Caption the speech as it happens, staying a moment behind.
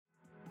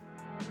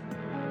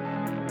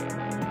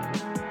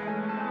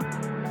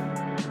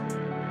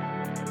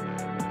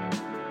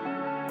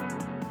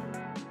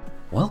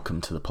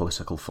Welcome to the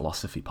Political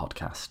Philosophy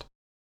Podcast.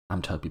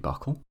 I'm Toby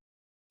Buckle.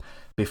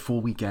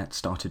 Before we get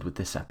started with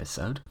this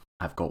episode,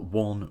 I've got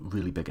one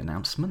really big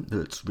announcement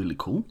that's really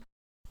cool.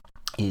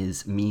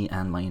 Is me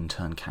and my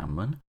intern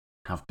Cameron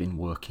have been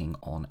working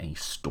on a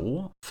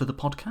store for the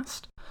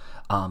podcast.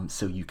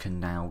 So you can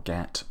now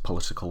get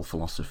Political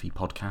Philosophy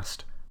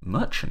Podcast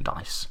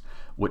merchandise,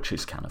 which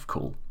is kind of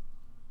cool.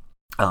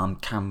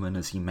 Cameron,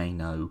 as you may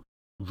know,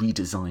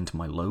 redesigned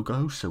my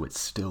logo, so it's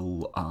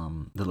still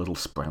the little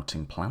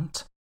sprouting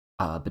plant,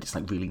 but it's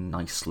like really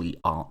nicely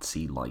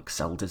artsy, like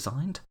cell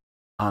designed.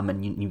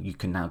 And you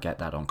can now get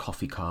that on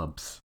coffee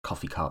cups,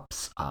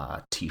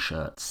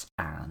 t-shirts,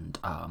 and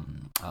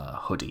a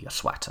hoodie, a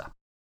sweater.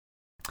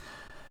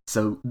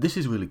 So this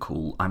is really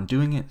cool. I'm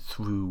doing it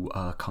through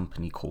a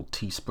company called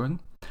Teespring,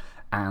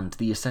 and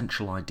the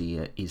essential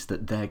idea is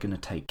that they're going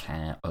to take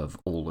care of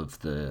all of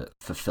the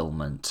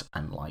fulfillment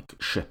and like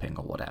shipping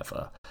or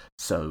whatever.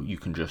 So you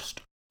can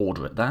just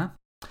order it there.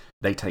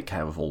 They take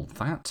care of all of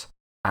that.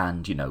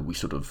 And, we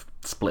sort of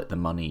split the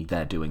money.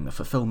 They're doing the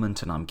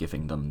fulfillment and I'm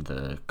giving them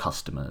the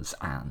customers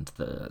and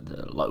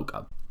the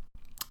logo.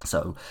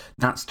 So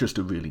that's just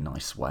a really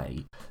nice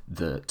way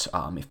that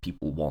if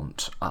people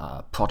want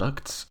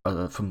products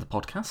from the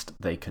podcast,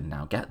 they can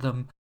now get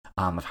them.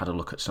 I've had a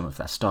look at some of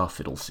their stuff.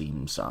 It all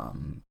seems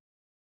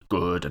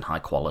good and high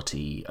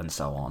quality and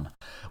so on.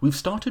 We've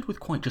started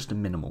with quite just a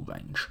minimal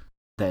range.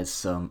 There's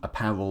some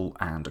apparel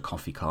and a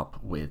coffee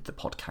cup with the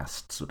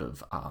podcast sort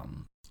of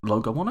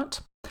logo on it.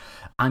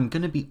 I'm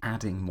going to be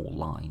adding more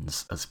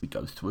lines as we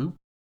go through.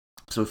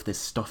 So if there's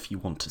stuff you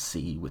want to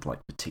see with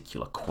like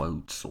particular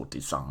quotes or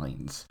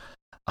designs,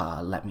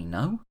 let me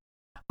know.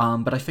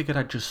 But I figured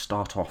I'd just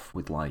start off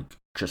with like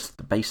just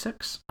the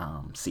basics,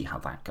 see how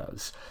that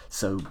goes.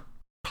 So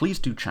please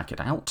do check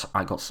it out.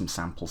 I got some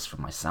samples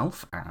for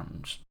myself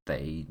and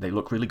they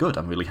look really good.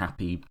 I'm really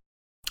happy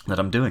that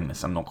I'm doing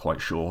this. I'm not quite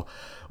sure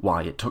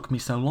why it took me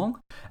so long.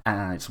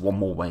 It's one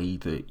more way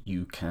that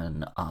you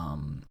can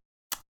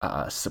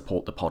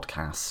support the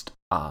podcast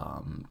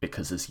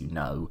because, as you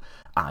know,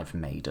 I've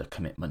made a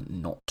commitment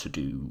not to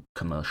do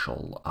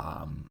commercial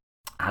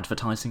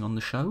advertising on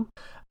the show.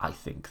 I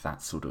think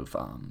that sort of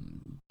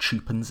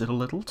cheapens it a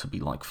little to be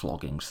like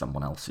flogging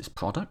someone else's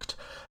product.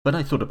 But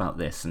I thought about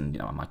this and,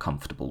 am I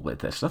comfortable with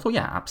this? So I thought,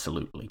 yeah,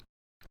 absolutely.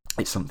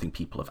 It's something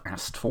people have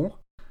asked for,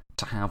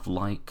 to have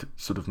like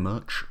sort of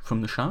merch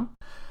from the show.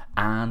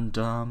 And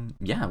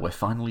we're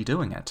finally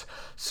doing it.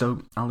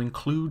 So I'll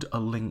include a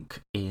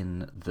link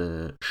in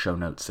the show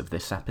notes of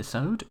this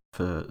episode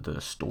for the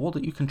store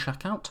that you can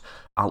check out.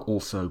 I'll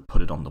also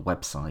put it on the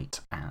website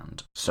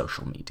and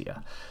social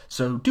media.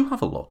 So do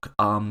have a look.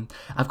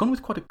 I've gone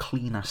with quite a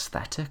clean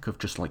aesthetic of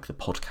just like the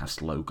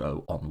podcast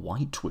logo on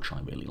white, which I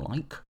really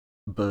like.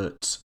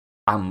 But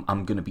I'm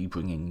going to be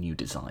bringing new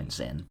designs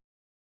in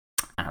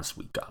as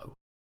we go.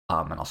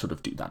 And I'll sort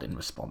of do that in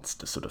response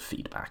to sort of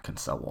feedback and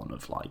so on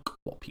of like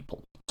what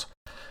people want.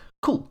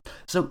 Cool.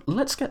 So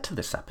let's get to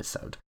this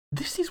episode.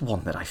 This is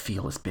one that I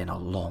feel has been a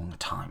long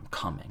time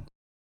coming.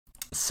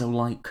 So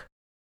like,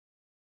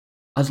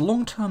 as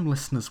long-term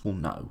listeners will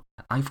know,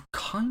 I've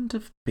kind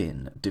of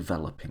been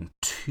developing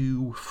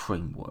two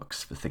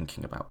frameworks for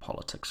thinking about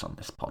politics on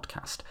this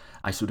podcast.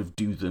 I sort of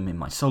do them in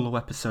my solo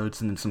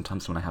episodes, and then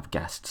sometimes when I have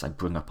guests, I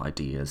bring up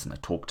ideas and I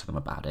talk to them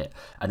about it,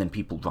 and then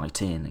people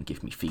write in and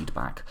give me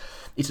feedback.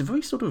 It's a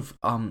very sort of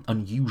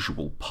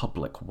unusual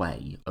public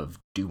way of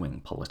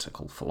doing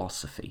political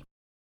philosophy.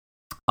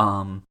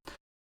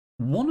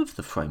 One of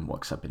the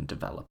frameworks I've been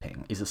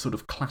developing is a sort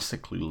of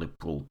classically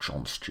liberal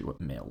John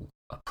Stuart Mill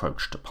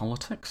approach to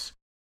politics,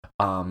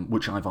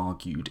 which I've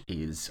argued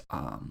is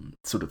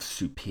sort of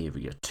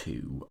superior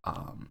to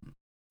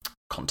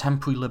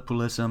contemporary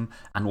liberalism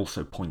and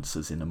also points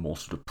us in a more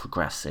sort of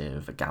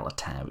progressive,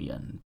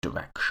 egalitarian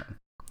direction.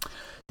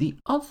 The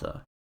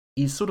other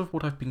is sort of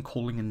what I've been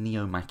calling a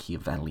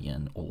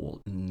neo-Machiavellian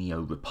or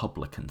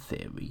neo-republican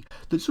theory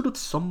that's sort of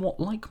somewhat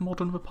like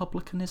modern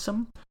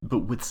republicanism, but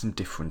with some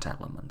different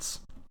elements.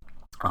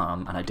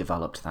 And I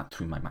developed that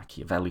through my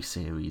Machiavelli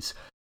series,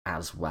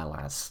 as well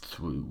as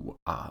through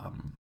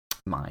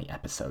my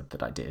episode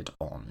that I did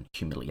on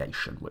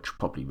humiliation, which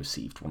probably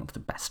received one of the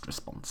best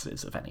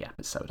responses of any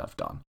episode I've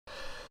done.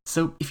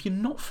 So if you're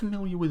not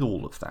familiar with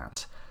all of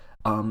that,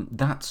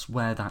 that's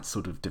where that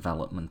sort of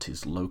development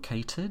is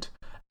located,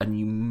 and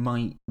you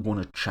might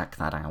want to check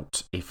that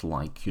out if,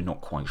 like, you're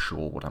not quite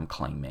sure what I'm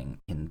claiming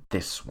in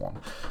this one.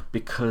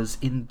 Because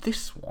in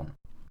this one,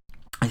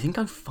 I think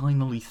I've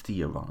finally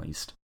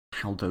theorised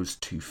how those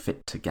two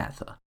fit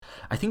together.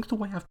 I think the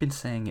way I've been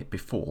saying it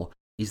before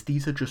is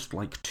these are just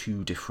like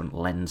two different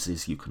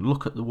lenses you can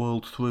look at the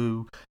world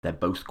through. They're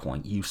both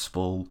quite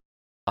useful.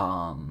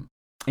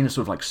 In a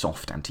sort of like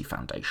soft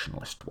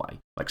anti-foundationalist way.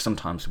 Like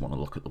sometimes we want to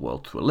look at the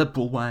world through a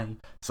liberal way,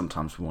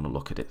 sometimes we want to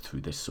look at it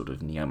through this sort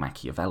of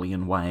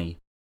neo-Machiavellian way,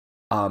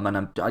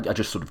 and I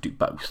just sort of do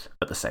both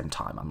at the same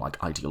time. I'm like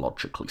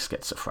ideologically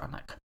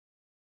schizophrenic.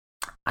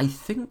 I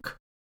think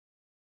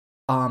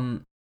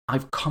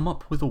I've come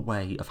up with a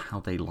way of how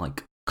they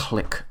like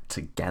click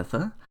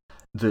together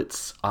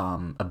that's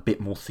a bit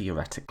more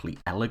theoretically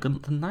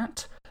elegant than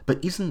that,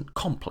 but isn't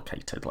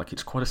complicated. Like,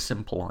 it's quite a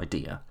simple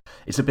idea.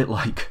 It's a bit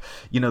like,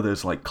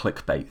 those like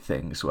clickbait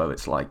things where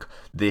it's like,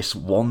 this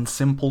one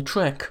simple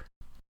trick.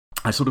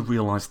 I sort of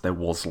realised there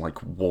was like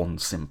one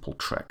simple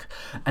trick,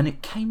 and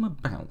it came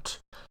about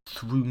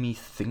through me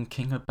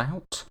thinking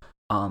about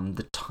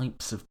the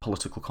types of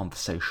political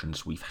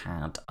conversations we've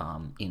had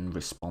in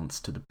response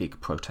to the big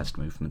protest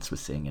movements we're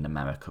seeing in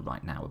America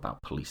right now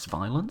about police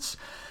violence,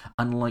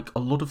 and like a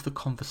lot of the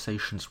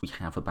conversations we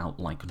have about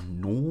like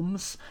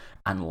norms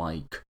and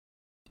like,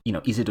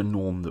 is it a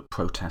norm that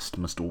protest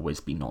must always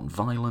be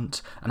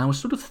non-violent? And I was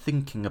sort of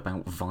thinking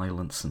about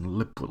violence and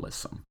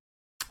liberalism,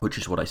 which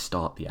is what I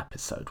start the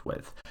episode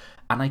with,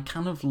 and I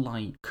kind of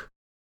like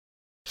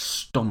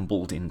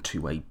stumbled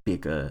into a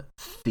bigger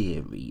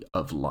theory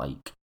of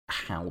like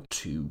how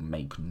to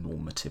make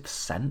normative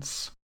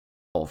sense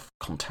of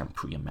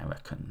contemporary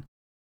American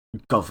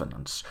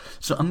governance.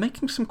 So I'm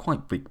making some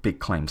quite big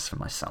claims for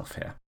myself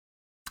here.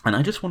 And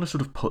I just want to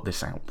sort of put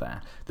this out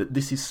there, that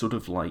this is sort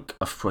of like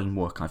a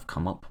framework I've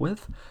come up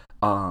with.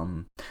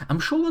 I'm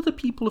sure other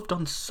people have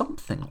done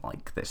something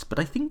like this, but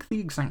I think the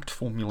exact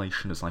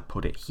formulation as I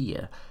put it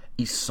here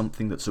is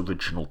something that's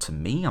original to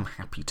me. I'm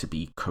happy to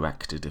be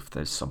corrected if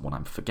there's someone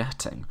I'm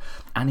forgetting.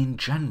 And in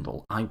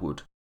general, I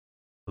would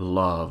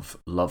love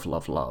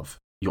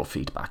your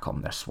feedback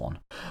on this one.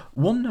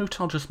 One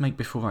note I'll just make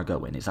before I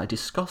go in is I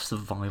discuss the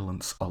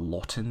violence a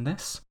lot in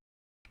this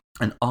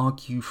and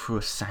argue for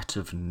a set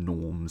of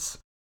norms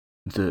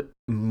that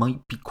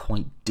might be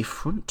quite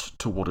different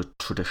to what a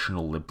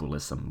traditional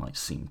liberalism might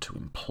seem to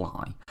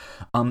imply.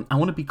 I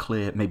want to be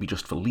clear, maybe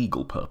just for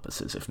legal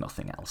purposes, if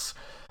nothing else.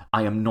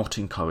 I am not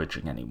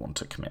encouraging anyone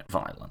to commit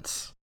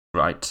violence,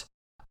 right?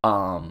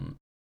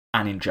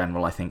 And in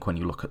general, I think when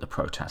you look at the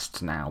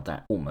protests now,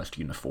 they're almost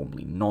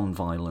uniformly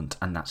non-violent,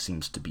 and that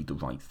seems to be the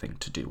right thing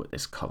to do at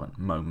this current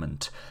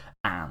moment,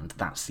 and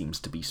that seems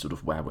to be sort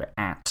of where we're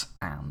at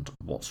and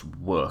what's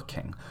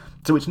working.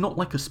 So it's not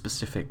like a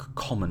specific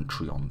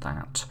commentary on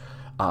that,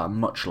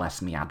 much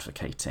less me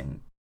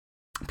advocating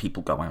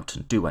people go out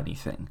and do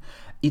anything.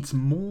 It's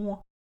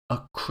more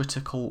a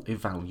critical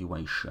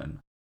evaluation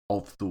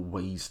of the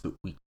ways that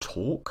we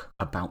talk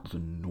about the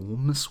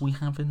norms we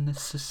have in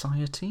this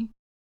society,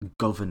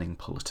 governing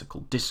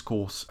political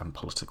discourse and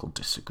political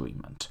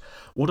disagreement.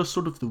 What are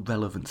sort of the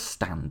relevant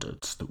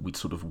standards that we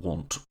sort of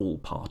want all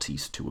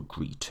parties to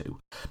agree to?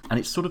 And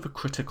it's sort of a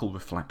critical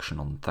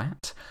reflection on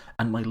that,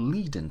 and my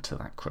lead into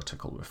that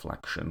critical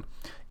reflection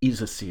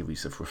is a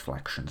series of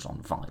reflections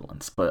on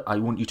violence. But I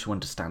want you to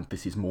understand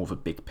this is more of a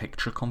big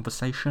picture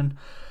conversation.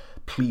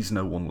 Please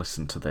no one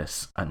listen to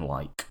this and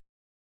like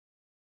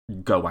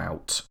go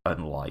out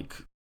and like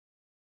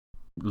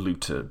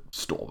loot a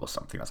store or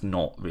something. That's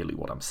not really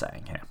what I'm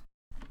saying here.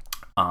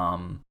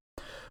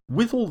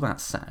 With all that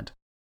said,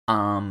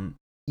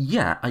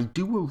 I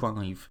do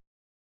arrive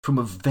from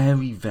a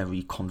very,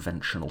 very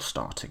conventional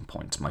starting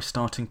point. My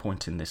starting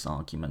point in this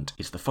argument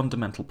is the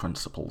fundamental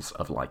principles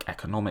of like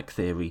economic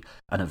theory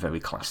and a very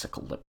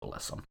classical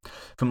liberalism.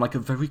 From like a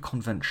very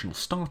conventional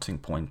starting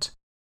point,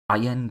 I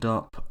end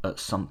up at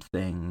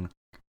something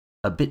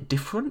a bit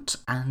different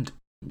and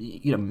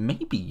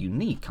maybe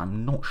unique.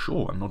 I'm not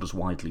sure. I'm not as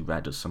widely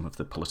read as some of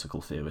the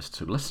political theorists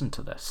who listen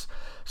to this.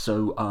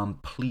 So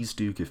please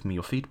do give me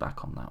your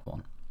feedback on that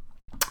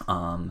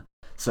one.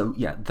 So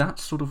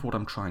that's sort of what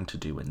I'm trying to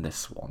do in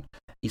this one,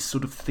 is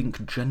sort of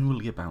think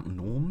generally about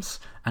norms,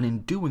 and in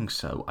doing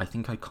so, I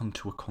think I come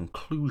to a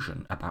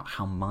conclusion about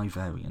how my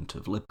variant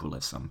of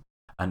liberalism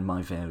and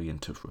my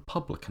variant of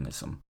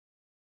republicanism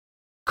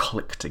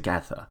click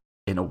together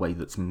in a way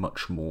that's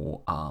much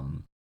more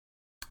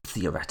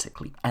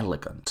theoretically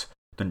elegant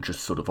than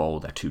just sort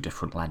of, they're two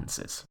different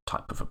lenses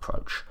type of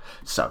approach.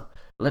 So,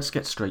 let's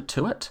get straight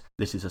to it.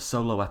 This is a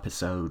solo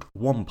episode,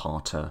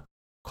 one-parter,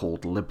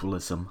 called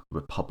Liberalism,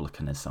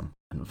 Republicanism,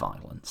 and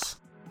Violence.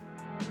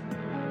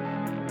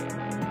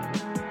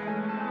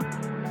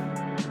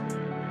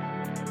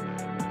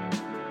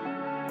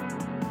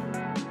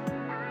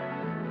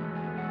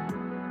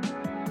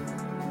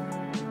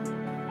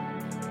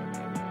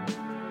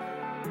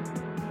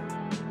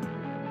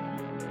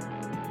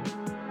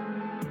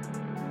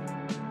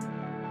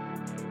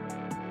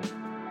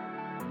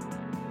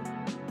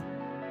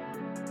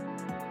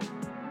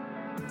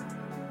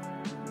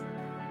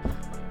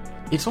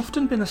 It's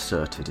often been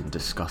asserted in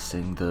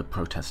discussing the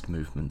protest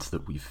movements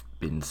that we've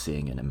been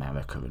seeing in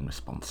America in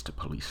response to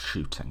police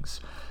shootings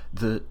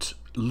that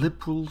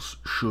liberals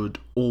should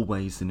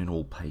always and in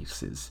all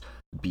places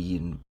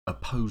be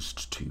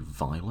opposed to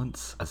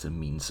violence as a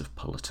means of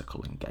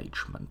political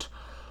engagement.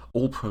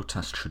 All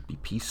protest should be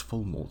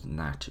peaceful. More than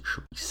that, it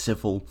should be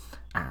civil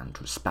and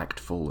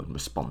respectful and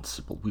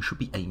responsible. We should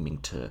be aiming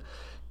to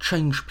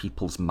change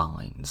people's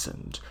minds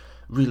and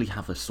really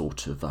have a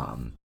sort of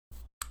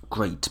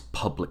great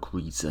public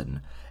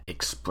reason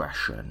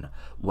expression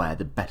where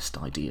the best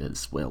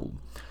ideas will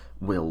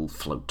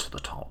float to the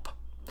top.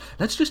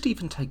 Let's just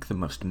even take the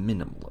most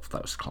minimal of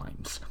those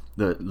claims,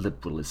 that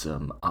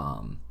liberalism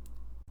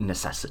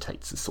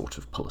necessitates a sort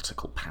of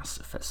political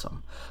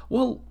pacifism.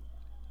 Well,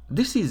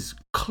 this is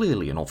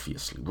clearly and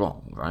obviously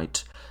wrong,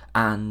 right?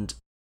 And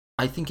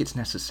I think it's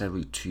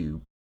necessary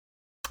to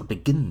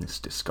begin this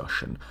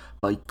discussion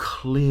by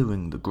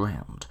clearing the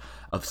ground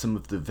of some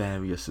of the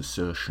various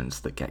assertions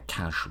that get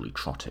casually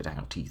trotted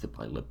out either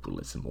by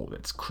liberalism or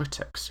its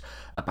critics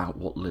about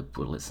what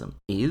liberalism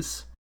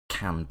is,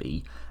 can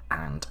be,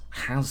 and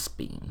has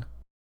been,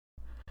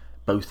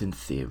 both in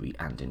theory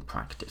and in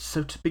practice.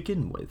 So to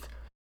begin with,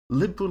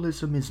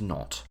 liberalism is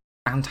not,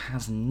 and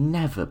has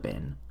never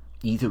been,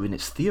 either in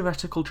its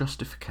theoretical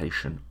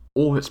justification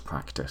or its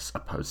practice,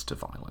 opposed to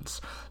violence.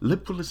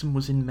 Liberalism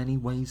was in many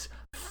ways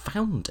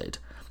founded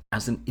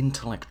as an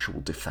intellectual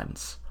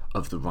defence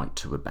of the right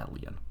to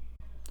rebellion,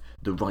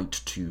 the right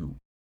to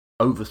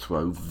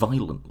overthrow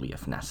violently,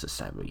 if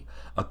necessary,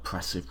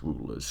 oppressive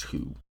rulers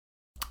who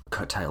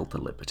curtailed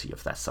the liberty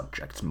of their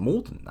subjects.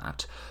 More than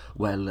that,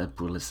 where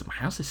liberalism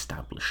has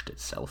established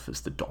itself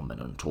as the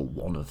dominant or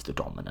one of the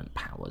dominant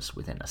powers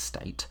within a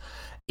state,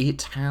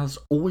 it has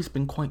always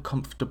been quite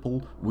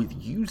comfortable with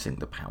using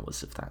the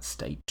powers of that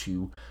state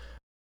to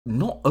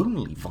not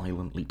only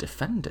violently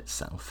defend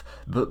itself,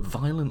 but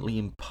violently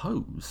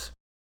impose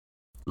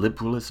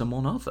liberalism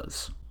on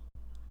others.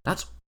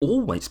 That's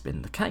always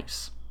been the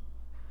case.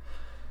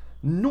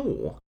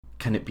 Nor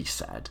can it be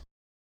said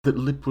that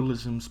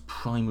liberalism's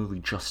primary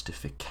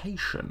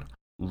justification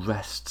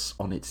rests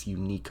on its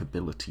unique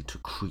ability to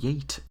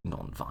create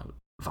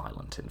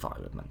non-violent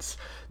environments.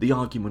 The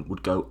argument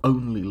would go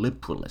only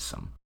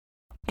liberalism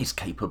is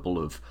capable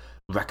of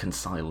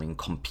reconciling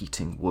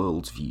competing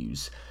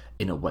worldviews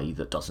in a way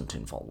that doesn't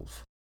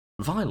involve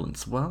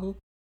violence. Well,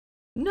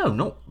 no,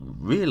 not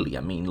really.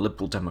 I mean,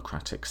 liberal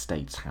democratic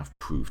states have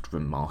proved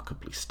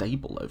remarkably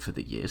stable over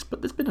the years,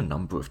 but there's been a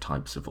number of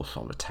types of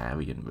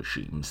authoritarian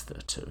regimes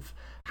that have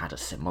had a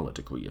similar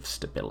degree of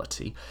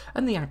stability,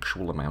 and the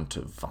actual amount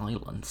of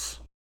violence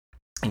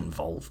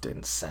involved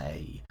in,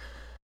 say,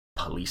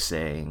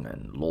 policing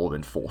and law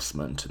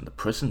enforcement and the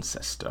prison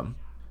system,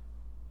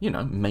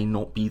 may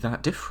not be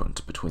that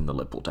different between the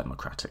liberal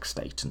democratic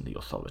state and the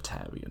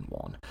authoritarian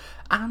one.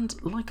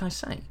 And, like I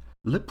say,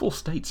 liberal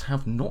states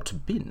have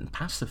not been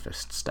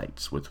pacifist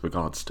states with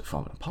regards to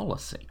foreign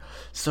policy,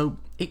 so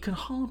it can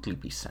hardly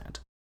be said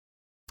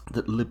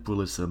that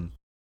liberalism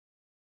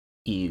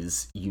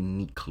is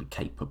uniquely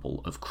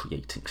capable of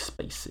creating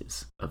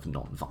spaces of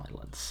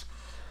non-violence.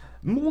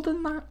 More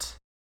than that,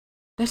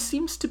 there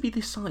seems to be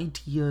this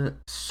idea,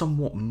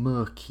 somewhat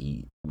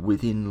murky,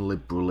 within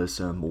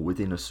liberalism, or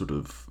within a sort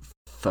of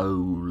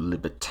faux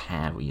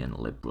libertarian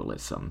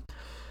liberalism,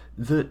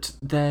 that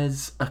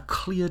there's a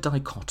clear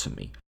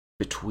dichotomy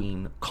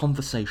between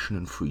conversation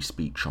and free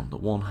speech on the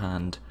one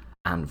hand,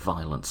 and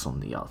violence on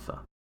the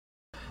other.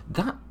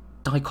 That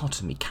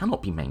dichotomy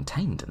cannot be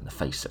maintained in the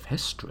face of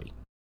history.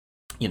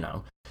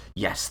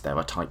 Yes, there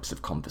are types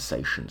of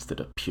conversations that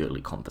are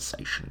purely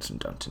conversations and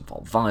don't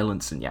involve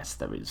violence, and yes,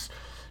 there is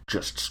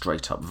just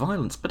straight-up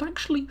violence, but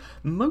actually,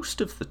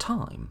 most of the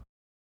time,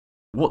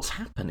 what's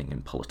happening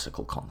in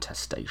political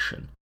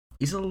contestation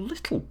is a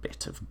little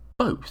bit of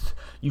both.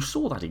 You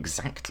saw that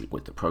exactly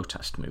with the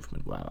protest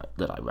movement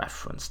that I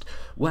referenced,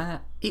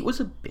 where it was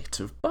a bit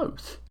of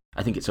both.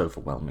 I think it's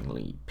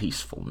overwhelmingly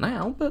peaceful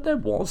now, but there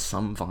was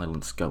some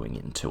violence going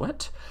into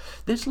it.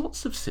 There's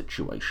lots of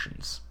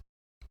situations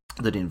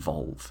that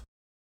involve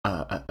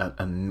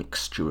a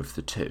mixture of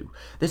the two.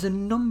 There's a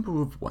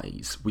number of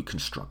ways we can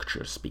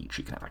structure a speech.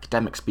 You can have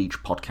academic speech,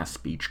 podcast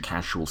speech,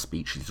 casual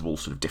speech. These are all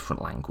sort of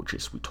different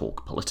languages we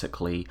talk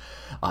politically.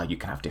 You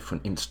can have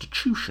different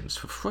institutions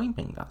for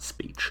framing that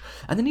speech.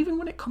 And then even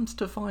when it comes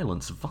to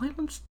violence,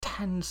 violence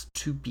tends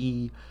to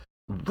be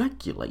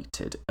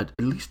regulated, at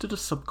least at a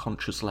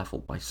subconscious level,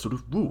 by sort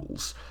of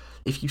rules.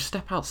 If you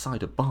step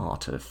outside a bar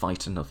to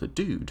fight another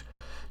dude,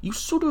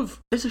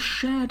 there's a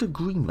shared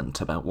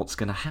agreement about what's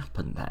going to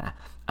happen there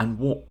and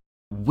what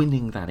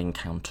winning that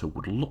encounter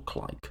would look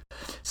like.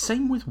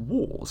 Same with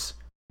wars.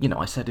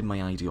 I said in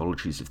my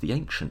Ideologies of the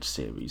Ancient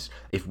series,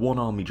 if one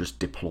army just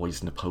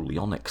deploys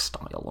Napoleonic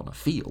style on a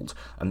field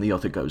and the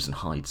other goes and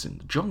hides in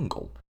the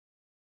jungle,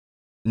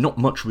 not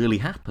much really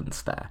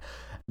happens there.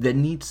 There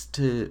needs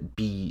to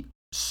be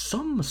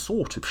some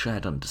sort of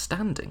shared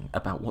understanding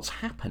about what's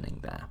happening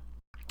there.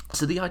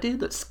 So the idea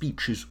that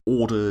speech is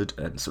ordered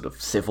and sort of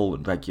civil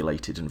and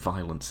regulated and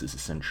violence is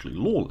essentially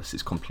lawless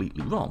is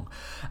completely wrong.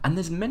 And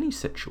there's many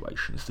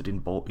situations that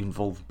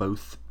involve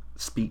both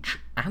speech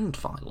and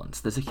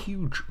violence. There's a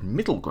huge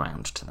middle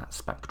ground to that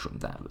spectrum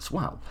there as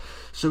well.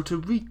 So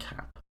to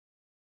recap,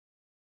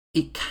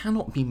 it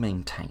cannot be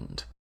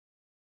maintained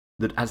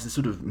that as a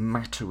sort of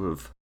matter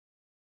of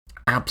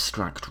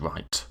abstract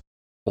right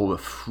or a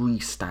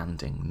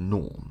freestanding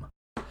norm,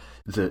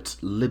 that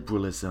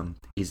liberalism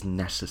is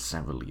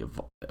necessarily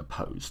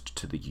opposed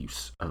to the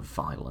use of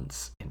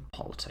violence in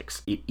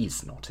politics. It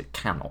is not, it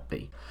cannot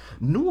be.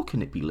 Nor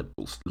can it be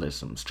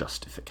liberalism's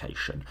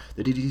justification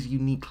that it is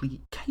uniquely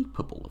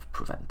capable of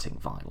preventing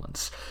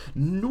violence.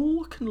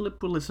 Nor can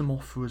liberalism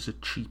offer us a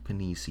cheap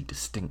and easy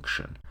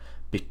distinction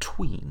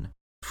between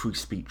free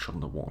speech on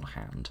the one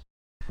hand,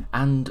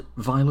 and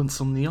violence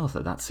on the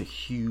other. That's a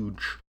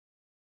huge,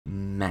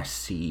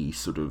 messy,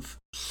 sort of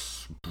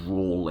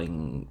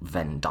sprawling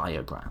Venn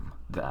diagram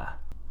there.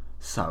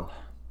 So,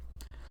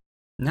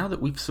 now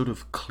that we've sort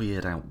of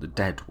cleared out the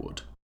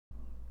deadwood,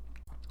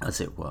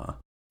 as it were,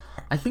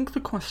 I think the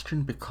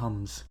question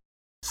becomes,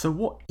 so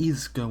what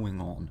is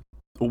going on?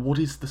 Or what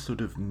is the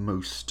sort of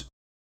most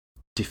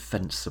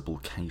defensible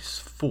case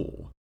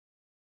for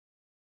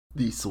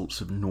these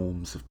sorts of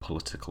norms of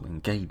political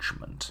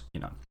engagement?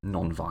 You know,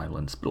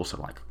 non-violence, but also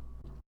like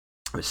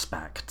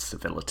respect,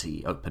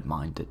 civility,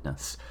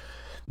 open-mindedness.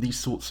 These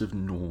sorts of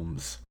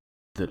norms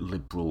that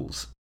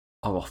liberals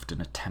are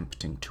often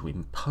attempting to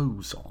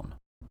impose on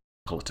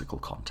political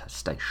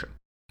contestation.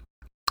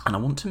 And I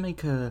want to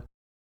make a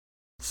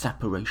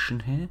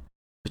separation here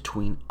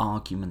between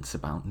arguments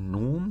about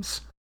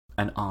norms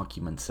and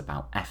arguments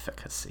about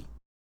efficacy.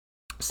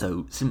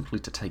 So, simply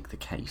to take the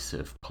case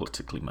of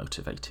politically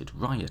motivated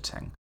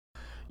rioting,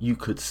 you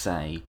could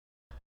say,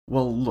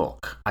 well,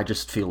 look, I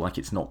just feel like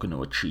it's not going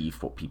to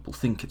achieve what people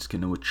think it's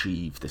going to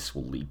achieve, this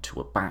will lead to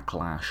a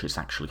backlash, it's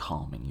actually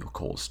harming your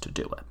cause to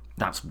do it.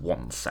 That's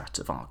one set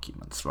of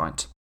arguments,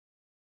 right?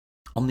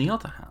 On the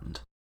other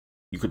hand,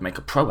 you could make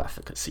a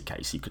pro-efficacy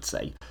case. You could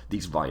say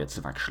these riots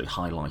have actually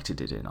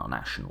highlighted it in our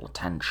national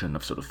attention,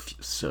 have sort of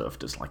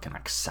served as like an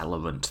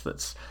accelerant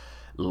that's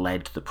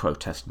led the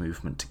protest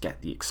movement to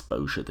get the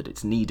exposure that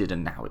it's needed,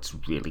 and now it's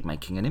really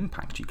making an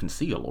impact. You can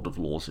see a lot of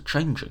laws are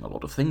changing, a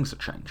lot of things are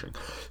changing.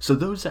 So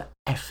those are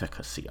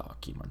efficacy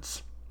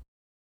arguments.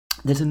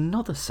 There's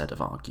another set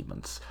of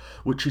arguments,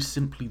 which is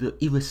simply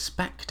that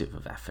irrespective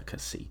of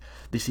efficacy,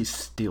 this is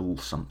still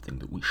something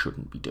that we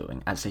shouldn't be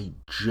doing. As a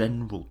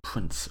general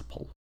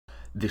principle,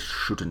 this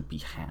shouldn't be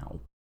how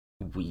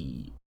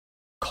we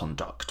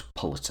conduct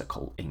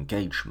political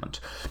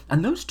engagement.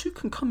 And those two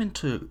can come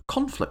into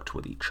conflict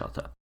with each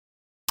other.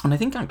 And I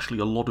think actually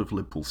a lot of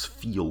liberals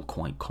feel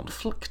quite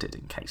conflicted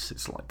in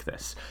cases like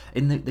this,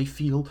 in that they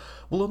feel,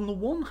 well, on the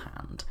one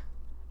hand,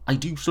 I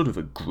do sort of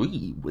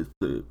agree with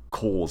the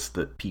cause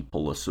that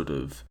people are sort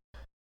of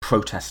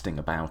protesting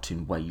about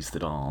in ways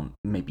that aren't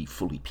maybe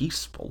fully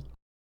peaceful.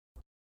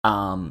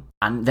 And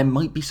there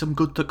might be some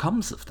good that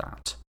comes of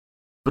that.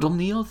 But on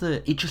the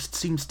other, it just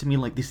seems to me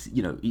like this,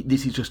 you know,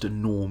 this is just a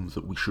norm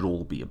that we should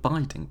all be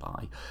abiding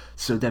by.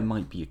 So there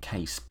might be a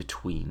case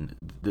between,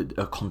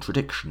 a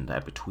contradiction there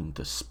between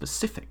the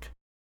specific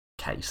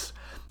case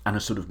and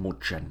a sort of more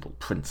general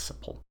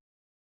principle.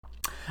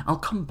 I'll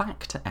come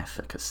back to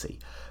efficacy,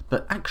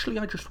 but actually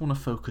I just want to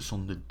focus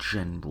on the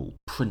general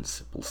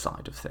principle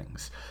side of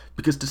things,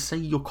 because to say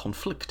you're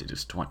conflicted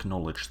is to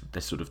acknowledge that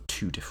there's sort of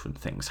two different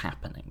things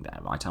happening there,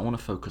 right? I want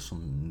to focus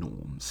on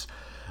norms.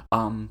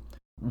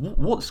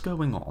 What's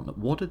going on?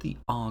 What are the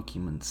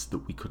arguments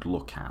that we could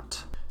look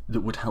at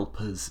that would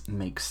help us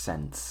make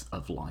sense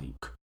of,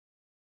 like,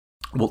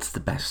 what's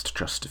the best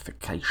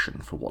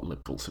justification for what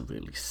liberals are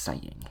really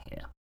saying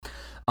here?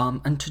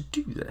 And to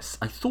do this,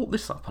 I thought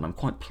this up, and I'm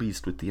quite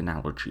pleased with the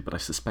analogy, but I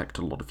suspect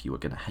a lot of you are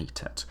going to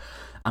hate it.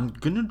 I'm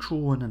going to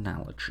draw an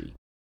analogy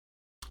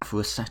for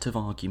a set of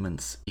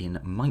arguments in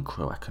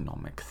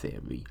microeconomic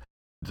theory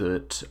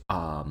that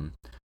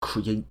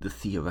create the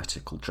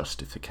theoretical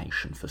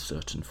justification for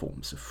certain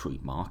forms of free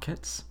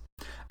markets,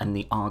 and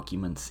the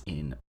arguments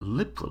in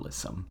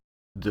liberalism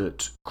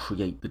that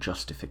create the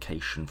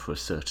justification for a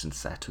certain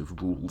set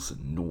of rules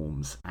and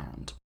norms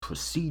and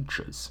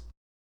procedures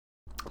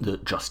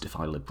that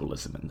justify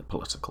liberalism in the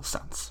political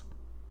sense.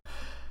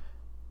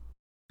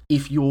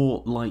 If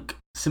you're, like,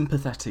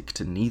 sympathetic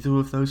to neither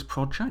of those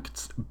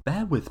projects,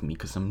 bear with me,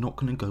 because I'm not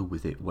going to go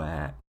with it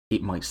where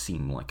it might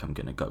seem like I'm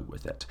going to go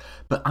with it.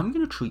 But I'm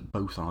going to treat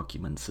both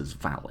arguments as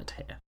valid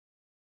here.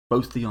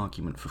 Both the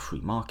argument for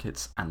free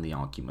markets and the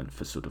argument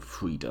for sort of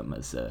freedom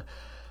as a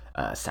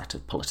set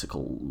of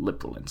political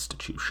liberal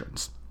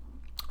institutions.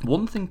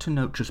 One thing to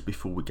note just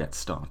before we get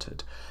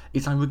started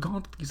is I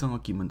regard these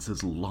arguments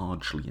as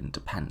largely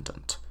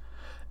independent.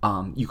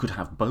 You could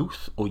have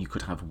both, or you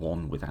could have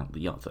one without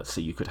the other.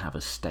 So you could have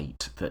a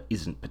state that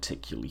isn't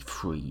particularly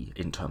free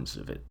in terms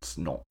of it's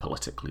not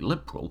politically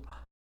liberal,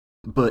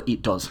 but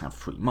it does have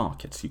free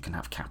markets. You can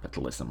have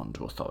capitalism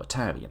under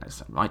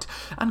authoritarianism, right?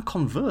 And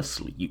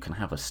conversely, you can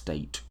have a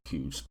state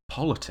whose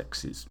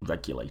politics is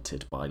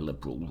regulated by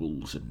liberal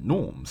rules and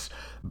norms,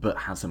 but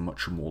has a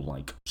much more,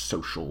 like,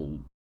 social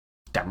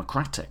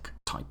democratic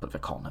type of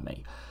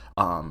economy.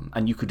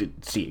 And you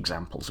could see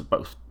examples of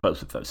both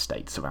of those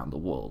states around the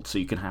world. So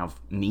you can have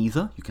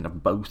neither, you can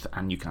have both,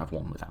 and you can have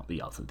one without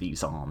the other.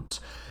 These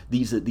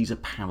are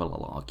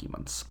parallel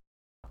arguments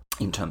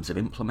in terms of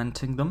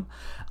implementing them.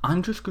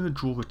 I'm just going to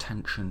draw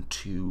attention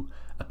to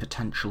a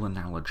potential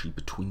analogy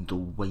between the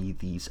way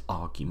these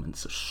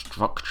arguments are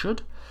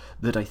structured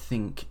that I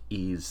think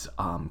is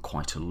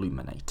quite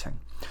illuminating.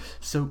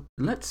 So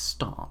let's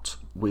start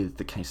with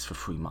the case for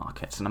free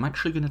markets, and I'm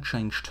actually going to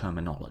change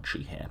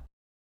terminology here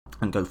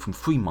and go from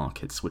free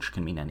markets, which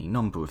can mean any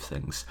number of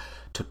things,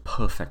 to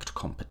perfect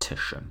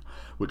competition,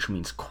 which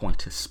means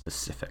quite a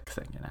specific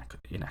thing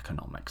in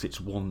economics. It's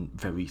one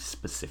very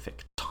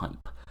specific type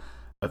type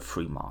of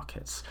free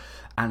markets.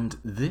 And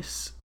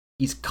this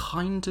is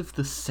kind of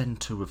the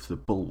centre of the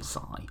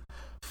bullseye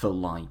for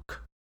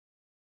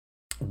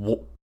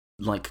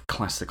what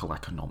classical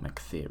economic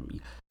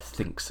theory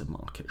thinks a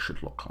market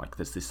should look like.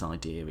 There's this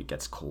idea, it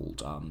gets called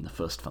the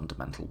first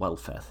fundamental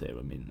welfare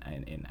theorem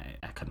in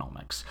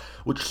economics,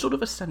 which sort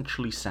of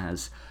essentially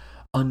says,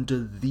 under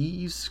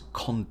these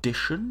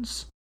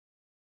conditions,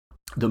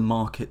 the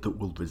market that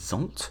will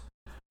result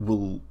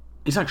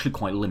is actually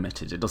quite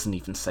limited. It doesn't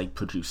even say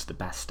produce the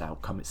best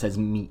outcome. It says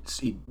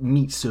it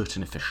meets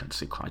certain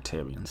efficiency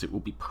criterions. It will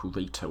be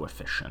Pareto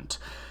efficient.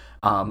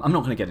 I'm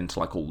not going to get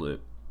into all the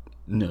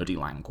nerdy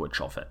language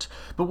of it,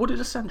 but what it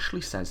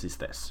essentially says is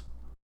this: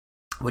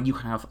 when you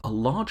have a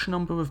large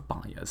number of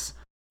buyers,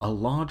 a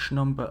large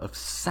number of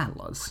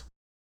sellers,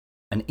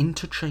 an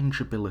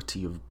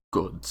interchangeability of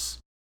goods,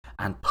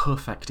 and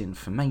perfect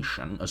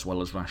information, as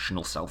well as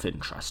rational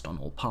self-interest on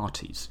all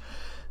parties,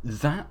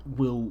 that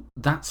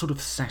sort of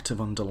set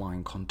of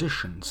underlying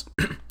conditions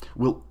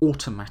will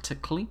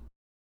automatically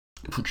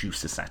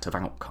produce a set of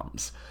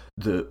outcomes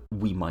that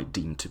we might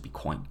deem to be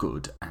quite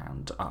good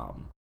and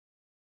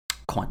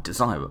quite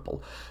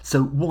desirable.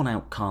 So one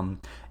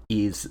outcome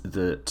is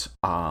that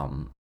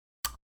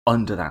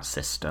under that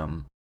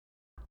system,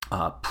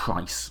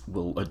 price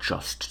will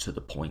adjust to the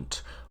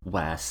point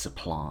where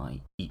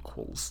supply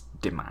equals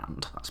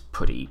demand. That's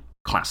pretty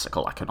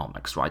classical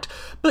economics, right?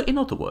 But in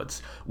other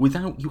words,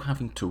 without you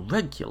having to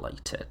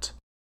regulate it,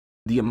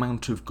 the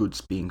amount of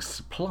goods being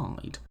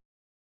supplied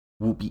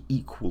will be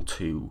equal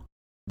to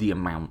the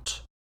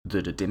amount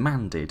that are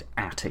demanded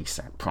at a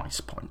set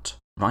price point,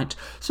 right?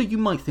 So you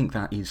might think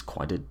that is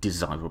quite a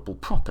desirable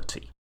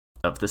property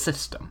of the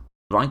system,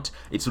 right?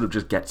 It sort of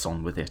just gets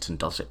on with it and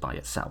does it by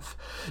itself.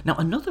 Now,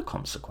 another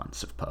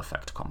consequence of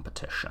perfect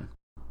competition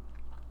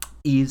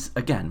is,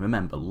 again,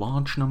 remember,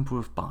 large number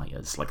of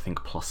buyers,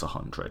 think plus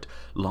 100,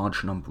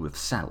 large number of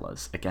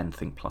sellers, again,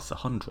 think plus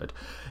 100,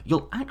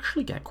 you'll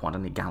actually get quite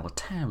an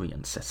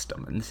egalitarian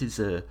system. And this is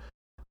a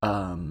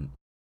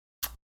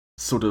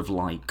sort of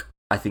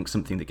I think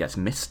something that gets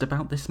missed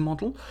about this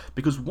model,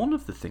 because one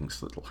of the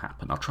things that will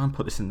happen, I'll try and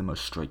put this in the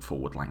most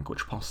straightforward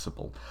language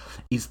possible,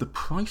 is the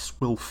price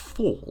will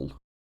fall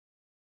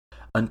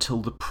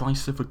until the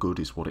price of a good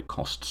is what it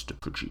costs to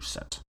produce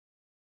it.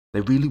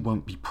 There really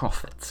won't be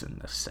profits in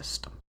this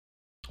system.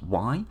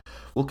 Why?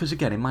 Well, because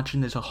again,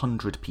 imagine there's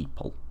 100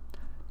 people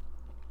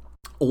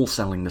all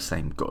selling the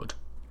same good,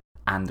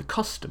 and the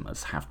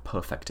customers have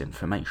perfect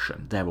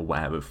information. They're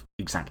aware of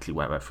exactly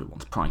where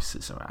everyone's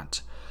prices are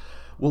at.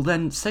 Well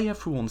then, say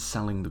everyone's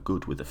selling the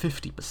good with a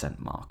 50%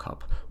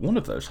 markup, one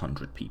of those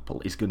 100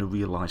 people is going to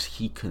realise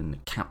he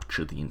can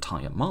capture the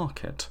entire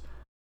market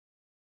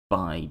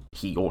by,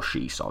 he or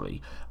she,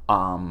 selling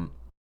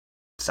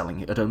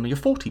it at only a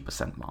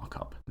 40%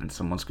 markup. Then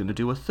someone's going to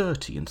do a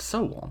 30, and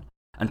so on,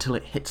 until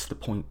it hits the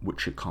point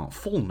which it can't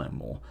fall no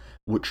more,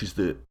 which is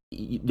that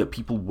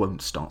people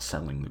won't start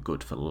selling the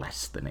good for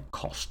less than it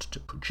cost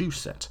to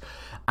produce it.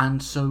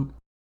 And so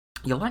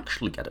you'll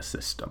actually get a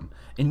system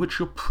in which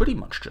you're pretty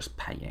much just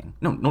paying,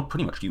 no, not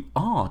pretty much, you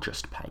are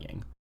just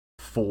paying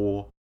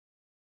for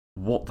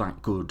what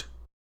that good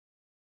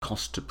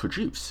cost to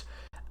produce.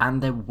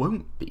 And there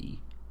won't be,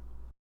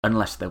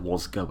 unless there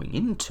was going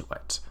into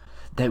it,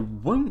 there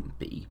won't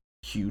be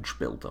huge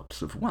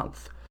build-ups of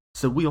wealth.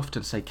 So we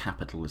often say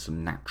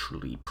capitalism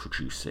naturally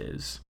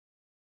produces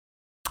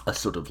a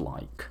sort of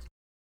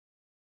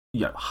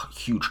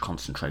huge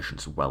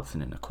concentrations of wealth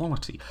and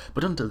inequality.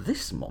 But under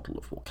this model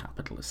of what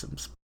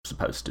capitalism's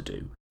supposed to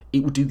do,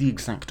 it would do the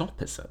exact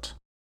opposite.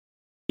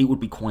 It would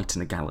be quite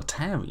an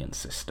egalitarian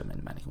system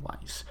in many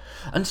ways.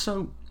 And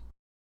so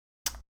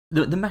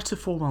the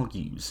metaphor I'll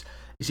use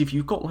is if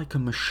you've got a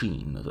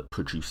machine that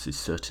produces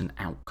certain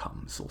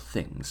outcomes or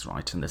things,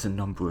 right, and there's a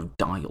number of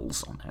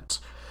dials on it,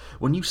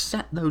 when you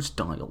set those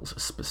dials a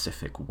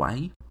specific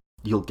way,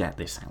 you'll get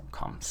this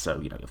outcome.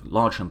 So, you have a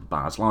large number of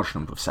buyers, large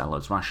number of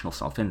sellers, rational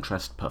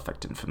self-interest,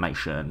 perfect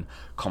information,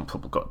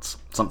 comparable goods,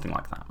 something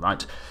like that,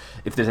 right?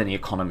 If there's any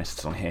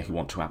economists on here who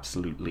want to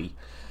absolutely,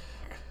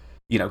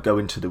 go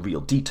into the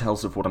real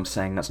details of what I'm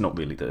saying, that's not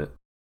really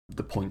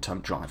the point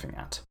I'm driving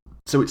at.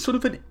 So it's sort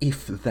of an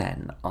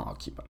if-then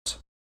argument.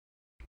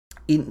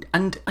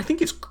 And I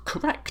think it's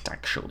correct,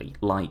 actually.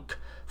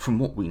 From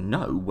what we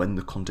know, when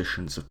the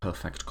conditions of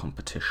perfect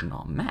competition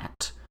are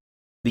met,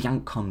 the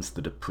outcomes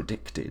that are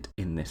predicted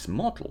in this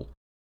model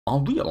are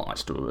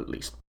realised, or at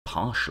least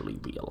partially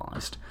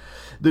realised.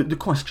 The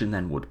question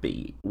then would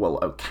be, well,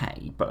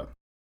 okay, but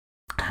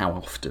how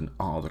often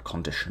are the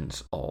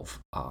conditions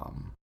of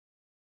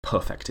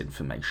perfect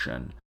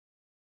information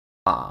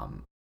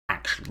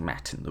actually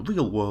met in the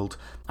real world?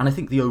 And I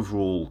think the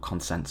overall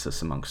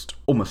consensus amongst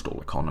almost all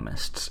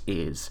economists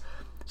is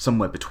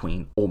somewhere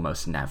between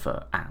almost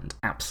never and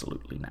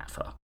absolutely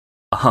never.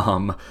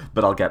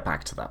 But I'll get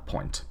back to that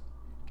point.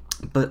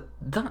 But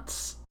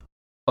that's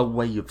a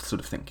way of sort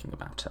of thinking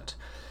about it.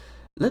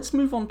 Let's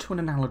move on to an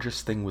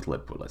analogous thing with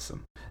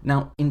liberalism.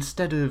 Now,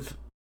 instead of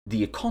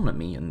the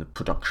economy and the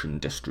production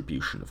and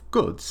distribution of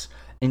goods.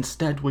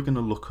 Instead, we're going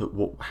to look at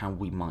how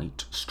we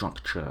might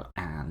structure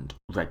and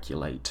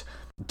regulate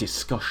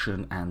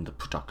discussion and the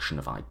production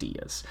of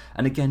ideas.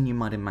 And again, you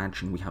might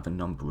imagine we have a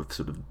number of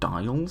sort of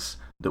dials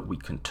that we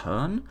can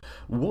turn.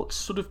 What's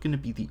sort of going to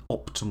be the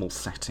optimal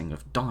setting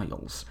of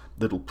dials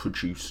that'll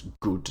produce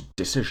good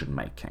decision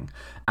making?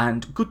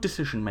 And good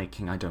decision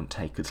making I don't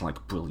take as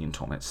like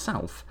brilliant on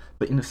itself,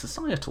 but in a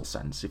societal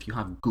sense, if you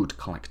have good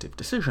collective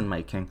decision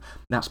making,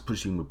 that's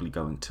presumably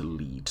going to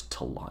lead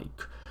to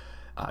like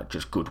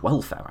just good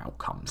welfare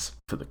outcomes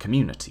for the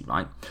community,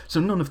 right?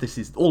 So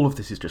all of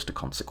this is just a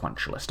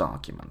consequentialist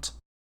argument.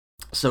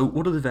 So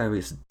what are the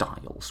various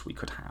dials we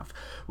could have?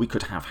 We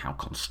could have how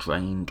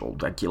constrained or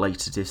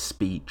regulated is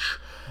speech.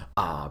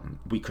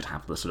 We could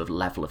have the sort of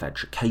level of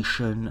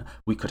education.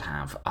 We could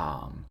have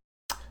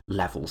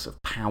levels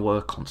of power,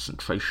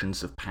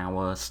 concentrations of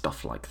power,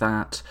 stuff like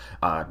that.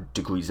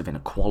 Degrees of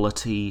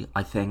inequality,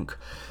 I think.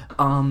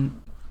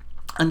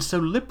 And so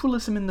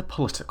liberalism in the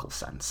political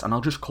sense, and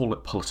I'll just call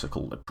it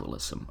political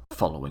liberalism,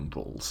 following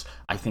rules.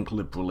 I think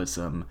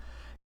liberalism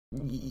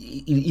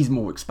is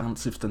more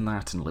expansive than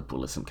that, and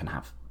liberalism can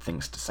have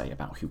things to say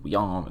about who we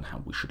are and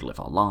how we should live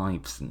our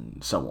lives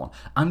and so on.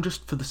 I'm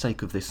just, for the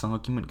sake of this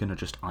argument, going to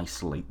just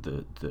isolate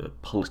the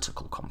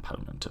political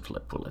component of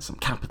liberalism,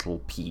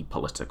 capital P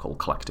political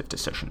collective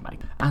decision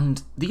making.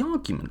 And the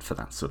argument for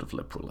that sort of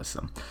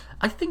liberalism,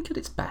 I think at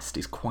its best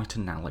is quite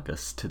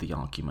analogous to the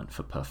argument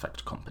for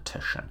perfect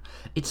competition.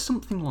 It's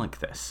something like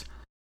this.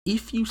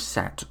 If you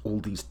set all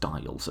these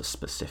dials a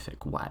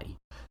specific way,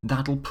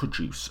 that'll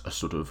produce a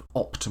sort of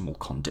optimal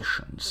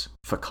conditions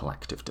for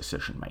collective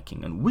decision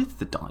making. And with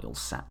the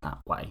dials set that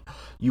way,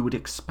 you would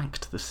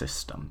expect the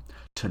system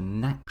to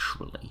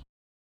naturally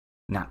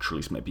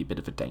is maybe a bit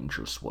of a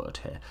dangerous word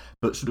here,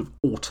 but sort of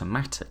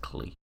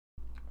automatically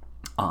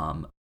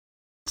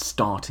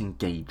start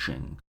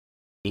engaging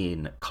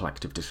in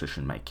collective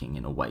decision making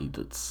in a way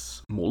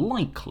that's more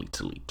likely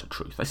to lead to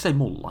truth. I say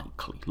more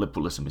likely.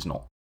 Liberalism is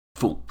not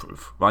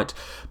foolproof, right?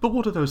 But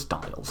what are those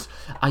dials?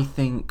 I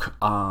think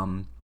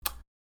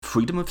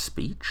freedom of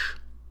speech,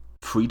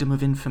 freedom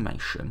of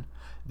information,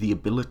 the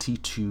ability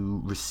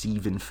to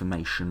receive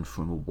information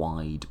from a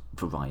wide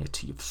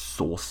variety of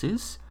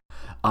sources.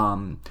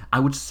 I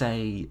would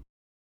say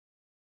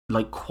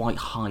like quite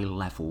high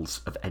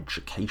levels of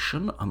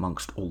education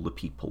amongst all the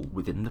people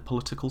within the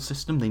political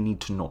system. They need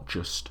to not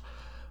just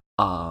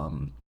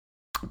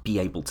be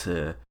able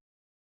to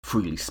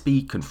freely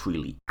speak and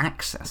freely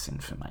access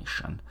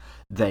information,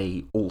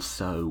 they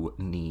also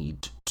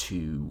need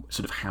to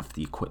sort of have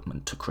the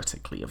equipment to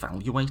critically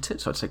evaluate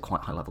it. So I'd say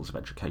quite high levels of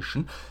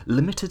education.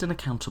 Limited and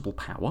accountable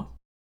power.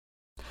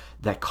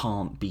 There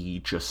can't be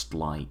just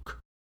like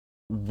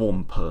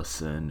one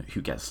person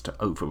who gets to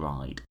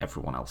override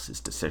everyone else's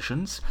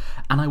decisions.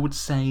 And I would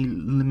say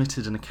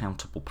limited and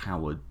accountable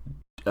power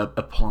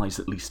applies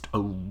at least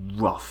a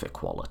rough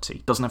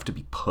equality. Doesn't have to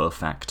be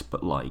perfect,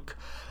 but like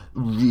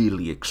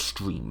really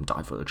extreme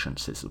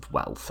divergences of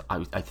wealth,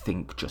 I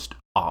think just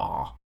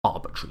are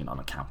arbitrary and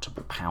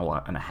unaccountable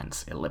power and are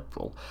hence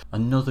illiberal.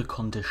 Another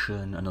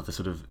condition, another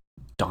sort of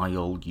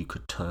dial you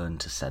could turn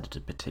to set at a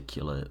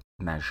particular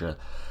measure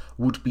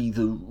would be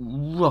the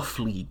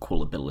roughly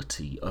equal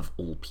ability of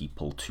all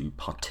people to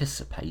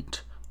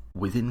participate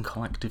within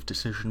collective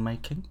decision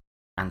making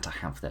and to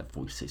have their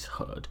voices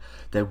heard.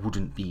 There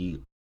wouldn't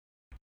be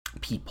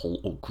people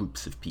or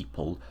groups of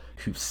people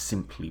who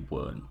simply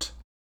weren't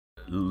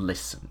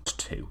listened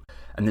to.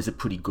 And there's a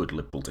pretty good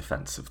liberal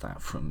defence of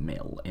that from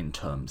Mill in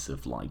terms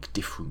of like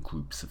different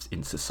groups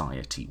in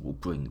society will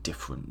bring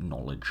different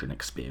knowledge and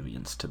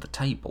experience to the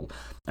table,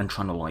 and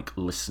trying to like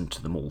listen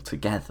to them all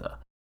together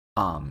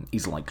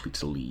is likely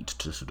to lead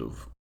to sort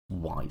of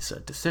wiser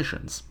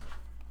decisions.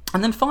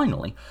 And then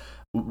finally,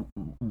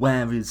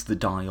 where is the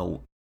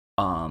dial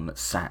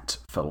set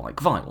for like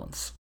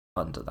violence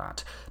under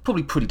that?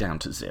 Probably pretty down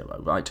to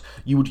zero, right?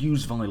 You would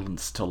use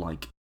violence to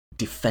like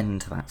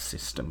defend that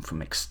system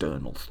from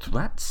external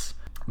threats,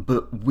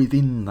 but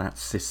within that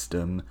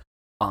system,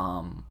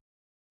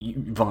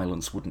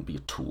 violence wouldn't be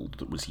a tool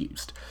that was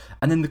used.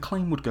 And then the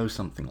claim would go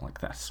something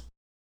like this.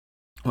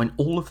 When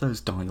all of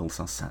those dials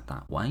are set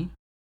that way,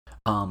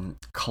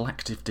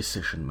 collective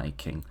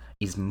decision-making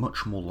is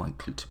much more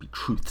likely to be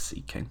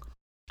truth-seeking,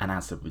 and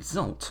as a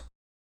result,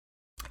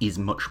 is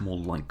much more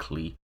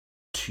likely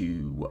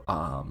to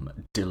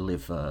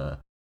deliver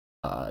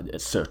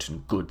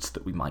certain goods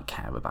that we might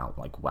care about,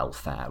 like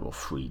welfare or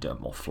freedom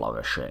or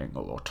flourishing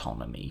or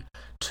autonomy,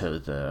 to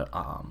the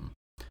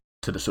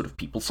sort of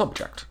people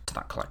subject to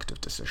that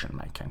collective decision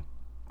making.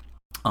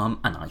 And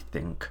I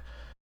think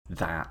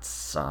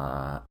that's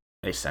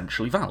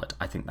essentially valid.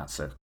 I think that's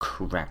a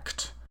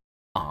correct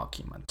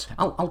argument.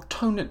 I'll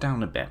tone it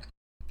down a bit,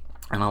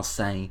 and I'll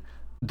say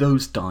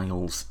those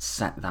dials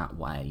set that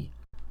way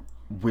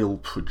will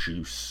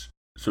produce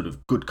sort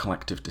of good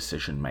collective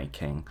decision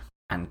making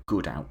and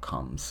good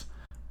outcomes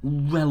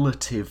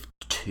relative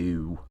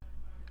to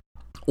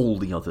all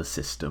the other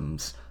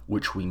systems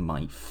which we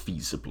might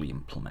feasibly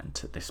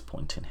implement at this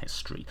point in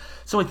history.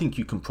 So I think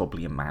you can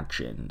probably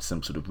imagine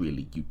some sort of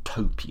really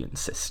utopian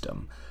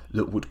system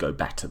that would go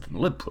better than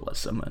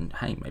liberalism, and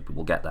hey, maybe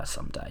we'll get there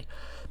someday.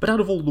 But out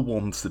of all the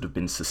ones that have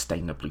been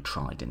sustainably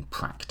tried in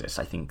practice,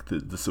 I think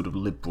the sort of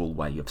liberal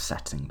way of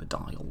setting the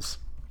dials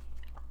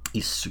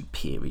is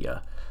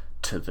superior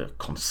to the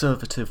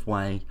conservative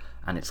way,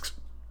 and it's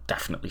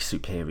definitely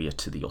superior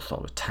to the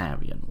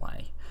authoritarian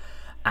way.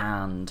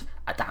 And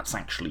that's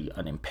actually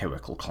an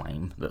empirical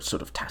claim that's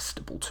sort of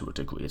testable to a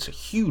degree. It's a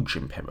huge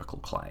empirical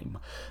claim,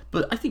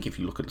 but I think if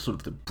you look at sort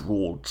of the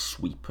broad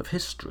sweep of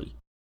history,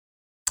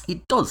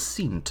 it does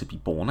seem to be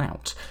borne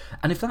out.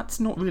 And if that's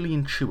not really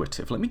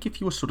intuitive, let me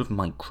give you a sort of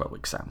micro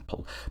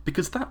example,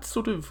 because that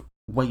sort of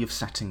way of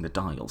setting the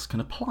dials can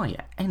apply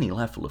at any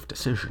level of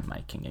decision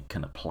making. It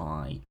can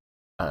apply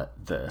at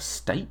the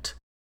state,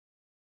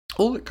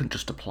 or it can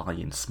just apply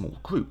in small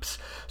groups.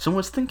 So I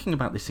was thinking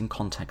about this in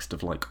context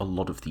of like a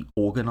lot of the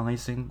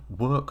organising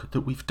work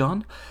that we've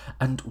done,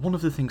 and one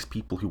of the things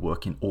people who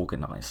work in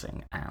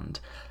organising and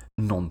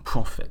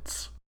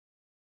non-profits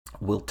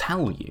will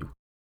tell you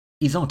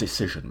is our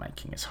decision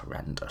making is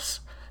horrendous.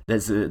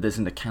 There's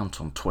an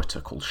account on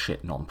Twitter called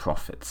Shit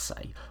Non-Profits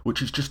Say,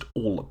 which is just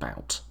all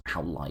about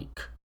how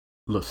like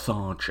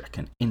lethargic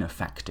and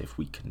ineffective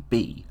we can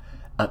be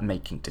at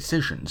making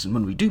decisions, and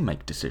when we do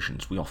make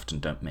decisions, we often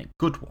don't make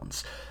good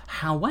ones.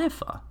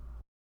 However,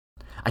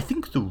 I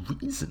think the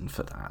reason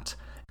for that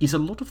is a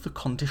lot of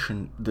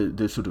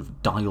the sort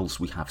of dials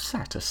we have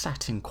set are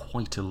set in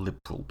quite a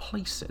liberal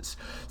places.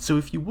 So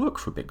if you work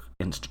for a big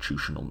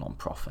institutional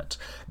non-profit,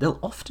 there'll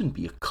often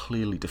be a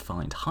clearly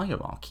defined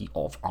hierarchy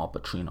of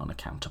arbitrary and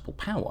unaccountable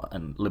power,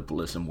 and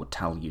liberalism would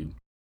tell you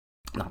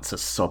that's a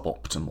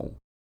suboptimal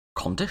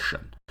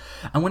condition.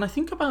 And when I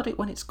think about it,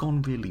 when it's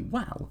gone really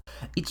well,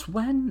 it's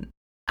when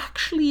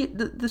actually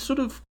the sort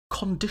of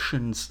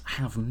conditions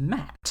have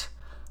met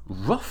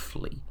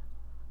roughly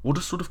what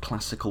a sort of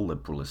classical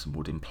liberalism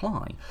would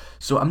imply.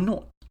 So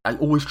I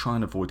always try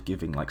and avoid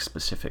giving like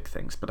specific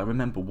things, but I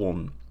remember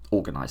one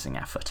organising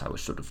effort I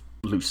was sort of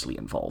loosely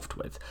involved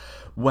with,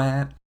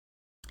 where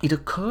it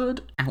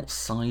occurred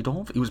outside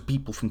of, it was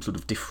people from sort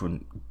of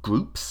different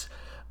groups,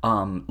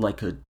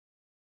 like a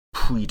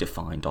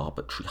predefined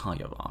arbitrary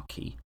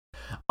hierarchy.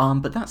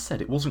 But that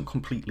said, it wasn't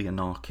completely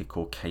anarchic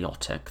or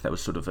chaotic. There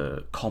was sort of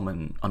a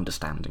common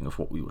understanding of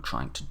what we were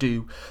trying to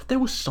do. There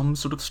was some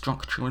sort of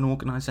structure and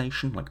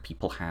organisation, like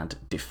people had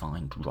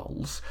defined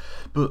roles,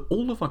 but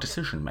all of our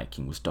decision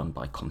making was done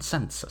by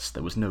consensus.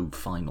 There was no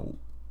final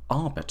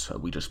arbiter.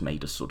 We just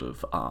made a sort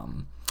of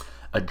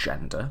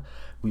agenda.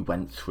 We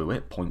went through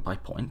it point by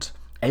point.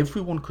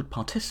 Everyone could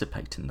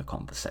participate in the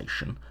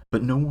conversation,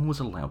 but no one was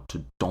allowed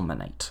to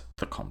dominate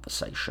the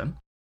conversation.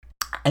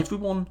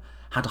 Everyone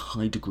had a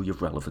high degree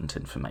of relevant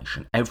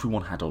information.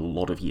 Everyone had a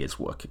lot of years'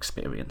 work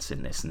experience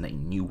in this, and they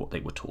knew what they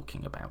were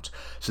talking about.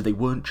 So they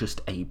weren't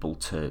just able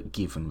to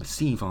give and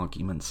receive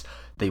arguments,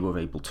 they were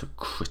able to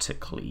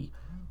critically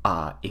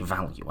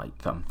evaluate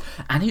them.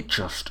 And it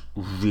just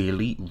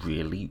really,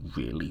 really,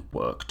 really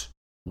worked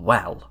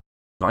well.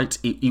 Right?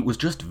 It was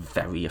just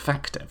very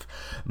effective.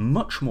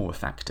 Much more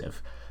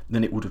effective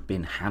than it would have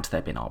been had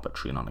there been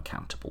arbitrary and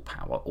unaccountable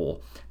power, or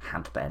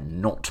had there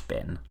not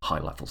been high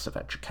levels of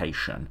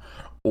education,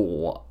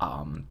 or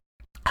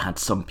had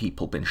some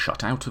people been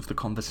shut out of the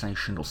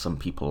conversation, or some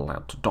people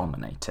allowed to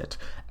dominate it.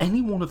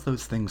 Any one of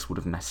those things would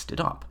have messed it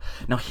up.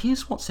 Now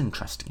here's what's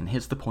interesting, and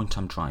here's the point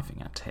I'm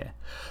driving at here.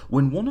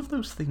 When one of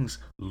those things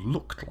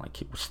looked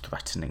like it was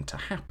threatening to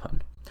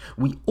happen,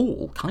 we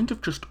all kind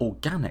of just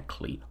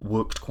organically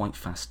worked quite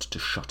fast to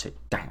shut it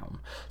down.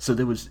 So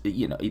there was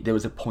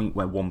a point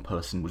where one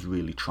person was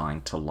really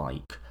trying to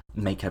like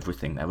make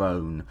everything their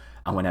own,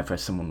 and whenever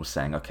someone was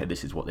saying, okay,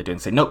 this is what they're doing,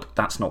 say, nope,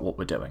 that's not what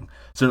we're doing.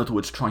 So in other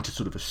words, trying to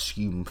sort of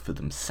assume for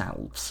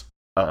themselves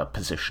a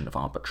position of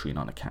arbitrary and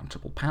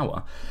unaccountable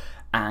power,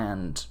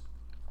 and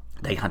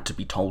they had to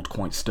be told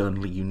quite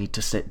sternly, you need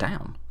to sit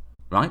down,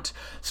 right?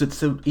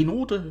 So in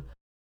order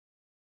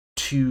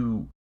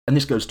to, and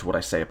this goes to what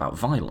I say about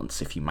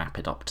violence, if you map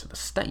it up to the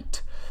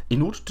state,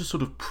 in order to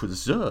sort of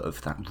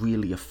preserve that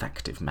really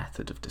effective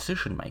method of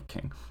decision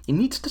making, it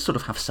needs to sort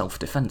of have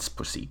self-defense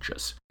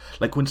procedures.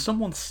 Like when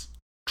someone's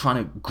trying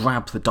to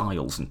grab the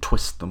dials and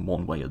twist them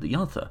one way or the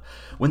other,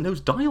 when those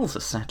dials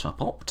are set up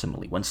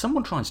optimally, when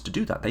someone tries to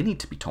do that, they need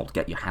to be told,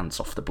 get your hands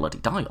off the bloody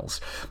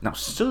dials. Now,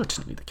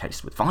 certainly the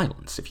case with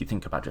violence, if you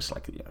think about just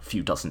like a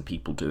few dozen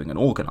people doing an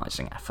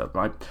organising effort,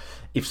 right?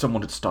 If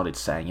someone had started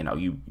saying,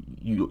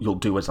 you'll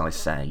do as I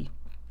say,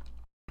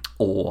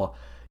 or,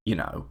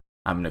 I'm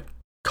going to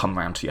come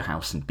round to your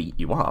house and beat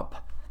you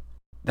up,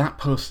 that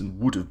person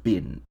would have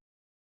been,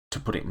 to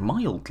put it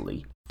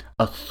mildly,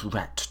 a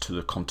threat to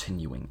the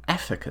continuing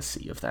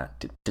efficacy of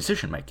that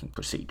decision-making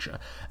procedure,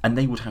 and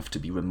they would have to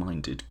be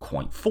reminded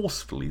quite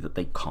forcefully that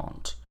they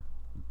can't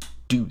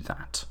do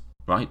that,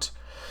 right?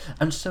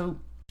 And so,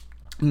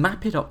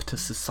 map it up to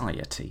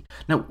society.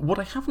 Now, what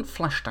I haven't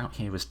fleshed out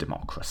here is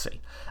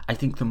democracy. I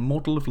think the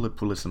model of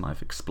liberalism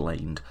I've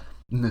explained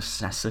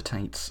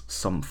necessitates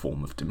some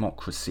form of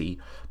democracy,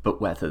 but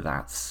whether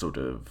that's sort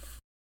of,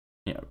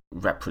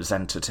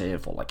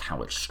 representative or like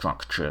how it's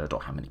structured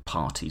or how many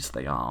parties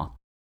they are,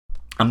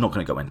 I'm not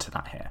going to go into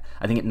that here.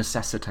 I think it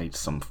necessitates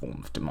some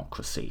form of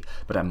democracy,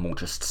 but I'm more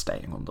just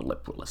staying on the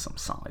liberalism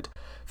side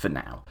for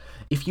now.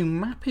 If you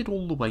map it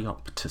all the way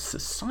up to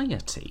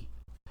society,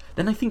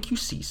 then I think you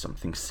see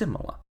something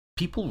similar.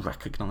 People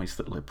recognise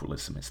that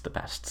liberalism is the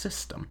best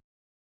system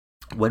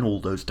when all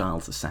those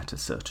dials are set a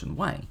certain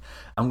way,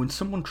 and when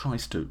someone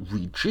tries to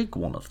rejig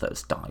one of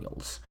those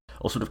dials,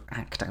 or sort of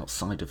act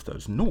outside of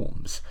those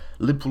norms,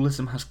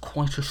 liberalism has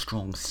quite a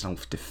strong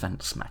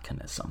self-defence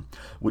mechanism,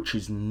 which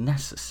is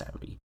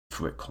necessary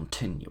for it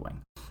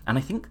continuing. And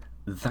I think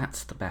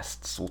that's the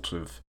best sort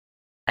of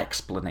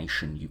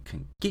explanation you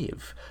can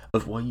give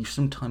of why you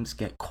sometimes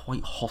get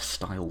quite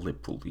hostile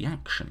liberal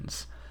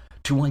reactions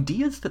to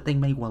ideas that they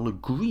may well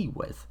agree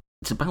with.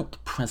 It's about the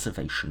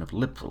preservation of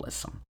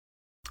liberalism,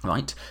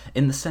 right?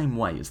 In the same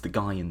way as the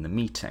guy in the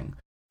meeting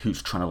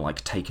who's trying to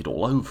like take it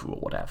all over or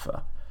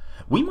whatever.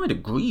 We might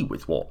agree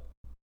with what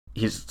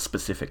his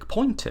specific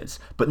point is,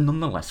 but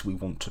nonetheless we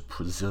want to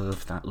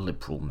preserve that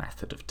liberal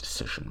method of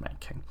decision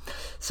making.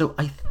 So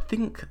I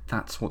think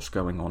that's what's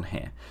going on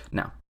here.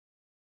 Now,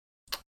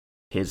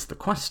 here's the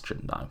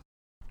question though.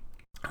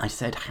 I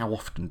said, how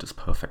often does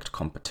perfect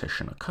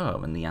competition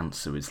occur? And the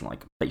answer is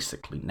like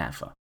basically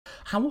never.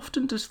 How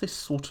often does this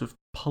sort of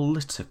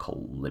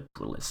political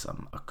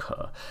liberalism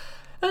occur?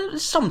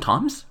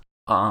 Sometimes.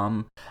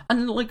 And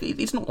like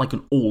it's not like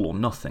an all or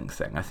nothing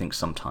thing. I think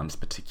sometimes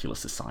particular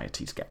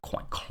societies get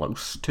quite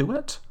close to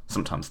it.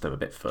 Sometimes they're a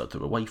bit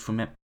further away from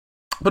it.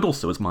 But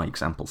also, as my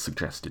example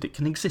suggested, it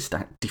can exist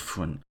at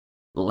different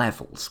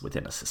levels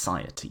within a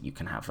society. You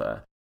can have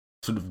a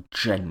sort of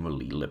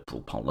generally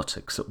liberal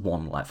politics at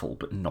one level,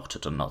 but not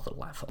at another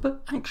level.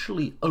 But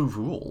actually,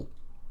 overall,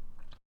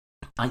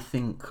 I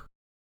think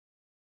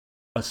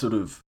a sort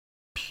of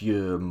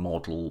pure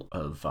model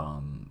of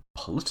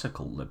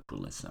political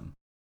liberalism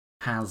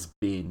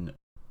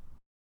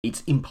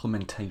its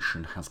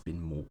implementation has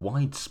been more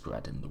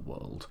widespread in the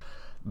world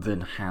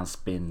than has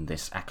been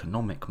this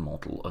economic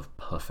model of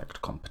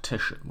perfect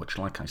competition, which,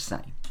 like I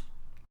say,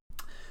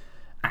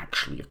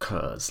 actually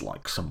occurs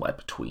like somewhere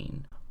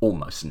between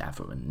almost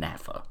never and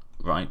never,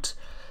 right?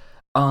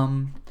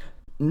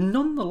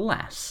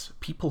 Nonetheless,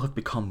 people have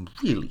become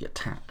really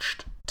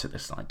attached to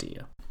this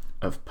idea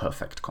of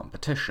perfect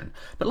competition.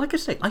 But like I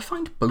say, I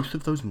find both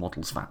of those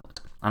models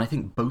valid. And I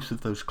think both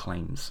of those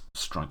claims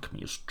strike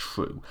me as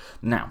true.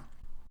 Now,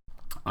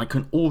 I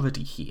can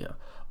already hear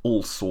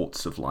all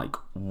sorts of like,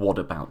 what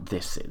about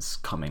this is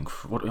coming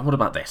from, what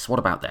about this? What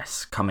about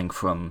this? Coming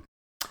from,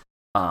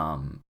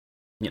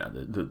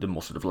 the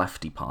more sort of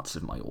lefty parts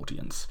of my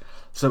audience.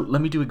 So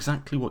let me do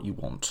exactly what you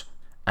want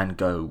and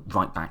go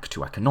right back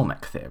to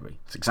economic theory.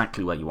 It's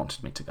exactly where you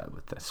wanted me to go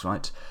with this,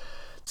 right?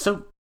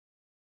 So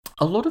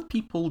a lot of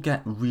people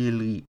get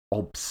really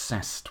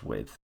obsessed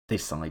with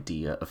this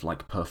idea of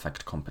like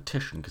perfect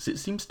competition because it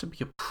seems to be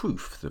a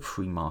proof that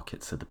free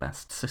markets are the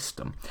best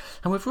system.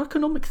 However,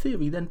 economic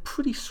theory then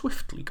pretty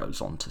swiftly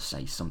goes on to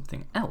say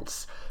something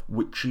else,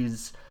 which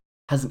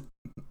has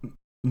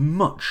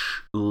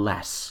much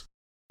less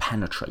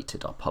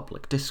penetrated our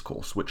public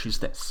discourse, which is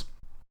this.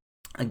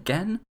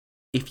 Again,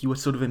 if you were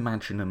sort of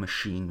imagine a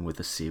machine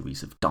with a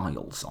series of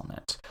dials on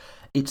it,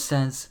 it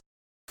says,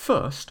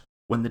 first,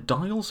 when the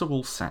dials are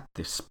all set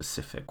this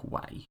specific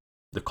way,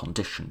 the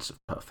conditions of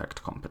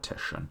perfect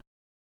competition,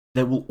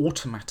 there will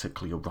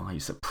automatically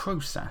arise a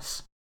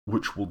process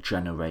which will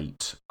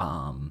generate,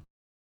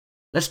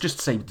 let's just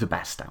say the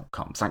best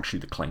outcomes. Actually,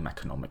 the claim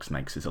economics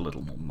makes is a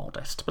little more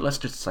modest, but let's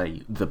just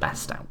say the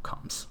best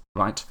outcomes,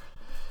 right?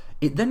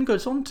 It then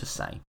goes on to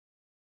say,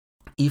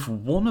 if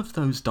one of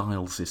those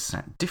dials is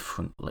set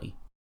differently,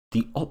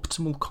 the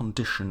optimal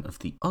condition of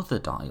the other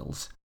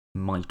dials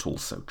might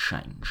also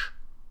change.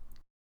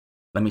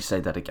 Let me say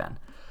that again.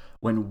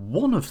 When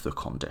one of the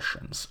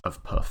conditions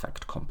of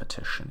perfect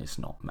competition is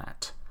not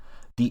met,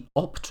 the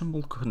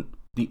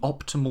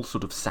optimal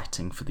sort of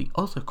setting for the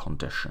other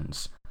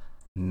conditions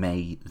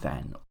may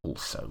then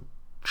also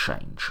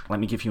change. Let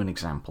me give you an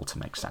example to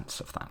make sense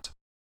of that.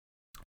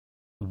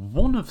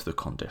 One of the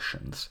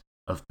conditions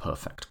of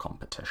perfect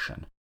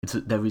competition is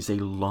that there is a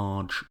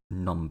large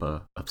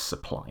number of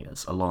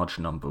suppliers, a large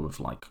number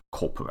of like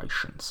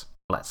corporations,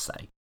 let's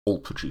say, all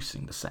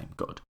producing the same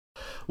good.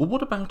 Well,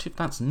 what about if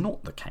that's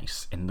not the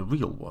case in the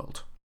real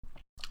world?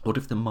 What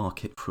if the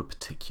market for a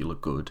particular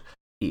good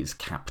is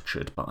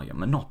captured by a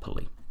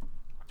monopoly,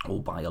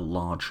 or by a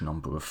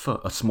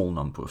small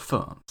number of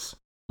firms,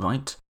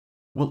 right?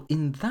 Well,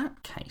 in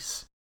that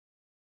case,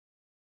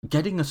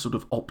 getting a sort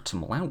of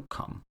optimal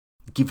outcome,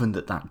 given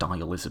that that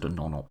dial is at a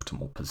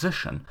non-optimal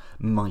position,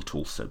 might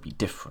also be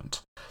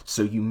different.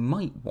 So you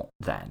might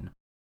then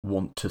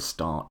want to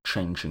start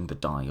changing the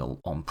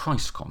dial on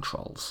price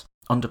controls.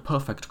 Under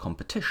perfect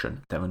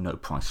competition, there are no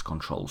price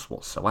controls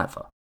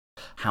whatsoever.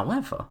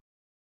 However,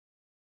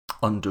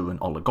 under an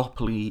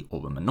oligopoly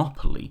or a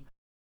monopoly,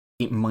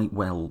 it might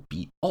well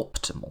be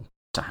optimal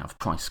to have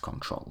price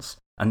controls.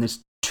 And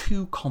there's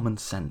two common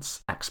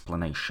sense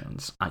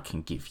explanations I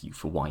can give you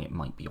for why it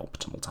might be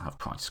optimal to have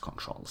price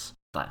controls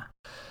there.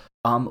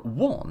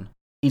 One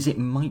is it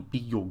might be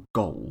your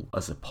goal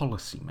as a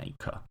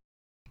policymaker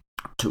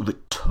to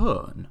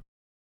return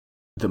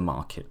the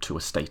market to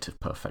a state of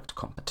perfect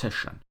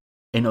competition.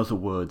 In other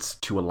words,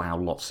 to allow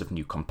lots of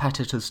new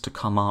competitors to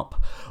come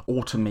up,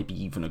 or to maybe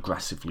even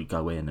aggressively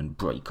go in and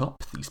break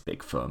up these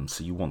big firms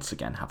so you once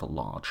again have a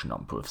large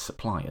number of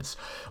suppliers.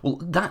 Well,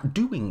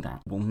 doing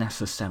that will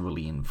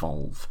necessarily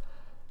involve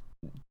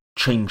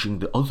changing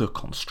the other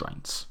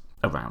constraints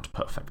around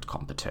perfect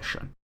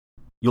competition.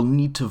 You'll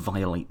need to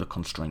violate the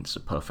constraints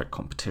of perfect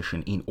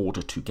competition in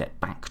order to get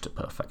back to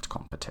perfect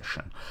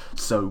competition.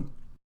 So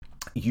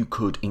you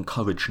could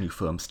encourage new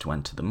firms to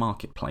enter the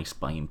marketplace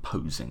by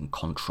imposing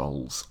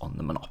controls on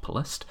the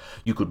monopolist.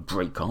 You could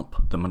break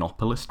up the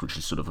monopolist, which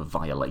is sort of a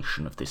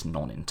violation of this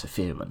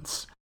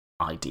non-interference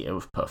idea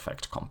of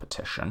perfect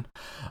competition.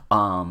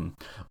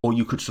 Or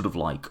you could sort of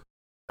like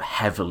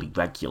heavily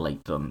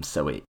regulate them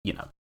so it,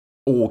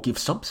 or give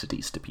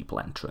subsidies to people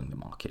entering the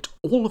market,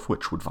 all of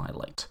which would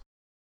violate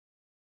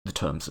the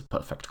terms of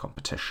perfect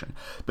competition.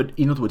 But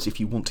in other words,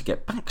 if you want to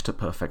get back to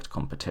perfect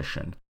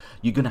competition,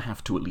 you're going to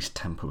have to at least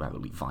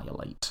temporarily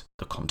violate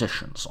the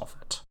conditions of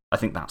it. I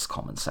think that's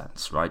common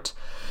sense, right?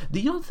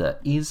 The other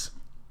is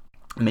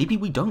maybe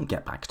we don't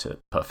get back to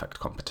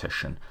perfect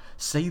competition.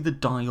 Say the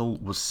dial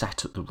was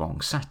set at the wrong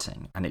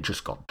setting and it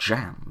just got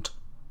jammed.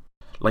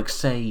 Like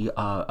say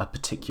a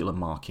particular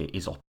market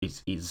is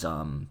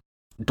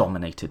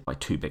dominated by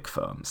two big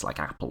firms like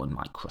Apple and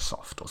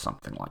Microsoft or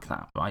something like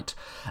that, right?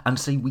 And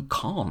say we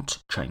can't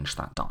change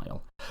that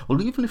dial.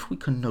 Well, even if we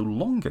can no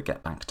longer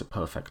get back to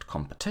perfect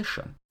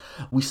competition,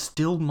 we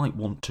still might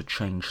want to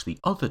change the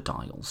other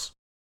dials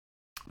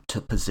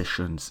to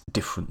positions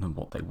different than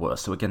what they were.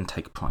 So again,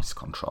 take price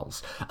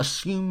controls.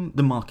 Assume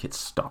the market's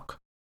stuck.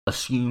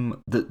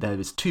 Assume that there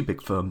is two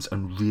big firms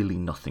and really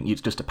nothing.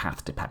 It's just a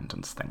path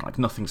dependence thing. Like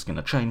nothing's going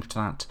to change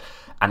that,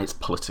 and it's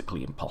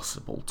politically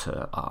impossible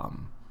to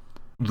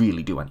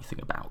really do anything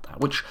about that,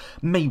 which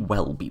may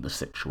well be the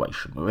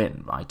situation we're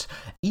in, right?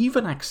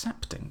 Even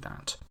accepting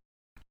that,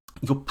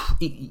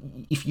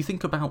 if you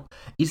think about,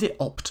 is it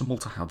optimal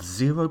to have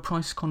zero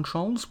price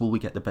controls? Will we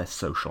get the best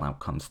social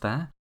outcomes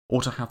there?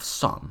 Or to have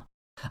some?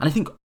 And I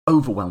think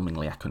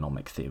overwhelmingly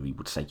economic theory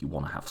would say you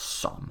want to have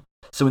some.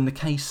 So in the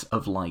case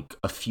of like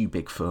a few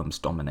big firms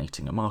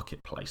dominating a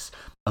marketplace,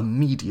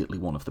 immediately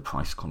one of the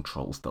price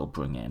controls they'll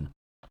bring in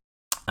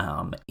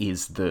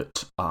is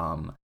that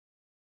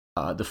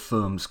the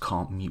firms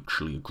can't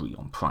mutually agree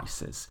on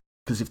prices.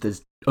 Because if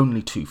there's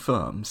only two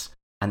firms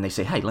and they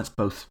say, hey, let's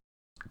both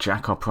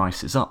jack our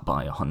prices up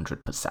by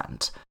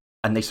 100%,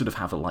 and they sort of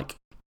have a like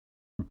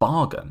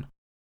bargain,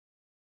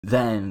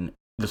 then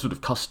the sort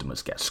of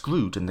customers get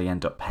screwed and they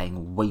end up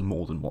paying way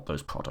more than what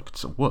those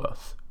products are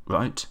worth,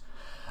 right?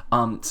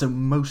 So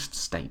most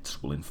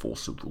states will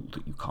enforce a rule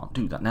that you can't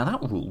do that. Now,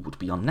 that rule would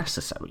be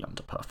unnecessary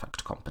under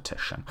perfect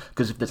competition,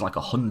 because if there's like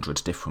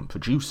 100 different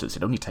producers,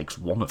 it only takes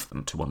one of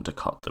them to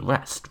undercut the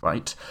rest,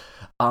 right?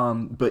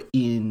 But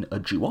in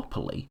a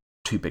duopoly,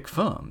 two big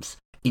firms,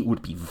 it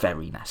would be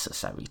very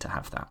necessary to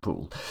have that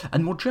rule.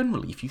 And more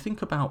generally, if you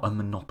think about a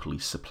monopoly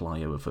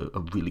supplier of a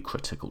really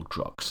critical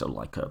drug, so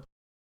like a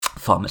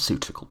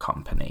pharmaceutical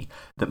company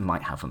that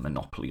might have a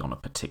monopoly on a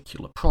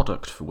particular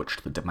product for which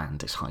the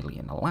demand is highly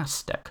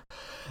inelastic,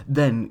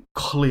 then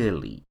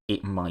clearly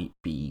it might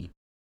be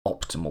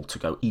optimal to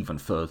go even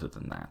further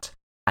than that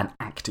and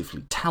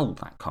actively tell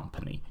that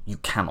company you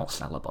cannot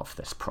sell above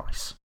this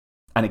price.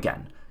 And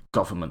again,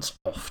 governments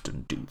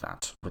often do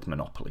that with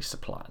monopoly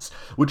suppliers,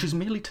 which is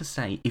merely to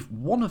say if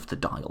one of the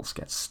dials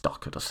gets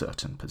stuck at a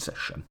certain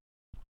position,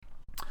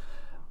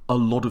 a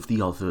lot of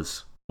the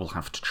others will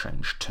have to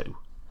change too.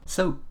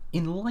 So,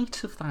 in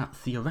light of that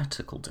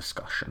theoretical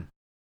discussion,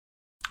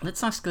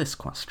 let's ask this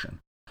question.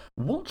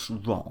 What's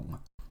wrong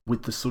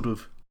with the sort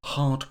of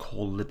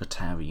hardcore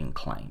libertarian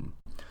claim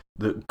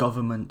that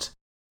government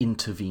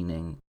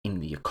intervening in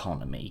the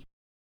economy,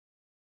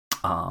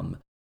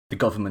 the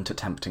government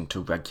attempting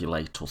to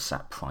regulate or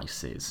set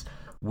prices,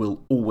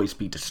 will always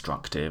be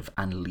destructive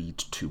and lead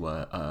to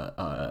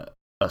a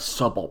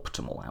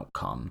suboptimal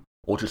outcome,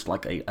 or just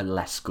like a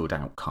less good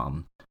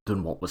outcome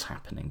than what was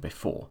happening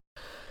before?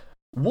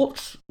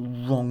 What's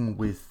wrong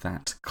with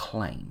that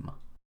claim?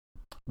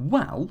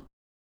 Well,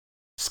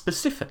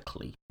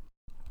 specifically,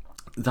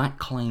 that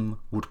claim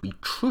would be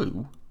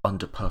true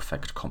under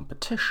perfect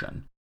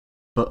competition,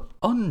 but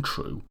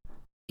untrue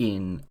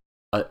in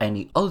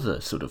any other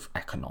sort of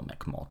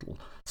economic model.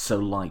 So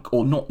like,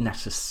 or not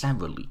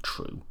necessarily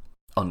true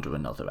under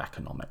another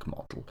economic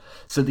model.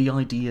 So the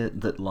idea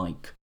that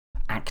like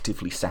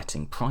actively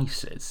setting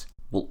prices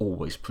will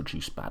always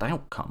produce bad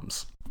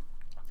outcomes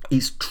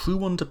is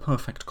true under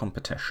perfect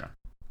competition.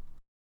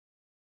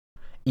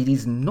 It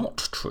is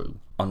not true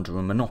under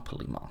a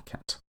monopoly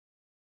market,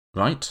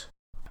 right?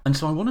 And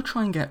so I want to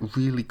try and get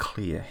really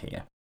clear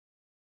here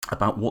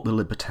about what the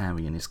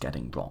libertarian is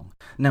getting wrong.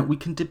 Now, we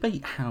can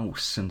debate how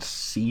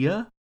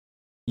sincere,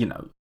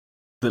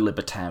 the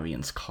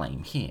libertarians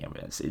claim here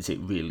is? Is it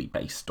really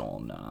based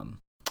on,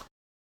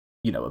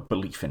 a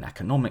belief in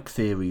economic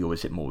theory, or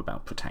is it more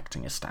about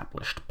protecting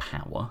established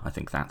power? I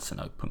think that's an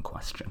open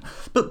question.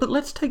 But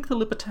let's take the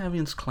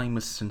libertarians' claim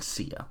as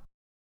sincere.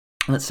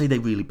 Let's say they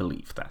really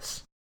believe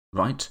this,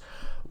 right?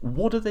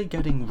 What are they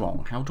getting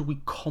wrong? How do we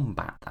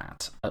combat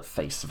that at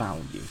face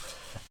value?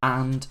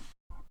 And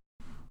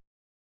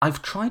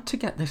I've tried to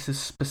get this as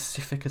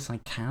specific as I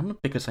can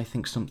because I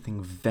think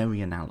something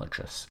very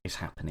analogous is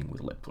happening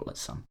with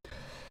liberalism.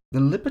 The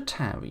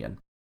libertarian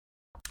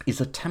is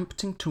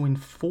attempting to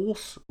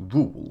enforce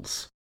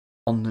rules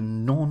on the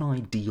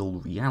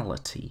non-ideal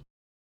reality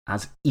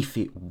as if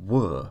it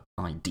were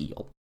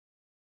ideal.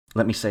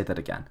 Let me say that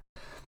again.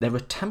 They're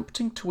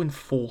attempting to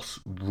enforce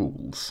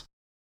rules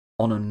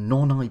on a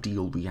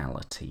non-ideal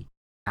reality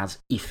as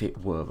if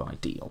it were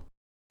ideal.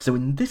 So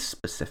in this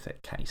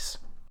specific case,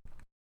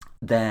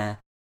 they're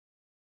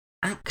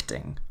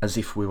acting as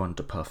if we're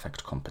under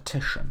perfect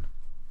competition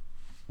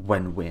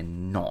when we're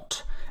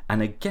not.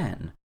 And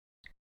again,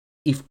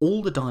 if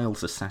all the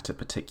dials are set a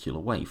particular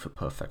way for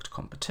perfect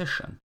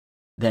competition,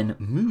 then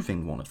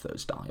moving one of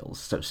those dials,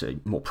 so say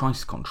more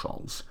price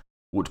controls,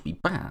 would be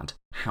bad.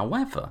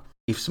 However,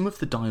 if some of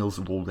the dials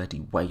are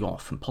already way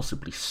off and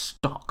possibly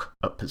stuck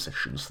at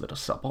positions that are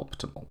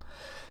suboptimal,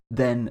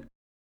 then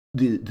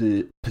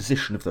the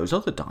position of those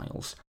other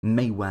dials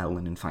may well,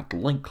 and in fact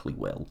likely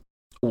will,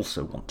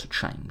 also want to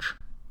change.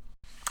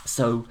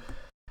 So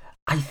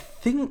I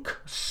think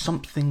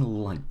something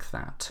like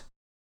that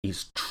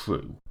is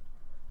true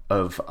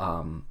of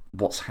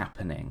what's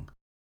happening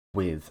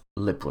with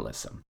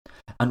liberalism,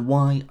 and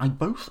why I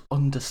both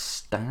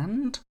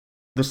understand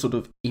the sort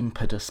of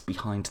impetus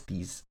behind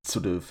these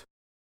sort of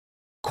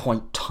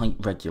quite tight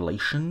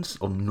regulations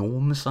or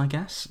norms, I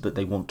guess, that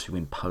they want to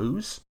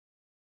impose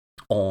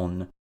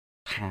on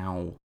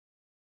how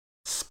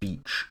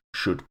speech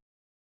should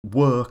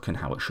work and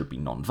how it should be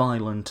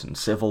non-violent and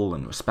civil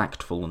and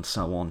respectful and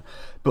so on,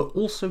 but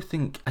also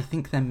I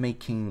think they're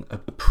making a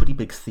pretty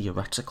big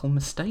theoretical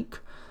mistake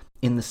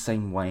in the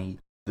same way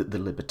that the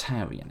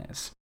libertarian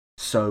is.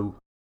 So,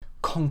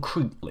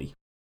 concretely,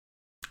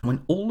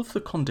 when all of the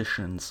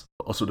conditions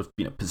or sort of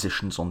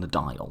positions on the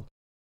dial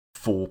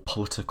for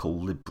political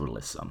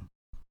liberalism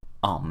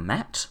are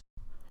met,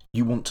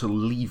 you want to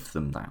leave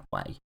them that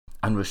way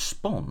and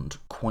respond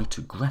quite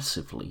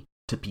aggressively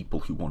to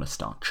people who want to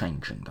start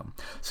changing them.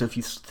 So if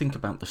you think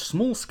about the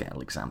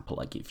small-scale example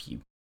I give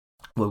you,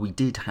 where we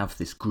did have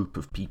this group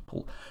of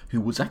people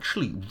who was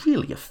actually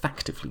really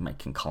effectively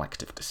making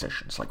collective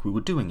decisions, like we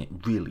were doing it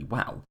really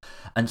well,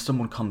 and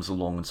someone comes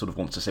along and sort of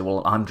wants to say,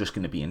 well, I'm just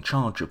going to be in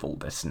charge of all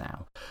this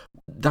now,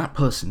 that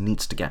person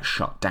needs to get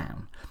shut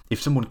down.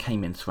 If someone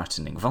came in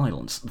threatening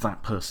violence,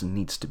 that person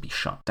needs to be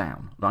shut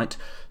down, right?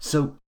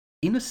 So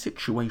in a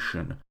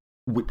situation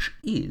which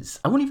is,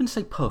 I won't even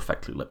say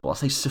perfectly liberal, I'll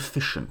say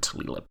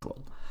sufficiently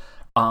liberal,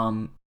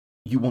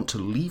 you want to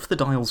leave the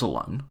dials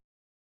alone,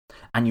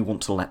 and you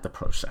want to let the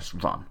process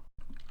run.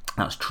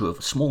 That's true of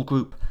a small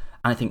group,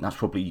 and I think that's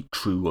probably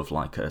true of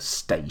like a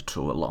state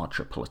or a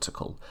larger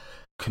political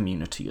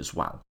community as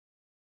well.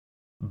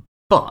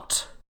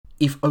 But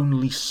if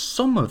only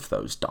some of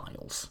those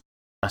dials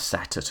are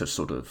set at a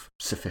sort of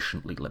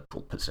sufficiently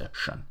liberal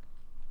position,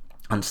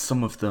 and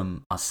some of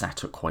them are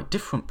set at quite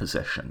different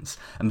positions,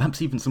 and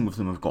perhaps even some of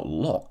them have got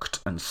locked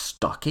and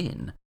stuck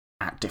in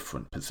at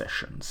different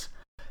positions,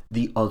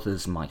 the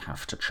others might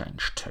have to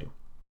change too.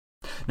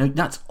 Now,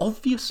 that's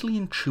obviously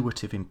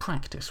intuitive in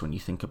practice when you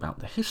think about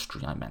the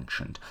history I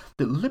mentioned,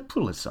 that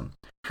liberalism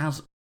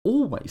has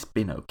always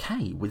been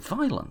okay with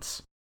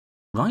violence,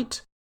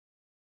 right?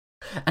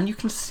 And you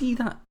can see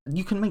that,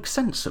 you can make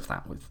sense of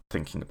that with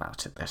thinking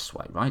about it this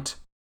way, right?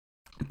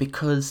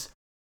 Because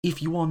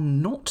if you are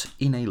not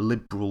in a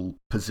liberal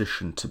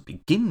position to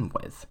begin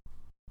with,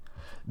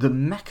 the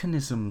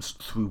mechanisms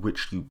through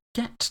which you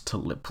get to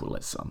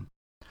liberalism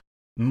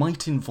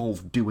might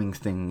involve doing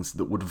things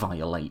that would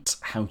violate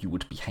how you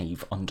would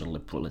behave under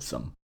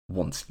liberalism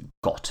once you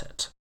got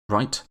it,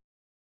 right?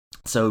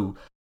 So,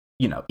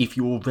 if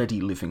you're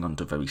already living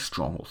under very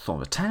strong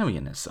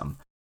authoritarianism,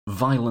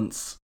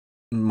 violence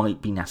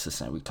might be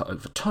necessary to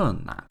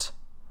overturn that.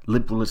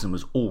 Liberalism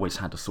has always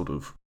had a sort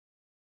of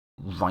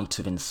right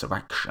of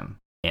insurrection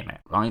in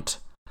it, right?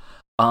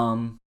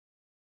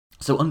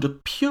 So under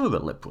purer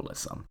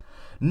liberalism,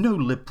 no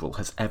liberal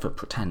has ever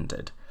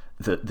pretended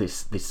that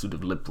this sort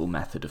of liberal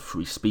method of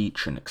free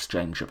speech and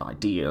exchange of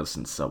ideas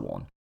and so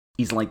on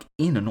is like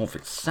in and of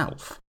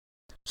itself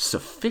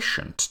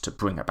sufficient to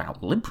bring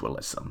about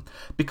liberalism,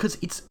 because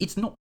it's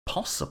not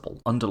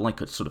possible under like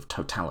a sort of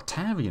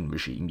totalitarian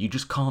regime. You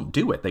just can't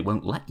do it. They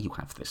won't let you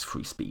have this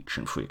free speech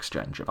and free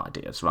exchange of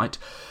ideas, right?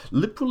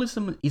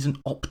 Liberalism is an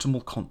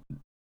optimal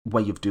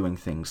way of doing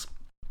things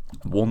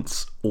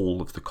once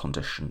all of the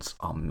conditions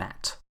are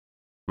met,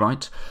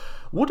 right?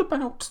 What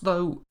about,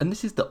 though, and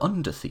this is the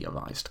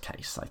under-theorized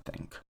case, I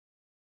think,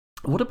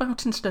 what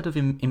about instead of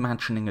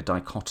imagining a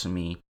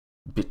dichotomy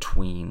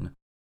between,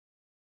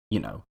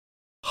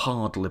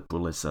 hard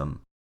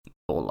liberalism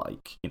or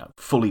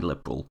fully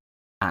liberal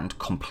and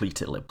complete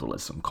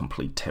illiberalism,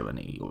 complete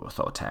tyranny or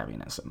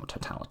authoritarianism or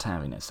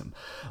totalitarianism.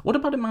 What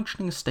about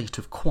imagining a state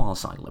of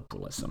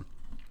quasi-liberalism?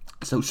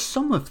 So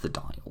some of the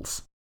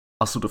dials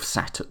are sort of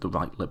set at the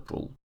right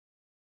liberal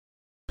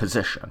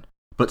position,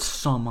 but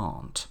some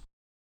aren't.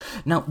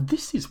 Now,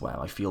 this is where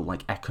I feel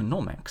like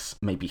economics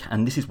maybe,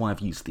 and this is why I've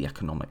used the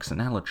economics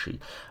analogy,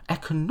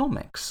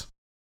 economics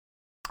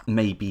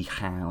maybe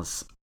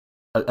has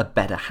a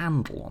better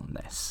handle on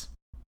this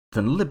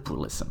than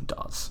liberalism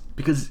does.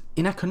 Because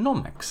in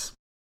economics,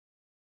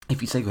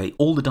 if you say, okay,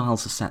 all the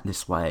dials are set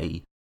this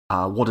way,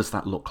 what does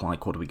that look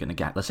like? What are we going to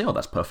get? Let's say, oh,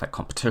 that's perfect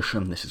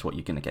competition, this is what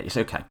you're going to get. You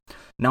say, okay,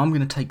 now I'm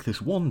going to take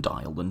this one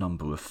dial, the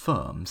number of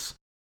firms,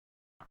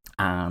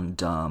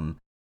 and I'm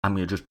going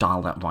to just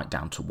dial that right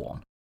down to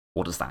 1.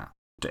 What does that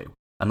do?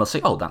 And they'll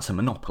say, oh, that's a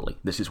monopoly.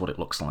 This is what it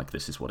looks like,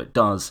 this is what it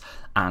does,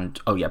 and,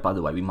 oh yeah, by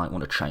the way, we might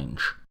want to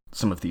change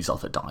some of these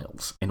other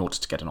dials in order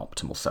to get an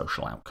optimal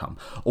social outcome.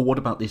 Or what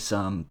about this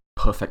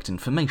perfect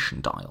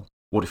information dial?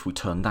 What if we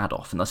turn that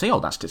off? And they'll say, oh,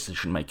 that's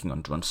decision-making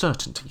under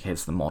uncertainty.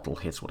 Here's the model,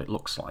 here's what it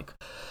looks like.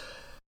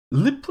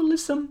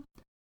 Liberalism,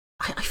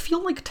 I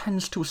feel like,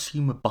 tends to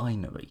assume a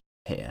binary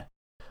here.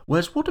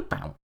 Whereas what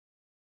about,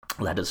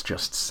 let us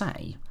just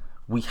say,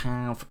 we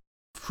have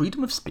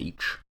freedom of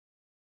speech,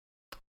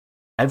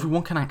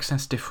 everyone can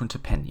access different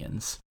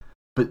opinions,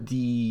 but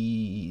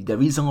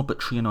there is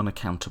arbitrary and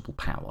unaccountable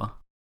power.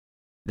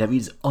 There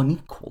is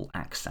unequal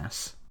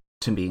access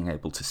to being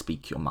able to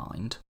speak your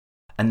mind,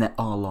 and there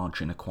are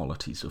large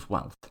inequalities of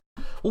wealth.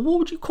 Well, what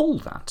would you call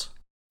that?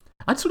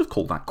 I'd sort of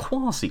call that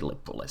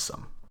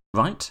quasi-liberalism,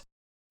 right?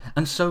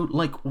 And so,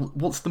 like,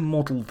 what's the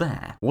model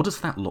there? What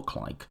does that look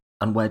like?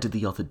 And where do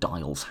the other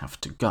dials have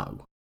to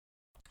go?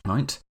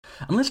 Right?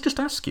 And let's just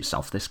ask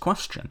yourself this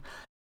question.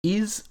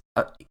 Is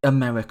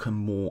America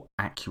more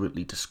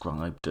accurately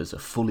described as a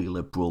fully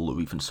liberal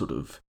or even sort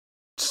of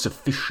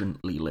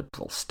sufficiently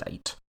liberal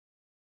state?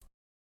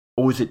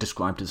 Or is it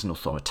described as an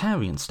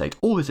authoritarian state?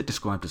 Or is it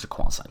described as a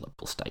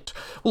quasi-liberal state?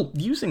 Well,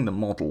 using the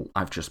model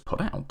I've just put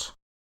out,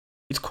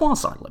 it's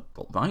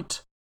quasi-liberal,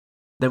 right?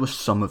 There are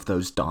some of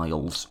those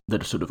dials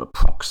that are sort of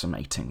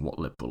approximating what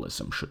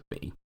liberalism should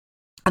be.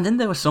 And then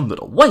there are some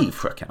that are way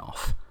frickin'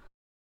 off.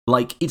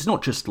 Like, it's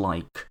not just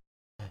like,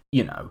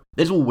 you know,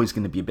 there's always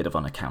going to be a bit of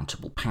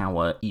unaccountable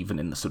power, even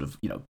in the sort of,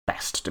 you know,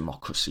 best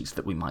democracies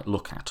that we might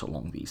look at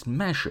along these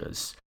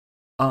measures.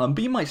 But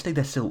you might say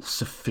they're still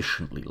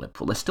sufficiently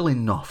liberal. There's still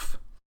enough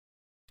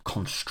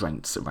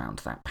constraints around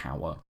that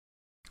power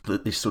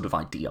that this sort of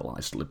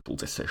idealised liberal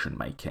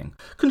decision-making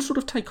can sort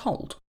of take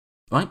hold,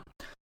 right?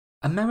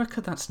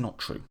 America, that's not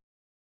true.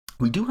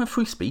 We do have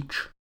free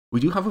speech. We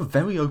do have a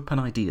very open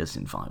ideas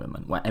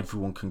environment where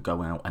everyone can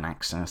go out and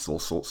access all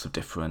sorts of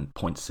different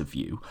points of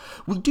view.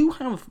 We do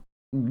have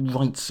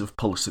rights of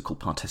political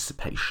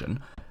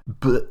participation,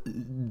 but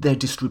they're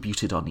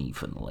distributed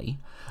unevenly.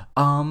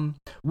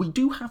 We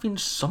do have, in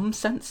some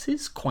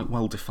senses, quite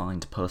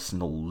well-defined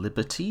personal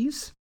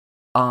liberties,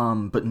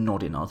 but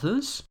not in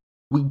others.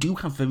 We do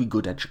have very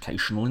good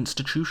educational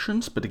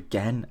institutions, but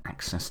again,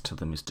 access to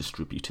them is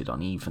distributed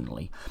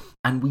unevenly.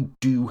 And we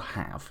do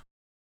have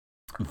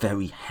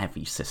very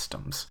heavy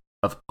systems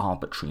of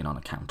arbitrary and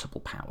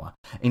unaccountable power.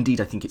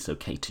 Indeed, I think it's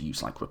okay to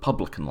use like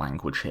Republican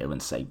language here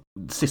and say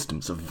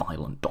systems of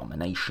violent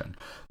domination.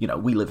 You know,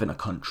 we live in a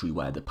country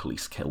where the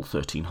police kill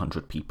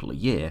 1,300 people a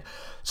year,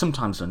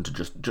 sometimes under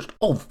just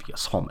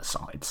obvious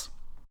homicides.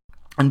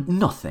 And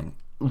nothing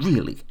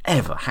really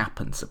ever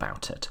happens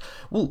about it.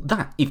 Well,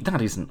 if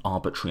that isn't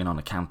arbitrary and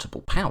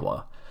unaccountable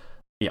power,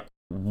 yeah,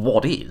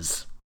 what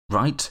is?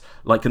 Right?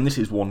 Like, and this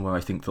is one where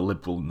I think the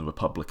Liberal and the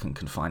Republican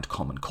can find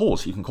common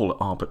cause. You can call it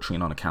arbitrary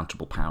and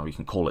unaccountable power, you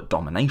can call it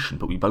domination,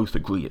 but we both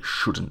agree it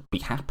shouldn't be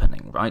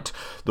happening, right?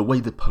 The way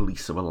the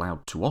police are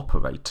allowed to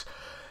operate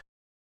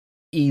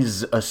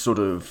is a sort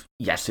of,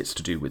 yes, it's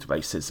to do with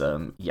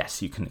racism,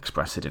 yes, you can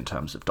express it in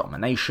terms of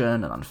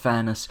domination and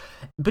unfairness,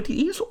 but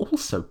it is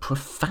also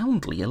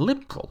profoundly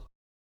illiberal,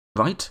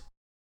 right?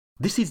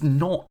 This is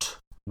not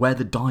where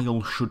the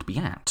dial should be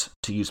at.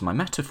 To use my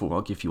metaphor,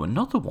 I'll give you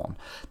another one.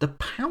 The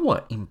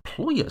power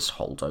employers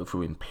hold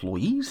over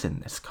employees in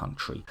this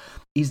country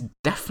is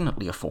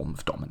definitely a form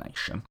of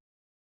domination.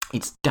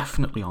 It's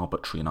definitely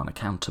arbitrary and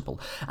unaccountable.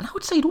 And I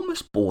would say it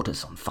almost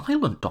borders on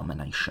violent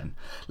domination.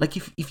 Like,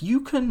 if you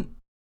can,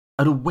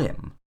 at a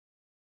whim,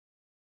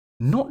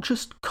 not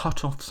just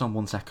cut off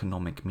someone's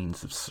economic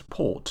means of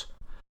support,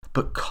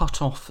 but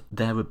cut off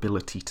their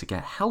ability to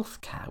get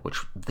healthcare,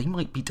 which they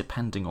might be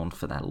depending on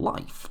for their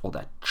life, or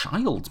their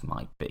child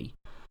might be,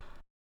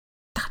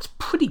 that's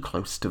pretty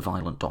close to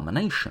violent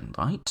domination,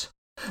 right?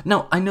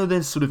 Now, I know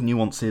there's sort of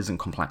nuances and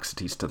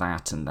complexities to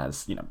that, and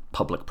there's, you know,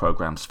 public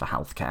programs for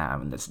healthcare,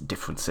 and there's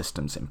different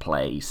systems in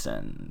place,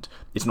 and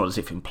it's not as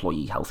if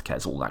employee healthcare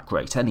is all that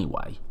great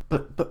anyway.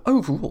 But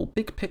overall,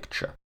 big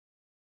picture,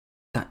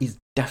 that is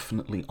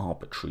definitely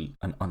arbitrary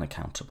and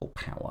unaccountable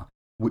power,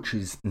 which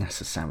is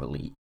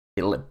necessarily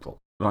illiberal,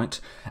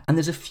 right? And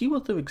there's a few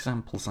other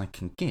examples I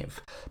can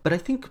give, but I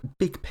think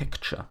big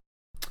picture,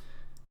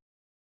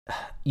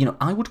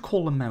 I would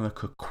call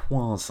America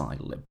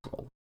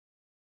quasi-liberal,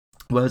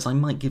 whereas I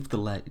might give the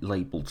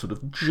label sort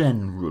of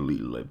generally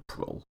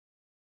liberal,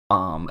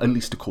 at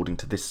least according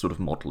to this sort of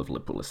model of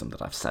liberalism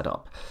that I've set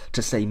up,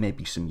 to say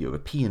maybe some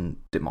European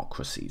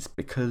democracies,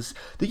 because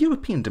the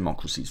European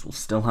democracies will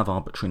still have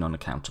arbitrary and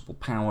unaccountable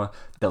power,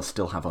 they'll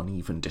still have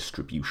uneven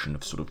distribution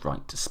of sort of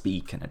right to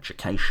speak and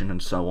education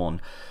and so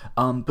on,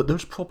 but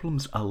those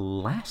problems are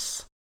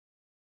less,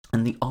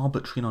 and the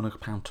arbitrary and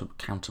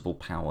unaccountable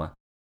power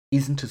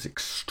isn't as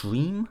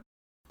extreme,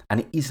 and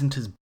it isn't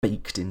as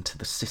baked into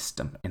the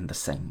system in the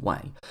same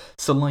way.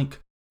 So,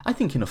 I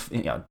think in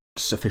a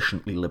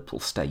sufficiently liberal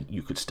state,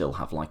 you could still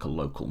have a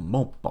local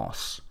mob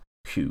boss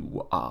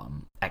who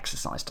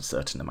exercised a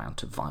certain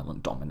amount of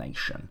violent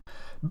domination.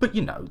 But,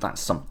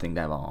 that's something.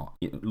 There are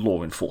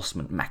law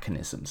enforcement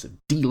mechanisms of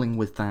dealing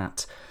with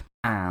that,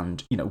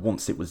 and,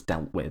 once it was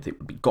dealt with, it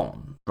would be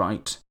gone,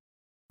 right?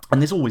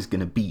 And there's always going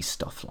to be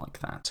stuff like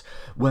that.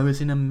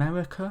 Whereas in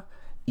America,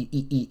 it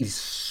is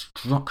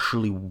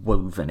structurally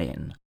woven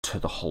in to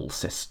the whole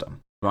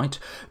system, right?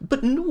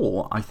 But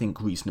nor, I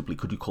think, reasonably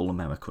could you call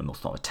America an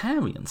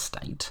authoritarian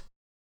state.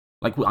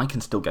 I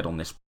can still get on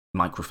this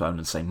microphone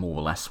and say more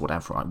or less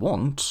whatever I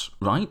want,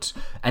 right?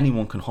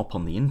 Anyone can hop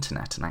on the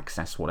internet and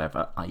access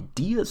whatever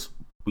ideas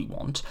we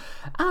want,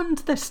 and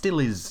there still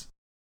is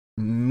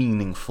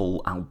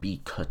meaningful,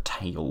 albeit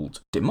curtailed,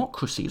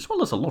 democracy, as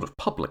well as a lot of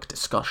public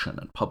discussion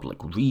and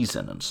public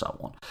reason and so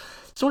on.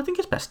 So I think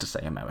it's best to say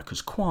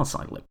America's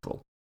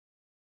quasi-liberal.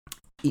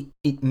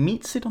 It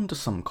meets it under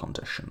some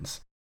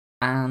conditions,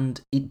 and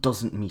it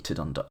doesn't meet it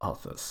under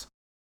others.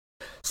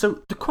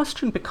 So the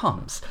question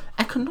becomes,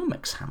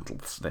 economics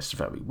handles this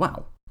very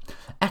well.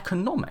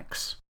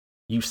 Economics,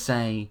 you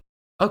say,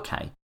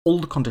 okay, all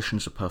the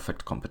conditions of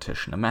perfect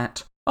competition are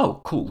met.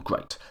 Oh, cool,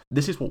 great.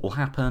 This is what will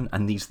happen,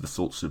 and these are the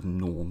sorts of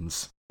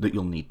norms that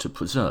you'll need to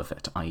preserve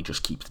it, i.e.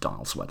 just keep the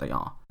dials where they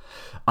are.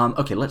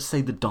 Okay, let's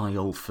say the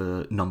dial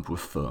for number of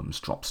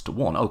firms drops to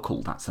 1. Oh,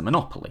 cool, that's a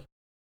monopoly.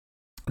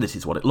 This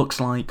is what it looks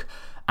like,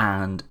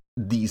 and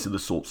these are the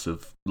sorts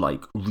of,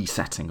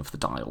 resetting of the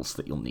dials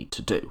that you'll need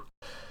to do.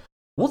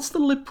 What's the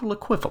liberal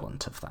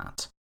equivalent of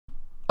that?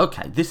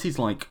 Okay, this is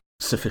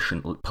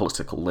sufficient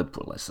political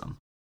liberalism.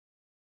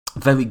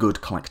 Very good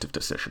collective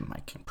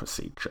decision-making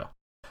procedure.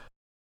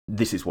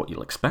 This is what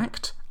you'll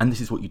expect, and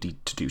this is what you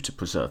need to do to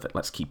preserve it.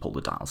 Let's keep all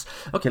the dials.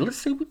 Okay, let's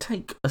say we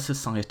take a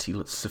society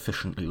that's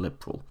sufficiently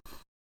liberal,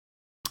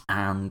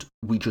 and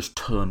we just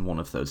turn one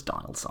of those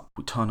dials up.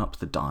 We turn up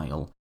the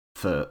dial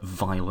for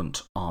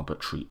violent,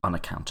 arbitrary,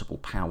 unaccountable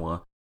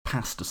power,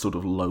 past a sort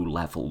of low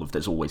level of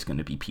there's always going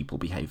to be people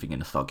behaving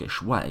in a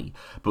thuggish way,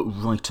 but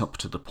right up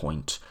to the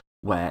point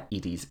where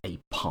it is a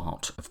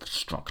part of the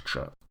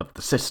structure of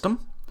the system.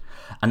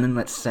 And then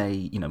let's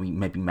say, we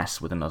maybe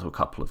mess with another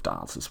couple of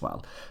dials as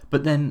well.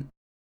 But then,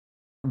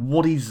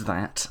 what is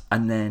that?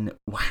 And then,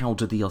 how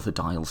do the other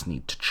dials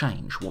need to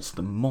change? What's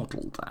the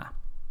model there?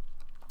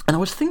 And I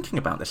was thinking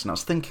about this,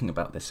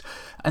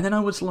 and then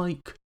I was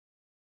like,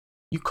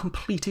 you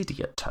complete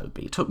idiot,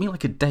 Toby. It took me a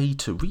day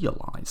to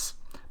realise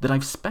that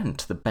I've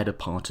spent the better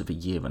part of a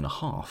year and a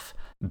half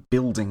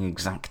building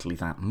exactly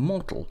that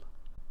model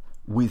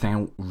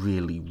without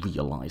really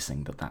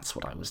realising that that's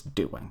what I was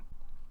doing.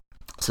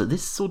 So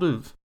this sort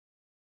of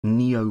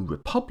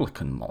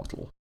neo-republican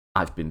model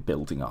I've been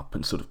building up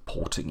and sort of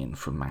porting in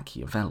from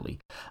Machiavelli,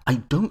 I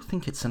don't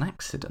think it's an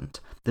accident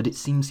that it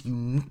seems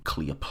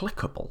uniquely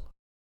applicable.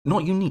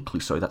 Not uniquely,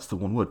 sorry, that's the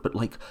one word, but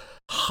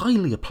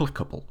highly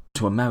applicable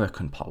to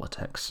American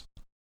politics.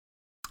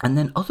 And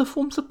then other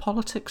forms of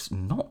politics,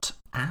 not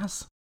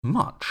as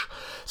much.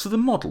 So the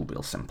model,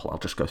 real simple, I'll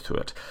just go through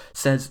it,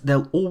 says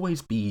there'll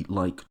always be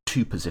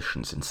two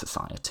positions in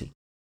society.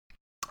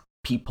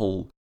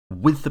 People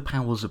with the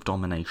powers of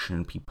domination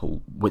and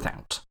people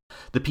without.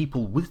 The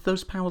people with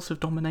those powers of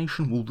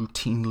domination will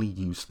routinely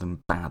use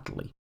them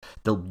badly.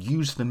 They'll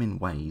use them in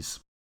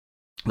ways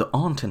that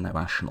aren't in their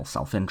rational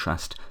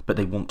self-interest, but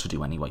they want to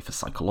do anyway for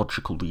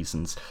psychological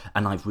reasons,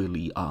 and I've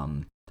really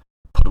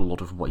put a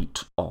lot of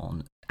weight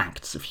on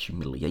acts of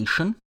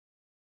humiliation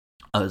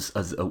as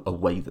a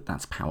way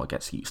that's power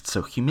gets used.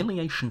 So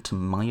humiliation, to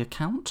my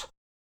account,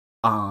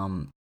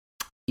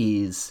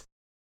 is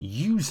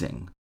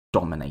using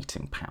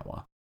dominating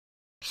power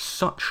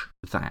such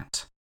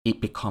that it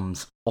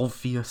becomes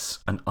obvious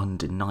and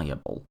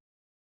undeniable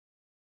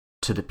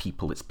to the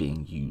people it's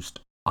being used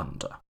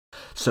under.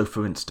 So,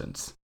 for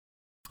instance,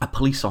 a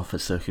police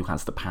officer who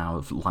has the power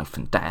of life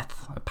and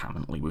death,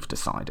 apparently we've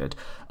decided,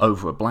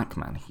 over a black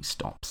man he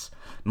stops,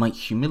 might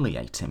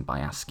humiliate him by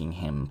asking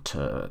him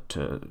to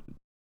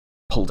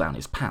pull down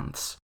his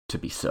pants to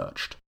be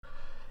searched.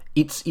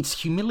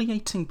 It's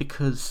humiliating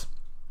because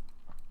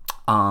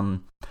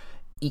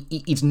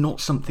it's not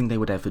something they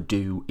would ever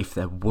do if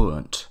there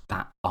weren't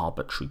that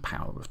arbitrary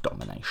power of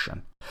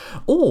domination.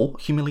 Or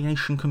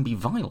humiliation can be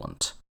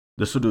violent.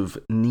 The sort of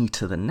knee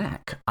to the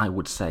neck, I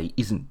would say,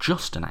 isn't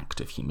just an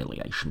act of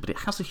humiliation, but it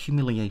has a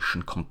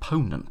humiliation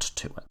component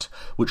to it,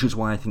 which is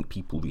why I think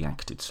people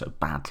reacted so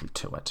badly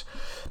to it.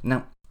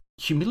 Now,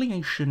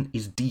 Humiliation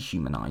is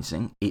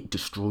dehumanizing, it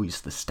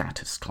destroys the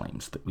status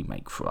claims that we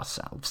make for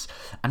ourselves,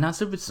 and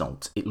as a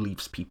result, it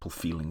leaves people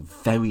feeling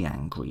very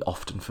angry,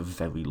 often for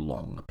very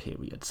long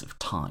periods of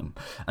time.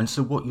 And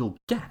so what you'll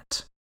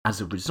get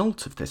as a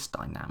result of this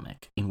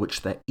dynamic, in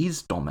which there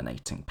is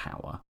dominating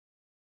power,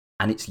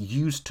 and it's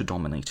used to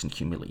dominate and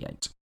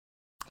humiliate,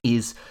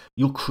 is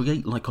you'll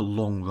create like a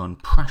long-run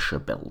pressure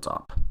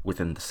build-up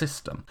within the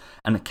system,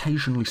 and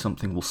occasionally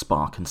something will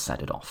spark and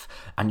set it off,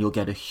 and you'll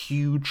get a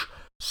huge,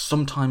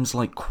 sometimes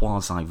like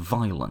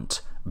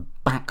quasi-violent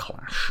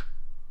backlash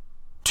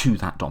to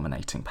that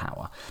dominating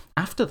power.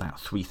 After that,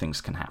 three things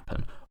can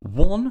happen.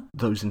 One,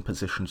 those in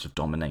positions of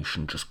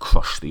domination just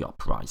crush the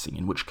uprising,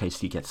 in which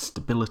case you get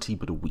stability,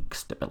 but a weak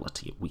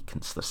stability. It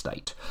weakens the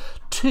state.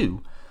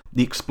 Two,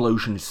 the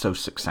explosion is so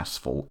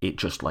successful, it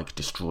just like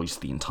destroys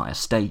the entire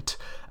state,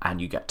 and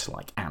you get to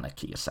like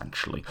anarchy,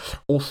 essentially.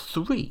 Or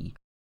three,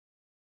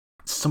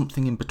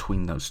 something in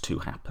between those two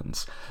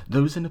happens.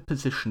 Those in a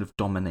position of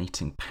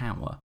dominating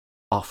power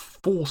are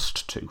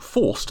forced,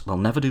 they'll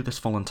never do this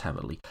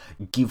voluntarily,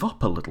 give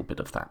up a little bit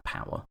of that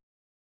power,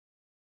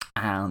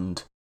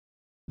 and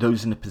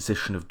those in a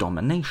position of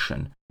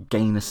domination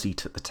gain a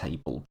seat at the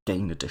table,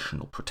 gain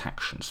additional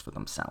protections for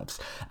themselves.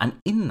 And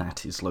in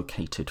that is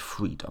located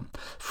freedom.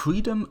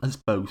 Freedom as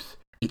both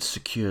it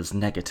secures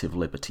negative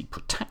liberty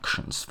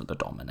protections for the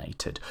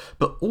dominated,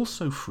 but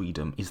also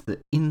freedom is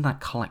that in that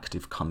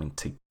collective coming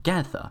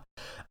together,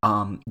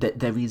 that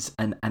there is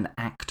an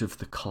act of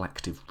the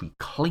collective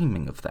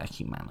reclaiming of their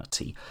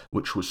humanity,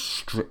 which was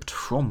stripped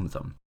from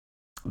them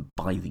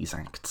by these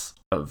acts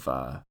of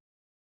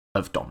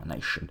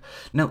domination.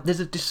 Now, there's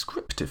a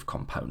descriptive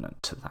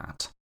component to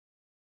that,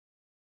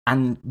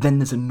 and then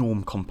there's a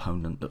norm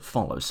component that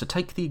follows. So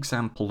take the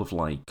example of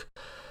like,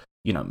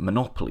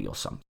 monopoly or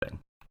something.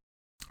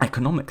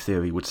 Economic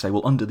theory would say,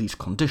 well, under these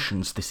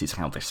conditions, this is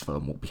how this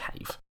firm will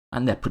behave.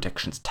 And their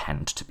predictions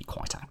tend to be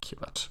quite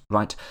accurate,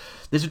 right?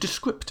 There's a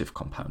descriptive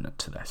component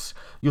to this.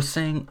 You're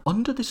saying,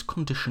 under this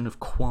condition of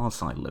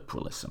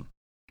quasi-liberalism,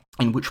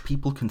 in which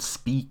people can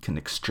speak and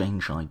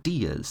exchange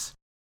ideas,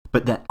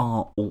 but there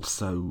are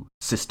also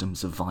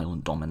systems of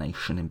violent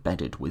domination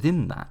embedded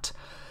within that,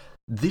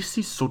 this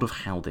is sort of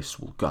how this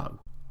will go.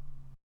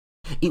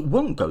 It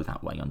won't go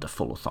that way under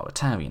full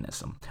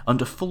authoritarianism.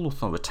 Under full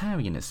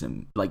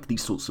authoritarianism, like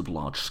these sorts of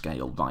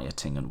large-scale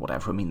rioting and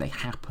whatever, they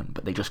happen,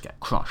 but they just get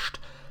crushed.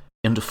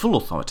 Under full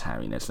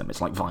authoritarianism,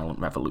 it's like violent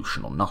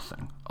revolution or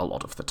nothing a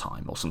lot of the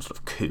time, or some sort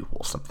of coup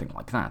or something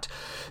like that.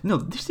 No,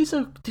 this is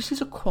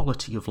a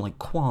quality of like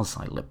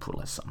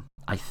quasi-liberalism,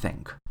 I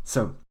think.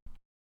 So,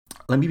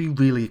 let me be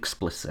really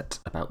explicit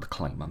about the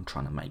claim I'm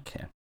trying to make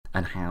here,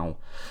 and how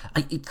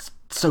it's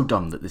so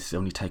dumb that this has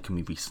only taken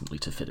me recently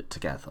to fit it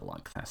together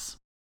like this.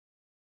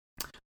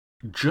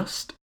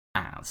 Just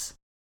as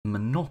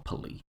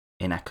monopoly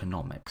in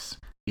economics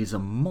is a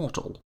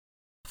model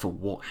for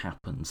what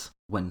happens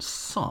when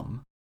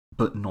some,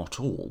 but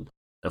not all,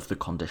 of the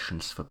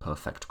conditions for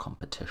perfect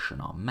competition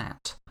are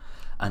met,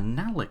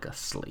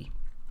 analogously,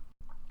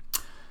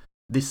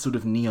 this sort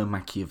of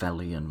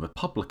neo-Machiavellian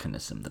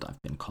republicanism that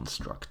I've been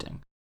constructing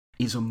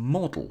is a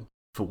model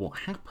for what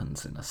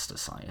happens in a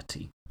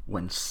society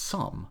when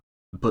some,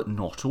 but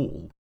not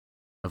all,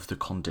 of the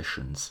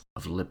conditions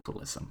of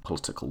liberalism,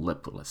 political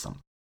liberalism,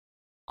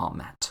 are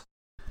met.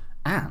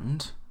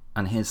 And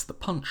here's the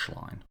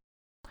punchline,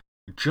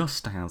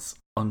 just as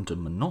under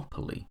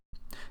monopoly,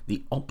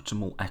 the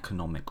optimal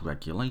economic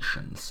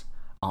regulations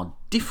are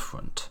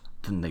different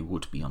than they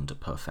would be under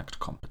perfect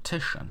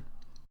competition,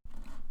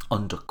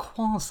 under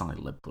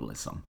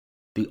quasi-liberalism,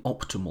 the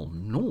optimal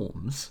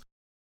norms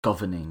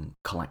governing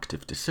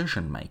collective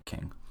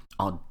decision-making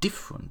are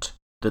different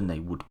than they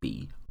would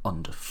be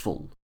under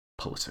full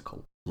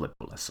political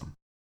liberalism.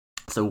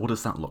 So what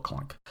does that look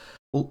like?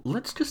 Well,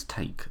 let's just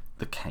take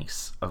the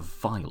case of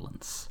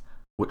violence,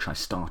 which I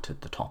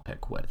started the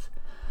topic with.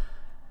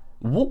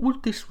 What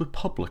would this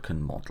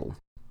Republican model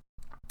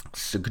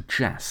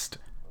suggest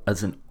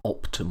as an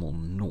optimal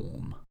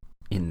norm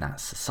in that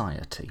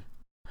society?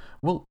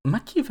 Well,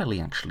 Machiavelli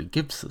actually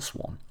gives us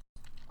one.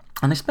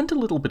 And I spent a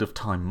little bit of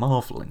time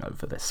marvelling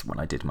over this when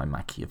I did my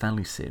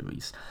Machiavelli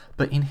series,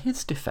 but in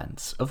his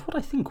defence of what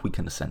I think we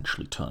can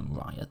essentially term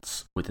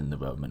riots within the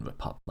Roman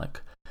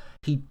Republic,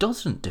 he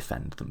doesn't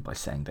defend them by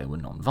saying they were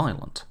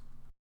non-violent.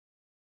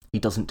 He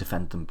doesn't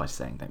defend them by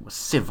saying they were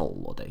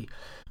civil or they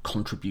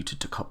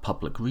contributed to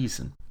public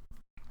reason.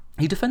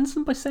 He defends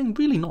them by saying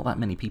really not that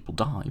many people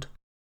died.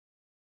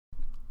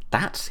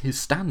 That's his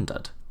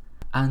standard.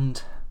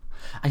 And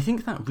I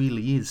think that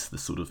really is the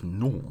sort of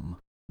norm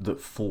that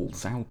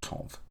falls out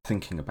of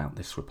thinking about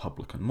this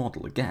Republican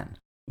model. Again,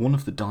 one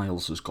of the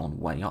dials has gone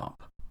way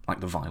up,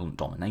 like the violent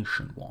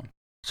domination one,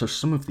 so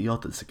some of the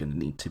others are going to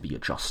need to be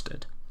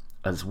adjusted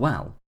as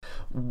well.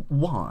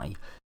 Why?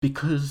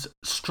 Because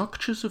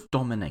structures of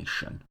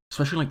domination,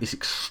 especially like this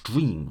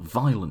extreme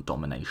violent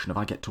domination of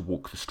I get to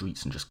walk the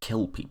streets and just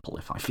kill people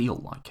if I feel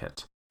like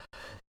it,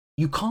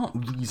 you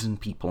can't reason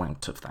people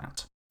out of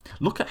that.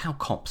 Look at how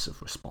cops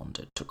have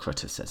responded to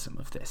criticism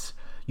of this.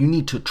 You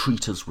need to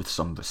treat us with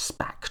some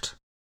respect,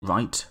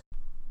 right?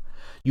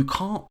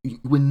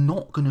 We're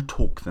not going to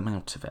talk them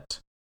out of it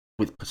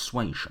with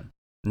persuasion.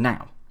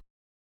 Now,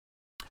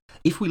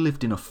 if we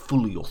lived in a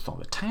fully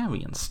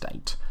authoritarian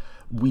state,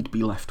 we'd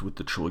be left with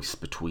the choice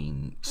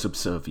between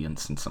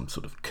subservience and some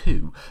sort of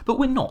coup. But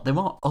we're not. There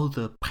are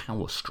other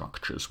power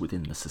structures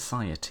within the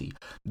society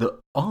that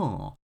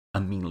are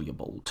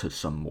amenable to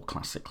some more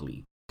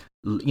classically,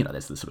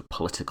 there's the sort of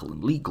political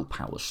and legal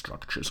power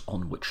structures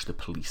on which the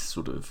police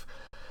sort of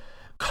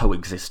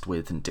coexist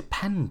with and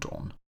depend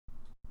on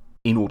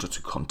in order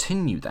to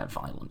continue their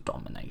violent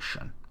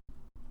domination.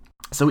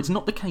 So it's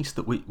not the case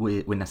that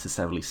we're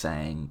necessarily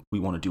saying we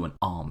want to do an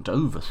armed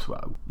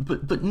overthrow,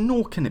 but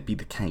nor can it be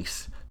the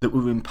case that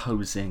we're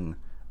imposing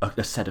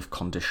a set of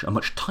conditions, a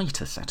much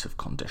tighter set of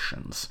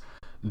conditions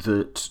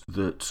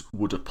that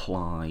would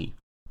apply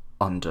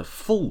under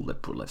full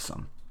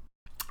liberalism.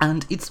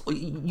 And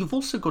you've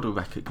also got to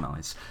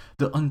recognise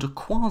that under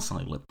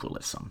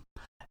quasi-liberalism,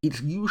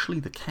 it's usually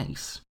the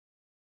case,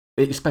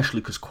 especially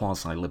because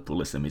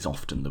quasi-liberalism is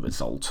often the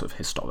result of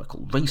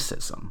historical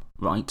racism,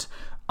 right?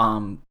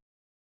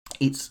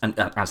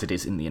 As it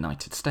is in the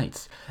United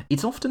States,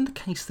 it's often the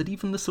case that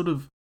even the sort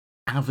of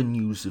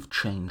avenues of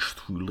change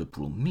through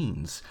liberal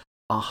means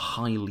are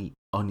highly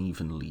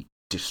unevenly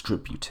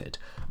distributed.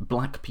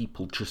 Black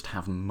people just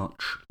have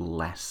much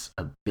less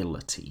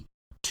ability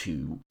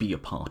to be a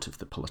part of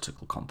the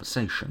political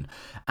conversation.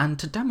 And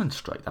to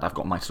demonstrate that, I've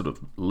got my sort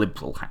of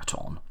liberal hat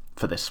on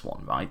for this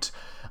one, right?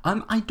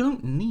 I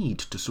don't need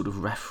to sort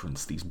of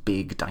reference these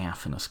big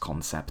diaphanous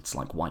concepts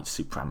like white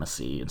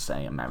supremacy and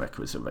say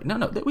America is a race.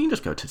 No, we can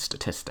just go to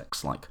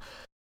statistics like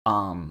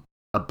a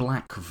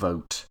black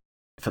vote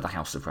for the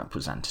House of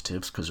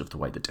Representatives, because of the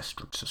way the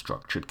districts are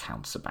structured,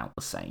 counts about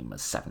the same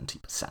as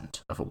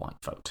 70% of a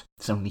white vote.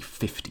 It's only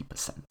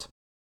 50%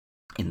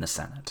 in the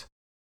Senate.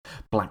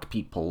 Black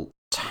people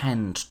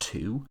tend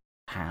to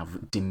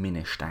have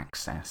diminished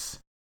access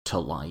to,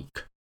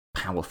 like,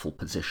 powerful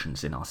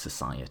positions in our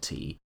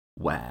society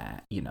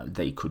where,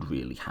 they could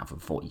really have a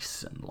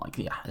voice, and, like,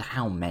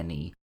 how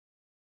many,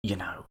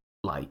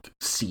 like,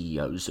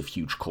 CEOs of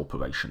huge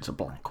corporations are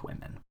black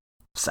women,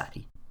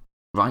 say,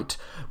 right?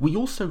 We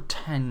also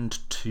tend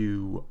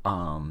to,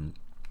 white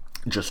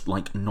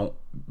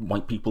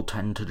people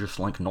tend to just,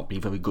 like, not be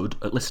very good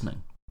at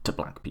listening to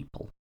black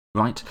people,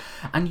 right?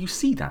 And you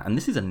see that, and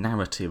this is a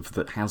narrative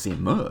that has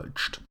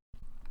emerged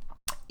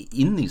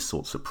in these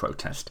sorts of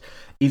protests,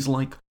 is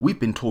like, we've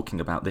been talking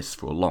about this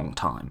for a long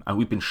time, and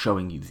we've been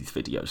showing you these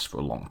videos for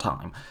a long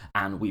time,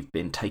 and we've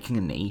been taking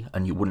a knee,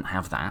 and you wouldn't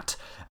have that,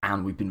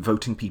 and we've been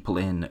voting people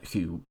in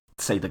who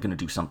say they're going to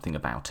do something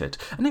about it.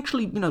 And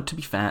actually, to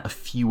be fair, a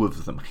few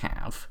of them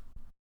have.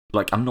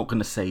 Like, I'm not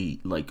going to say,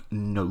 like,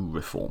 no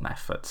reform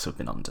efforts have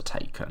been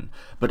undertaken,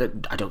 but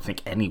I don't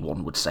think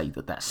anyone would say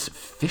that they're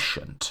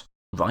sufficient,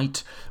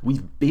 right?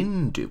 We've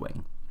been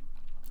doing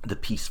the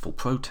peaceful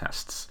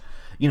protests.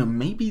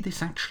 Maybe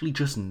this actually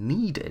just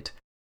needed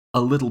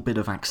a little bit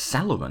of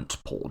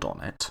accelerant poured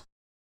on it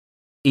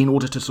in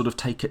order to sort of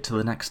take it to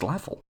the next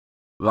level,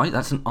 right?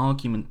 That's an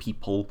argument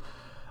people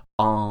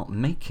are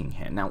making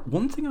here. Now,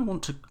 one thing I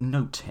want to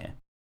note here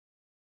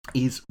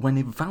is when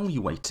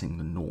evaluating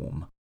the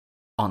norm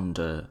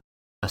under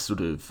a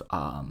sort of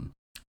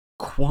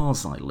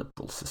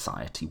quasi-liberal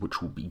society,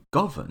 which will be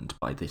governed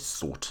by this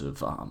sort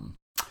of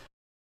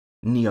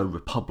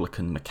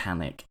neo-republican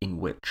mechanic in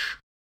which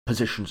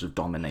positions of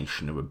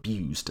domination are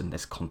abused and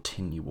there's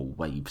continual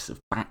waves of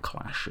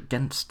backlash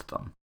against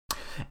them,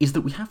 is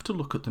that we have to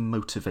look at the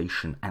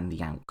motivation and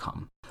the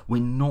outcome.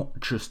 We're not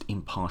just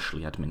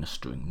impartially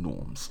administering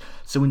norms.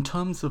 So in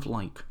terms of,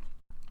 like,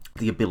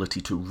 the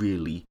ability to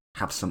really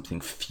have something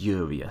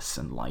furious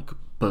and, like,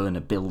 burn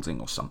a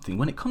building or something,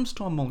 when it comes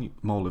to our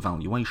moral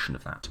evaluation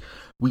of that,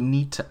 we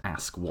need to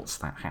ask, what's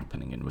that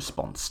happening in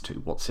response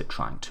to? What's it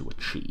trying to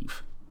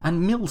achieve?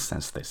 And Mill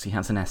says this. He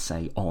has an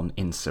essay on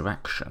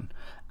insurrection,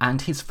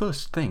 and his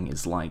first thing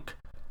is, like,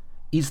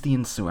 is the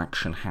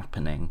insurrection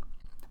happening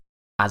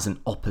as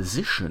an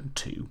opposition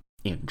to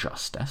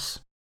injustice,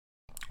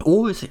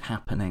 or is it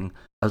happening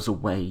as a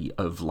way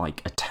of,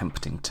 like,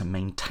 attempting to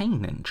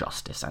maintain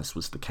injustice, as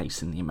was the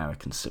case in the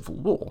American Civil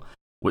War,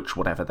 which,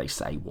 whatever they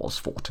say, was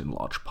fought in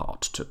large part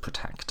to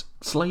protect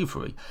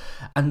slavery?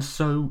 And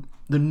so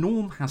the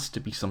norm has to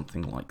be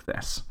something like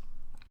this.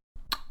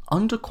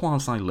 Under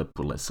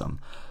quasi-liberalism,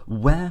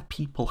 where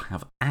people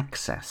have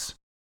access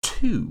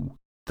to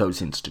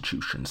those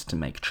institutions to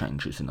make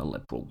changes in a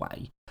liberal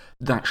way,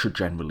 that should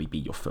generally be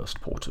your first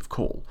port of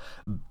call.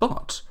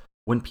 But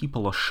when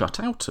people are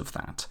shut out of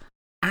that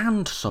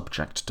and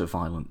subject to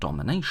violent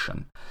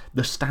domination,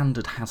 the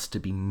standard has to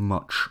be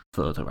much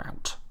further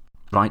out,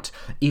 right?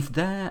 If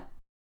their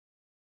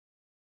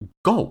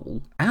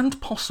goal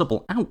and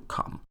possible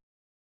outcome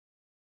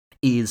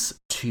is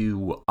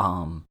to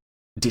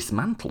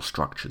dismantle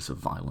structures of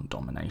violent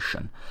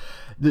domination,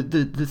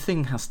 the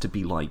thing has to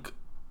be, like,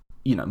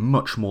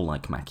 much more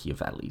like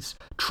Machiavelli's.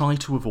 Try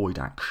to avoid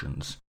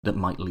actions that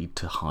might lead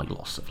to high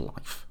loss of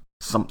life.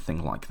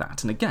 something like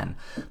that. And again,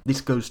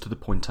 this goes to the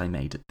point I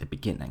made at the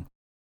beginning.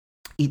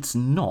 It's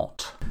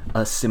not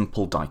a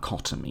simple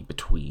dichotomy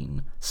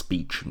between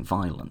speech and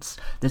violence.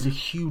 There's a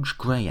huge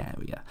grey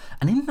area,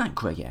 and in that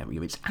grey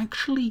area, it's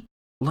actually,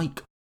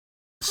 like,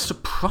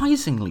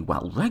 surprisingly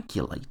well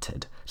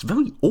regulated. It's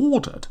very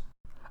ordered.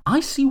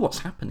 I see what's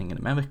happening in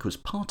America as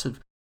part of,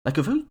 like,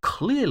 a very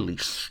clearly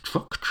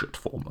structured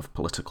form of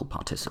political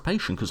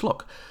participation, because,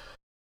 look,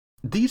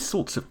 these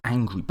sorts of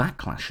angry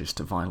backlashes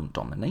to violent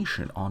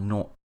domination are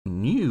not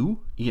new,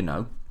 you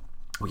know.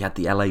 We had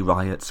the LA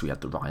riots, we had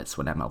the riots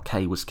when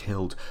MLK was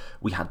killed,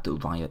 we had the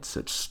riots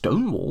at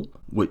Stonewall,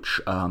 which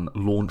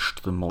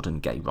launched the modern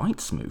gay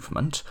rights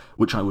movement,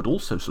 which I would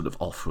also sort of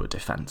offer a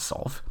defence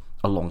of,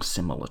 along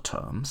similar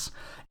terms,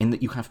 in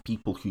that you have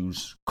people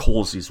whose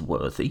cause is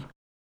worthy.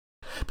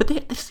 But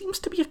there seems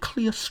to be a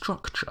clear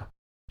structure.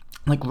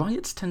 Like,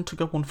 riots tend to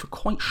go on for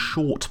quite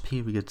short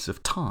periods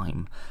of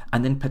time,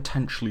 and then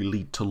potentially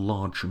lead to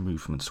larger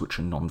movements which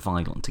are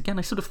non-violent. Again,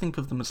 I sort of think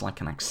of them as like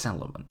an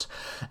accelerant.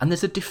 And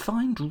there's a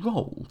defined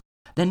role.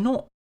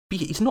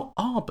 It's not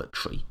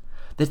arbitrary.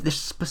 There's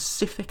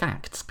specific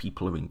acts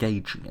people are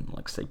engaging in,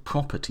 like, say,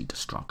 property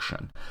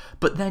destruction.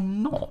 But they're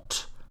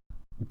not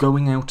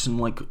going out and,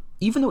 like,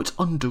 even though it's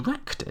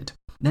undirected,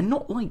 they're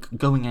not, like,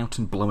 going out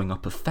and blowing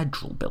up a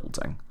federal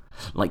building.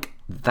 Like,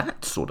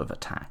 that sort of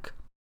attack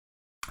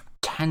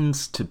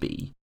tends to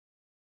be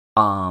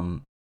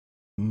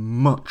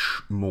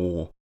much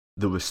more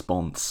the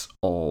response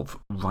of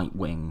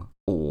right-wing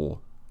or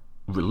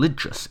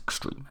religious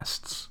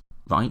extremists,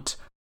 right?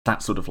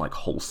 That sort of, like,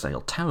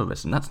 wholesale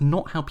terrorism. That's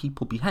not how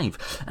people behave.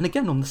 And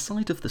again, on the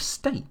side of the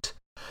state,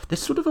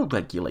 there's sort of a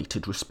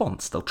regulated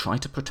response. They'll try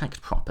to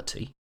protect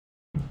property,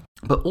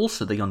 but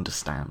also they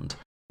understand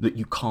that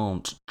you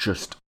can't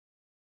just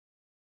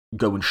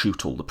go and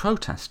shoot all the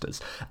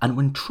protesters. And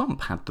when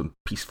Trump had the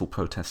peaceful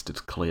protesters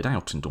cleared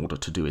out in order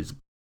to do his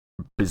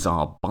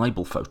bizarre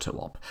Bible photo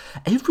op,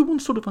 everyone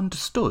sort of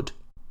understood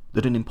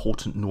that an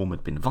important norm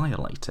had been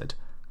violated.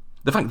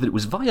 The fact that it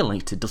was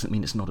violated doesn't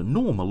mean it's not a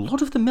norm. A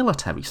lot of the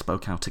military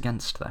spoke out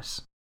against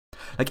this.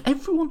 Like,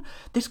 everyone,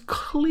 there's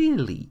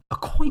clearly a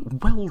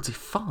quite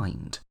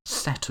well-defined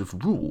set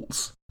of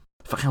rules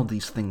for how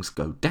these things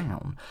go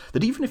down,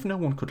 that even if no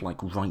one could, like,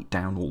 write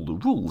down all the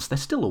rules, they're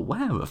still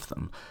aware of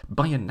them.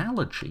 By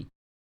analogy,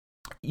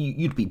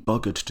 you'd be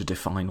buggered to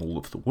define all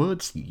of the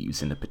words you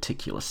use in a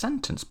particular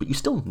sentence, but you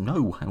still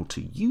know how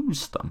to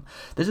use them.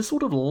 There's a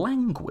sort of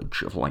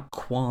language of, like,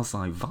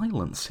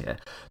 quasi-violence here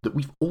that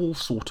we've all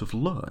sort of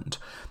learned.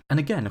 And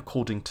again,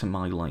 according to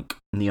my, like,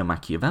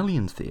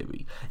 neo-Machiavellian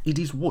theory, it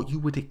is what you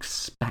would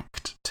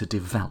expect to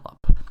develop,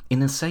 in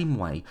the same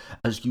way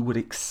as you would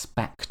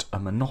expect a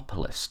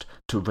monopolist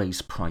to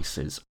raise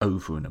prices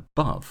over and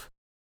above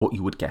what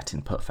you would get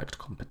in perfect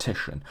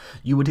competition.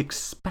 You would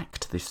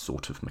expect this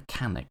sort of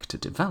mechanic to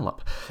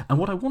develop. And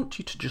what I want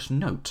you to just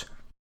note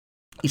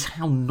is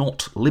how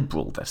not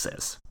liberal this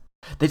is.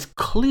 There's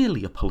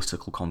clearly a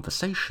political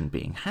conversation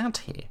being had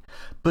here,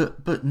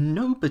 but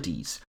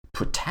nobody's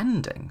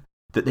pretending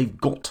that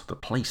they've got to the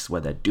place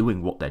where they're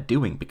doing what they're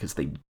doing because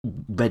they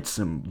read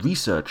some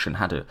research and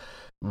had a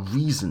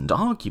reasoned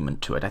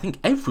argument to it. I think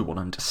everyone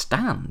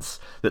understands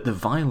that the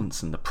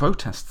violence and the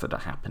protests that are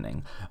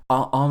happening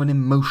are an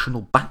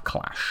emotional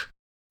backlash.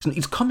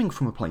 It's coming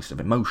from a place of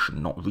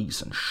emotion, not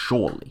reason,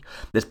 surely.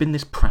 There's been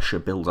this pressure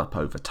build up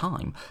over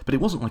time, but it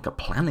wasn't like a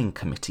planning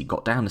committee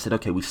got down and said,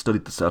 okay, we've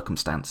studied the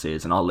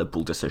circumstances and our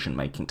liberal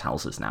decision-making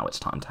tells us now it's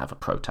time to have a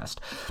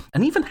protest.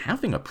 And even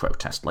having a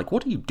protest, like,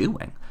 what are you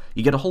doing?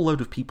 You get a whole load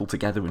of people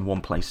together in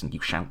one place and you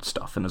shout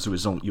stuff, and as a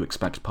result you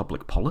expect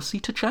public policy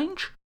to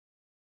change?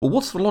 Well,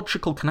 what's the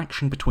logical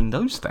connection between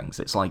those things?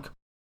 It's like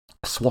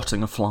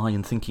swatting a fly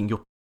and thinking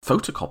your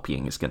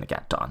photocopying is going to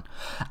get done.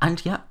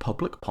 And yet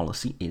public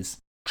policy is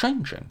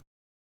changing.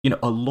 You know,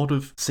 a lot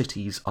of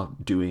cities are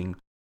doing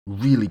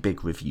really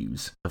big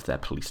reviews of their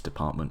police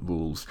department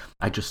rules.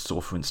 I just saw,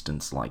 for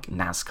instance, like,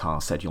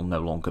 NASCAR said you'll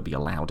no longer be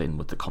allowed in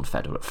with the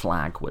Confederate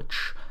flag,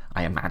 which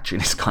I imagine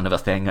is kind of a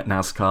thing at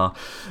NASCAR.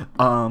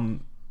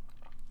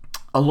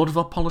 A lot of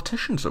our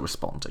politicians are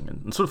responding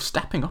and sort of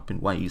stepping up in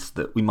ways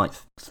that we might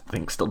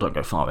think still don't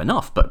go far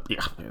enough, but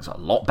yeah, it's a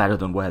lot better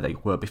than where they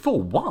were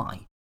before.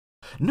 Why?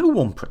 No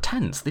one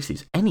pretends this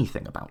is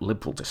anything about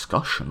liberal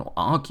discussion or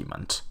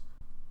argument,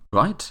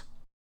 right?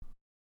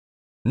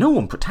 No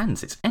one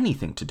pretends it's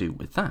anything to do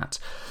with that.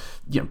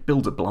 You know, Bill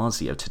de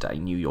Blasio today,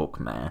 New York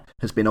mayor,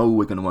 has been,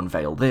 we're going to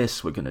unveil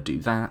this, we're going to do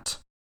that.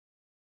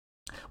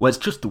 Whereas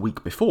just the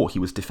week before he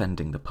was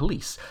defending the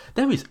police.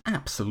 There is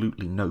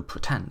absolutely no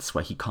pretense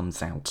where he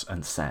comes out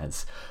and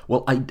says,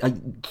 well, I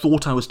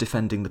thought I was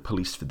defending the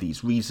police for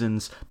these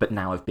reasons, but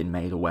now I've been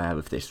made aware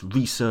of this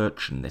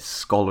research and this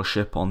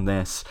scholarship on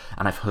this,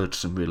 and I've heard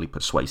some really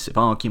persuasive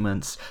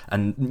arguments,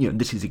 and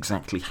this is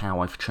exactly how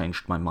I've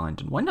changed my mind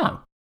and why.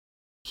 No.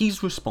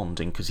 He's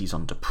responding because he's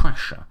under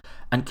pressure,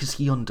 and because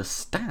he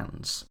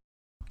understands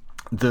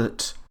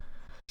that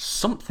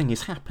something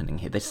is happening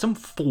here. There's some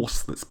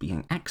force that's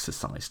being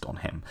exercised on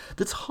him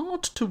that's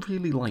hard to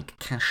really,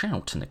 cash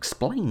out and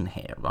explain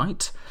here,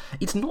 right?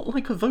 It's not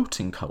like a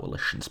voting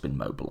coalition's been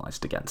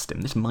mobilised against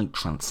him. This might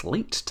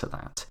translate to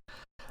that.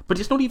 But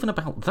it's not even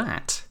about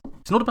that.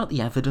 It's not about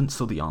the evidence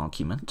or the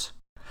argument.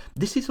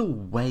 This is a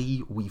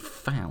way we've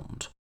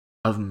found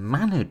of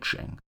managing,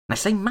 and I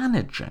say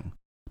managing,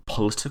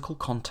 political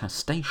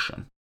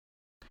contestation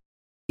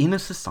in a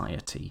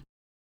society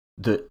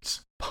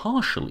that's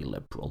partially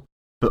liberal,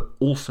 but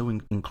also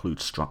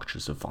includes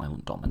structures of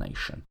violent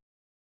domination.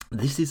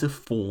 This is a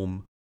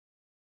form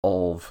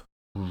of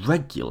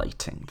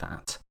regulating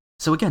that.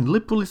 So again,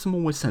 liberalism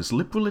always says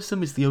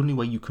liberalism is the only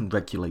way you can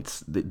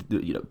regulate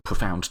the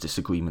profound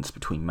disagreements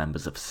between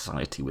members of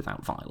society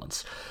without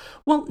violence.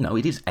 Well, no,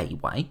 it is a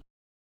way,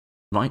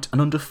 right?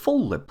 And under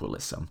full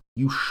liberalism,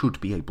 you should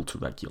be able to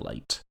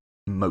regulate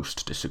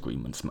most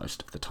disagreements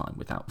most of the time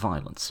without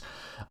violence.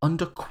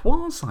 Under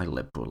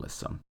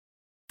quasi-liberalism,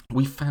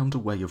 we found a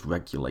way of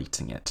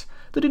regulating it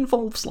that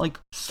involves,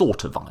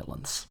 sort of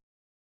violence.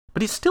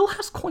 But it still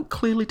has quite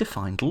clearly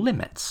defined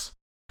limits.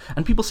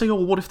 And people say, oh,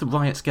 what if the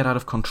riots get out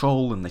of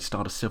control and they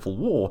start a civil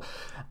war?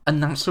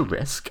 And that's a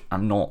risk.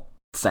 I'm not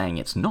saying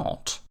it's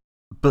not.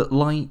 But,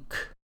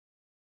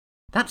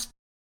 that's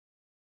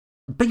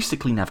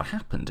basically never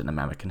happened in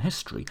American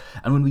history.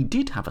 And when we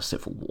did have a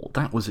civil war,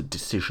 that was a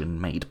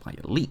decision made by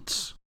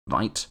elites,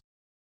 right?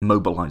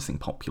 Mobilising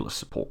popular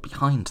support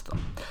behind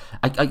them.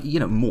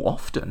 More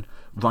often,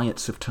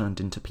 riots have turned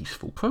into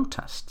peaceful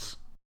protests,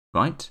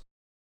 right?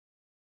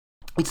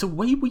 It's a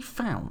way we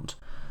found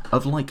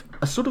of,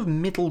 a sort of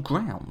middle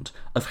ground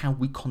of how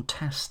we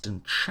contest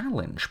and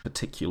challenge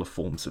particular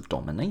forms of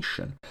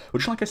domination,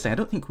 which, like I say, I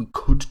don't think we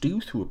could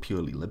do through a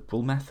purely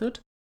liberal method.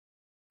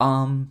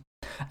 And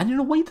in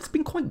a way that's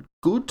been quite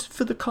good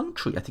for the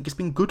country. I think it's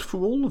been good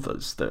for all of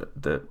us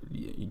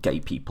that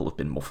gay people have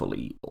been more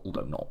fully,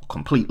 although not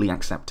completely,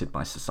 accepted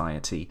by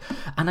society.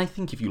 And I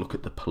think if you look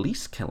at the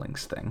police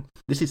killings thing,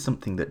 this is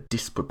something that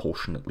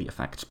disproportionately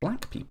affects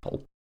black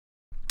people.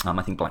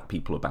 I think black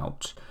people are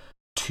about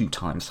 2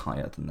 times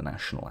higher than the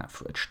national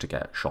average to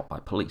get shot by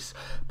police.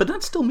 But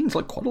that still means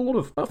quite a lot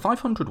of, about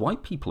 500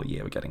 white people a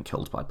year are getting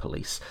killed by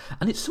police.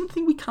 And it's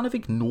something we kind of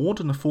ignored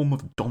in a form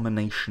of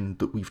domination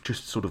that we've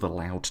just sort of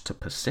allowed to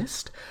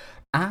persist.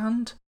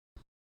 And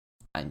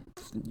I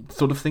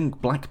sort of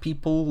think black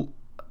people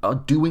are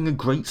doing a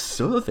great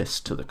service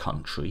to the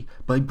country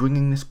by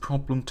bringing this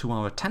problem to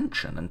our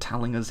attention and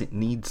telling us it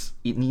needs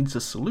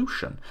a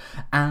solution.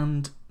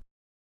 And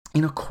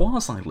in a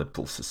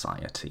quasi-liberal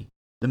society,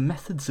 the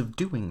methods of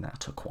doing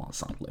that are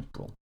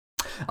quasi-liberal.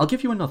 I'll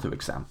give you another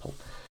example.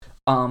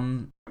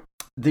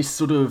 This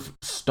sort of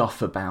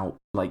stuff about,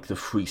 the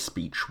free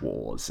speech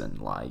wars and,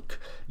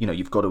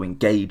 you've got to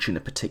engage in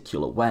a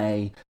particular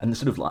way, and the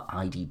sort of,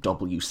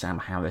 IDW Sam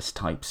Harris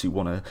types who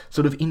want to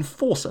sort of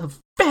enforce a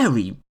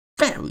very,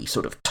 very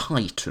sort of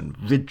tight and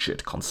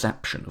rigid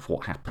conception of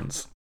what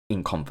happens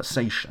in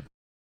conversation.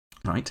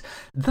 Right?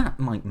 That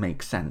might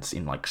make sense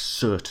in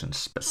certain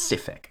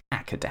specific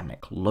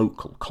academic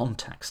local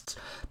contexts,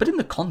 but in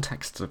the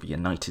contexts of the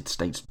United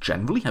States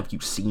generally, have you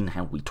seen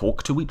how we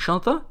talk to each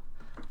other?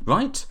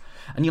 Right?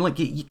 And you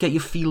get your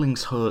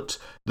feelings hurt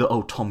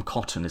that, Tom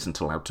Cotton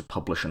isn't allowed to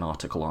publish an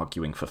article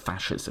arguing for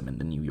fascism in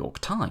the New York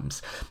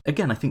Times.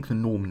 Again, I think the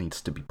norm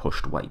needs to be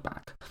pushed way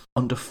back.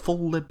 Under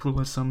full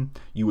liberalism,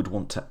 you would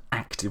want to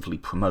actively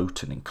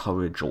promote and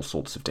encourage all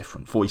sorts of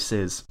different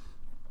voices.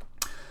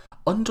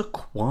 Under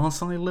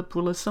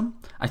quasi-liberalism,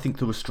 I think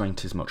the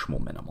restraint is much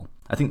more minimal.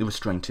 I think the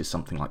restraint is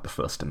something like the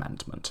First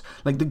Amendment.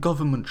 The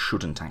government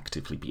shouldn't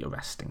actively be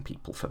arresting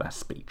people for their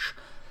speech.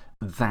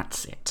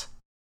 That's it.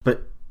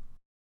 But,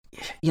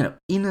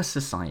 in a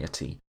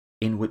society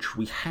in which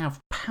we have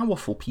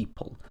powerful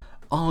people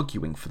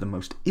arguing for the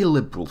most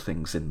illiberal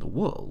things in the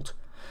world,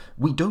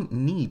 we don't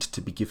need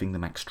to be giving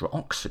them extra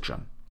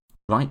oxygen,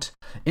 right?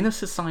 In a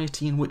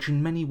society in which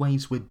in many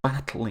ways we're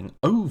battling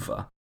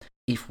over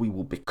if we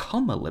will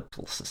become a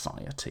liberal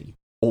society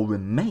or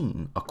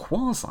remain a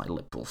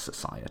quasi-liberal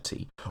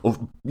society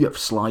or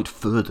slide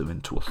further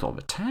into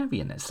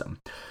authoritarianism,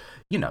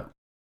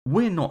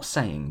 we're not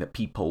saying that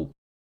people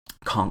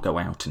can't go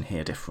out and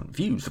hear different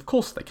views. Of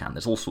course they can.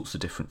 There's all sorts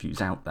of different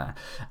views out there.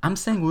 I'm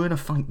saying we're in a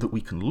fight that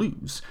we can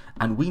lose,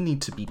 and we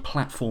need to be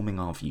platforming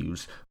our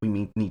views.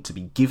 We need to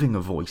be giving a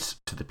voice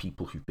to the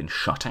people who've been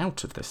shut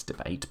out of this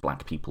debate,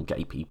 black people,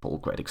 gay people,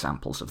 great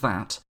examples of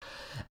that.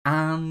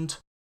 And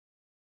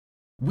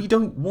we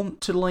don't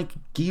want to,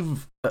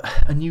 give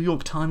a New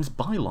York Times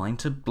byline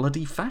to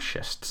bloody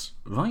fascists,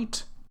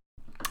 right?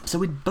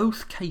 So in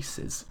both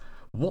cases,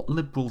 what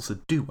liberals are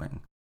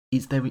doing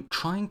is they're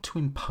trying to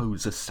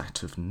impose a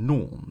set of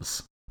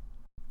norms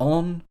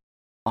on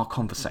our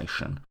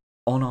conversation,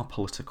 on our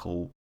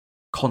political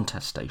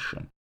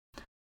contestation,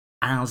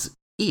 as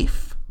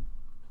if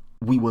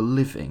we were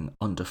living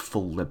under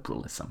full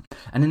liberalism.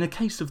 And in the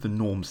case of the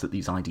norms that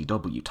these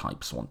IDW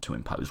types want to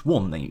impose,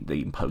 one, they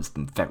impose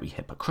them very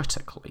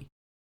hypocritically.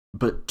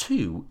 But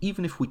two,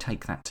 even if we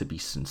take that to be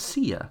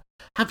sincere,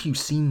 have you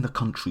seen the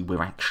country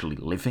we're actually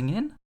living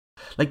in?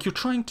 Like, you're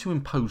trying to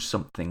impose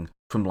something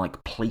from,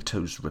 like,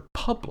 Plato's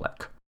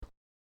Republic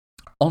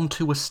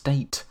onto a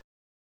state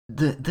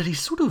that is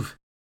sort of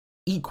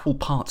equal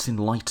parts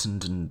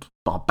enlightened and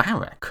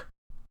barbaric,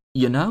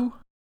 you know?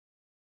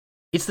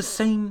 It's the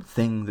same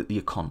thing that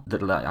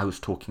that I was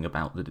talking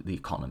about that the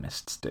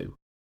economists do,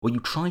 where you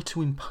try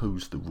to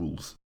impose the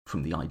rules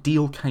from the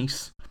ideal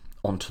case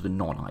onto the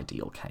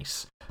non-ideal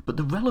case. But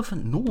the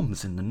relevant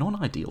norms in the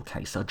non-ideal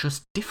case are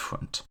just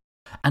different,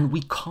 and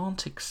we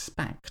can't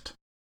expect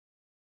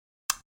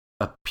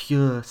a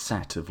pure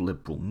set of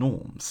liberal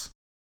norms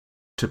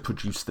to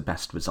produce the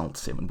best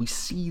results here, and we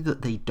see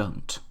that they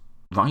don't,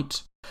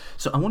 right?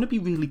 So I want to be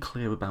really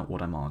clear about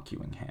what I'm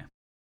arguing here.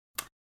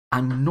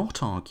 I'm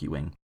not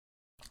arguing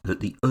that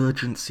the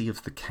urgency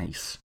of the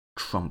case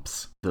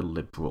trumps the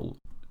liberal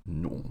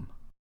norm.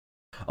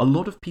 A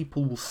lot of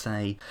people will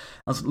say,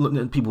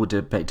 people were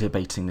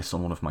debating this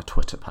on one of my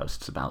Twitter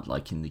posts about,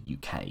 like, in the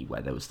UK,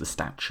 where there was the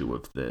statue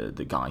of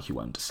the guy who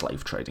owned a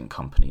slave trading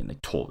company, and they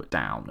tore it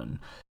down and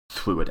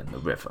threw it in the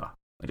river.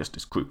 I guess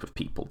this group of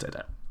people did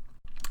it.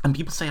 And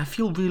people say, I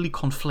feel really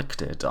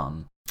conflicted.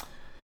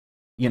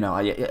 You know,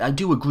 I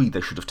do agree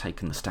they should have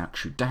taken the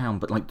statue down,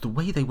 but, like, the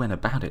way they went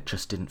about it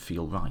just didn't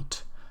feel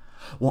right.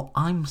 What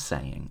I'm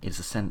saying is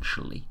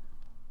essentially,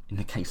 in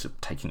the case of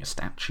taking a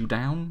statue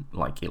down,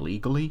 like,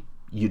 illegally,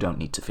 you don't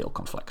need to feel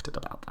conflicted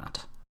about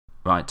that,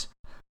 right?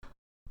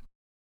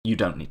 You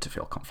don't need to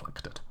feel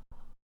conflicted,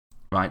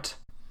 right?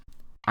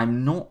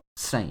 I'm not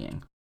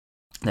saying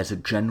there's a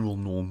general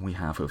norm we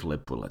have of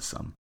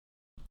liberalism,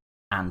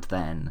 and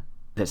then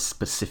there's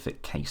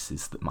specific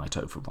cases that might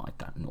override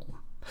that norm.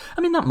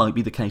 I mean, that might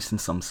be the case in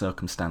some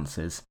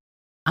circumstances.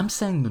 I'm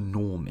saying the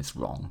norm is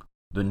wrong.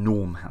 The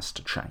norm has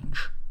to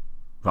change,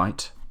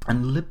 right?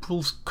 And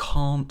liberals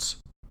can't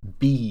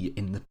be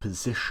in the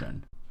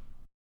position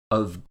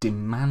of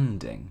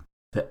demanding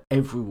that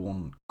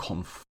everyone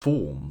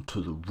conform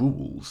to the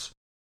rules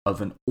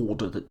of an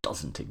order that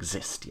doesn't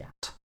exist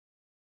yet.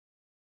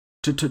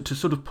 To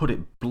sort of put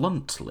it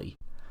bluntly,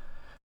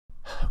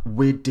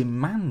 we're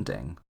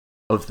demanding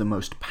of the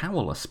most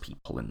powerless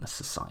people in the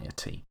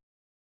society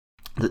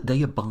that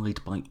they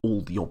abide by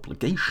all the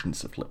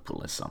obligations of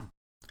liberalism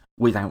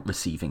without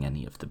receiving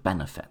any of the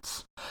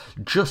benefits.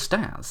 Just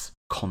as,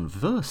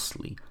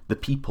 conversely, the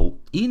people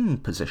in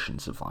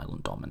positions of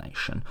violent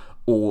domination,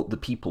 or the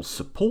people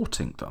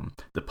supporting them,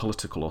 the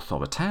political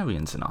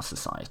authoritarians in our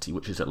society,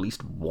 which is at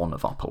least one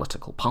of our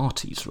political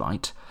parties,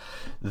 right?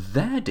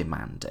 They're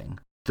demanding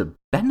the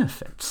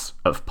benefits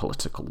of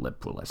political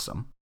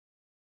liberalism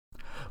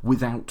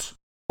without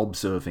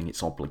observing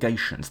its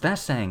obligations. They're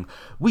saying,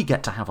 we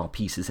get to have our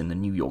pieces in the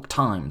New York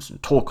Times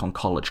and talk on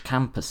college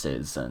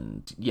campuses,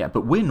 and yeah,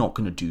 but we're not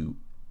going to do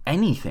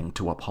anything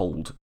to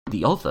uphold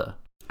the other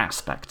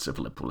aspects of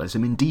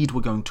liberalism. Indeed,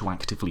 we're going to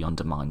actively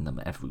undermine them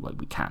every way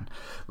we can,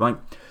 right?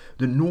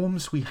 The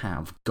norms we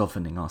have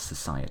governing our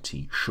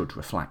society should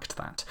reflect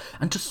that.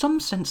 And to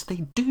some sense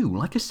they do.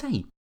 Like I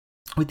say,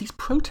 with these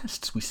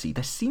protests we see,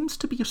 there seems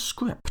to be a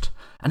script,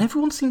 and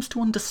everyone seems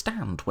to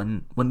understand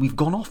when we've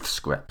gone off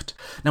script.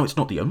 Now, it's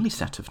not the only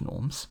set of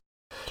norms.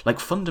 Like,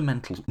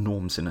 fundamental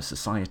norms in a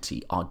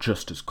society are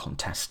just as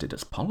contested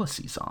as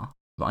policies are,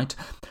 right?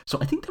 So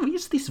I think there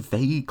is this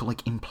vague,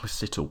 like,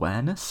 implicit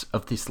awareness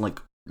of this,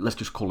 like, let's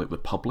just call it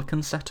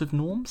Republican set of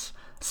norms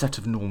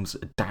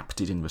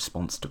adapted in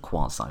response to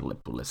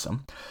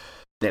quasi-liberalism.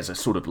 There's a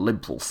sort of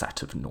liberal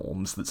set of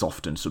norms that's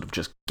often sort of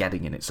just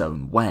getting in its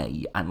own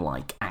way and,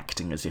 like,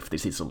 acting as if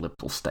this is a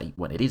liberal state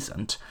when it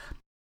isn't.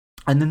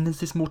 And then there's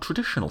this more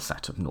traditional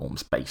set of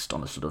norms based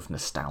on a sort of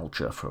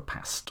nostalgia for a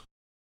past,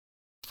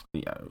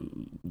 you know,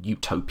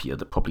 utopia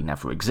that probably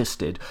never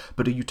existed,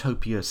 but a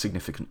utopia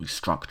significantly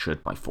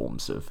structured by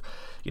forms of,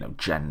 you know,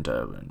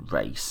 gender and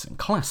race and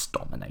class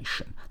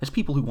domination. There's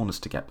people who want us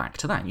to get back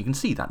to that, and you can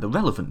see that the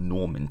relevant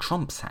norm in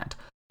Trump's head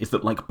is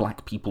that, like,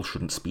 black people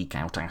shouldn't speak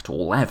out at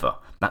all ever.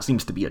 That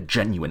seems to be a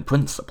genuine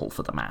principle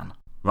for the man,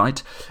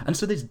 right? And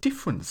so there's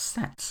different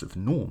sets of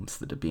norms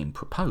that are being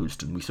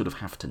proposed, and we sort of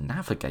have to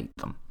navigate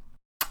them.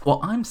 What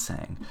I'm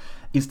saying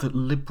is that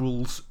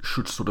liberals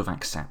should sort of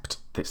accept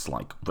this,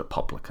 like,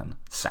 Republican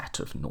set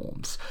of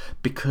norms,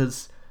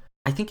 because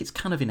I think it's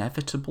kind of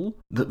inevitable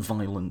that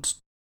violent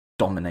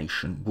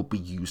domination will be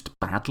used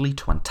badly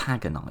to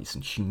antagonise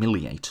and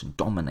humiliate and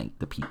dominate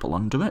the people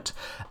under it.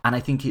 And I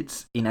think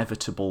it's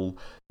inevitable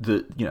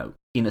that, you know,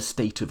 in a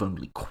state of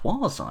only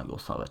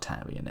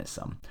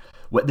quasi-authoritarianism,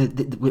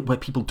 where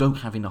people don't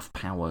have enough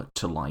power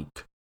to,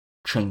 like,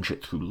 change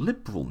it through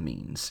liberal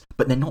means,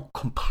 but they're not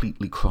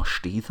completely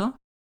crushed either,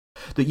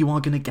 that you are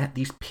going to get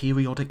these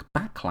periodic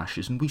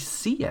backlashes, and we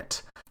see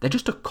it. They're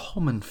just a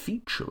common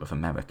feature of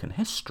American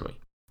history,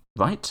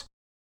 right?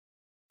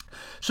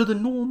 So the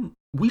norm,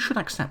 we should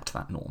accept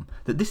that norm,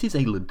 that this is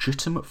a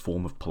legitimate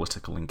form of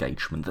political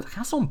engagement that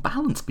has on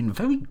balance been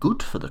very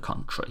good for the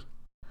country.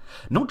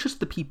 Not just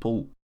the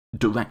people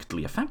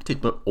directly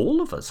affected, but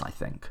all of us, I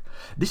think.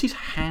 This is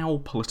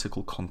how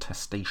political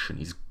contestation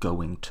is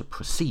going to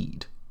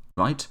proceed,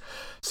 right?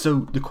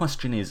 So the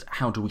question is,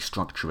 how do we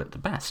structure it the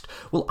best?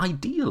 Well,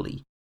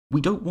 ideally,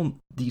 we don't want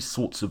these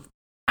sorts of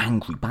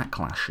angry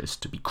backlashes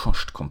to be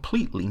crushed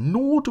completely,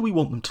 nor do we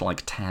want them to,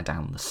 tear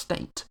down the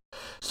state.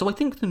 So I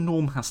think the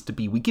norm has to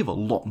be we give a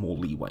lot more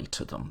leeway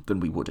to them than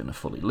we would in a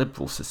fully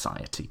liberal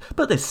society,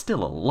 but there's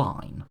still a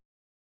line.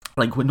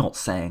 We're not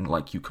saying,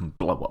 you can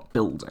blow up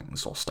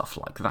buildings or stuff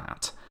like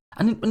that.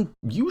 And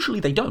usually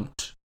they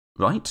don't,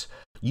 right?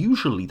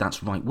 Usually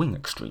that's right-wing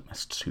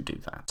extremists who do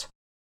that.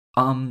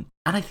 And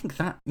I think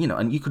that,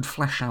 and you could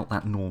flesh out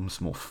that norms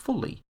more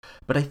fully,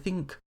 but I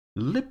think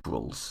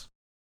liberals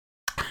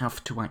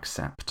have to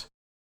accept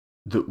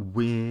that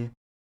we're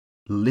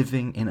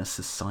living in a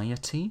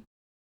society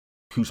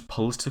whose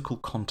political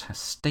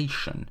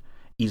contestation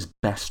is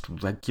best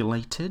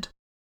regulated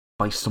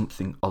by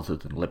something other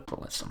than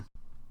liberalism.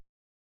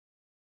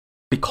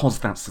 Because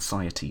that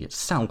society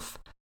itself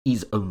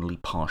is only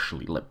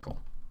partially liberal,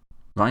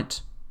 right?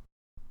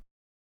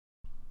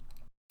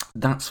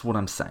 That's what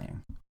I'm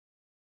saying.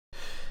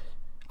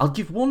 I'll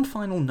give one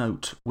final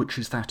note, which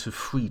is that of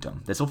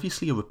freedom. There's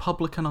obviously a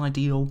Republican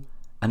ideal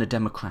and a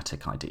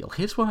Democratic ideal.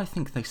 Here's where I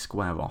think they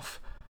square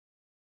off.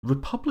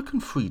 Republican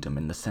freedom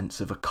in the sense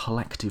of a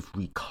collective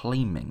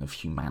reclaiming of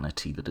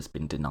humanity that has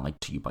been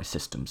denied to you by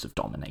systems of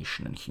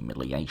domination and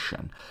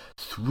humiliation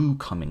through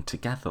coming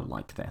together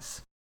like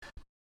this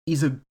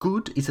is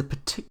a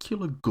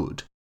particular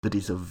good that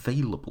is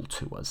available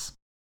to us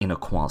in a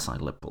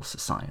quasi-liberal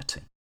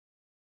society.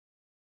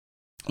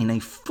 In a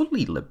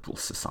fully liberal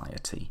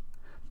society,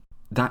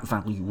 that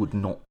value would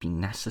not be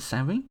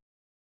necessary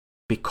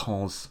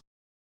because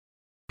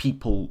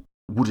people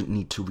wouldn't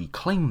need to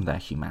reclaim their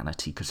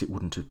humanity because it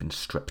wouldn't have been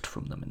stripped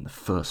from them in the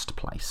first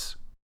place,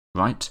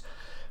 right?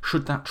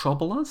 Should that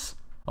trouble us?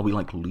 Are we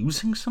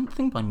losing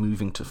something by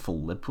moving to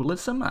full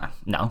liberalism?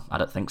 No, I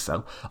don't think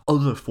so.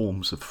 Other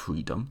forms of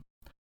freedom,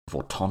 of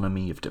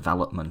autonomy, of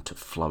development, of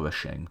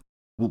flourishing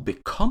will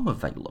become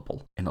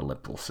available in a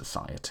liberal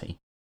society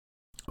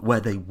where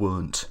they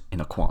weren't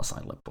in a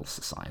quasi-liberal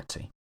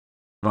society,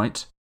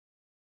 right?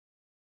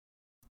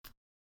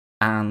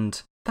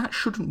 And that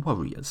shouldn't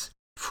worry us.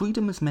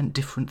 Freedom has meant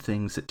different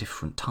things at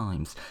different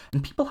times,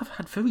 and people have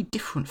had very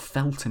different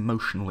felt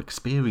emotional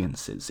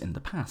experiences in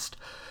the past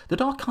that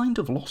are kind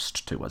of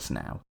lost to us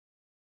now.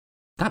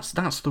 That's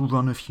the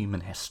run of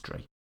human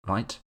history,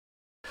 right?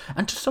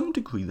 And to some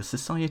degree, the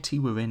society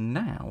we're in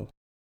now,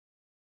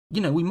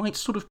 we might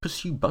sort of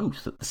pursue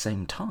both at the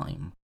same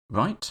time,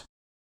 right?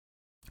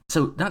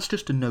 So that's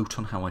just a note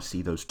on how I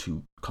see those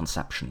two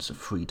conceptions of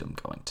freedom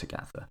going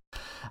together.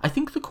 I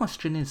think the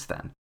question is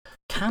then,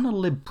 can a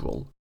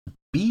liberal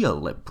be a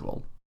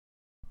liberal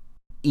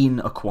in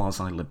a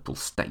quasi-liberal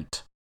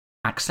state,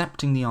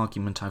 accepting the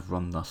argument I've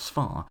run thus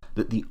far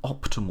that the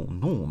optimal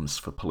norms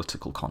for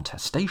political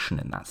contestation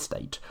in that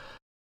state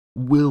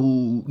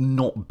will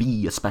not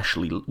be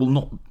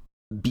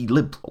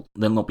liberal.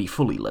 They'll not be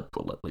fully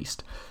liberal, at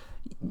least.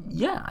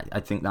 Yeah, I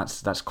think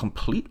that's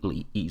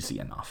completely easy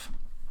enough.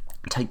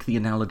 Take the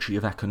analogy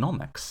of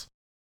economics.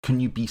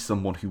 Can you be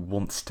someone who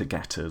wants to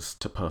get us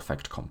to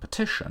perfect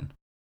competition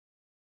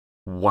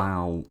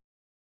while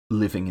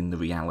living in the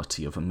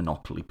reality of a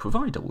monopoly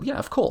provider? Well, yeah,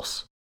 of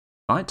course,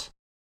 right?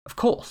 Of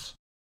course.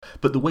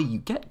 But the way you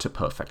get to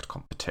perfect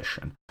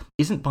competition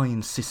isn't by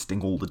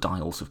insisting all the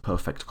dials of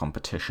perfect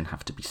competition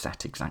have to be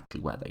set exactly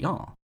where they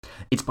are.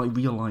 It's by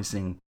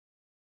realising,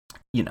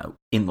 in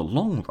the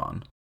long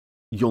run,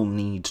 you'll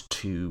need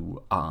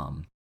to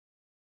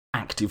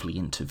actively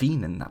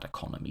intervene in that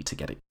economy to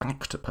get it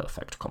back to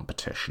perfect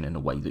competition in a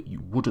way that you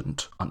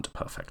wouldn't under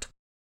perfect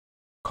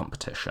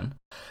competition,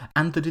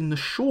 and that in the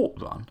short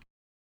run,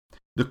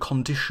 the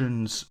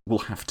conditions will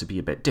have to be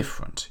a bit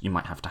different. You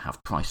might have to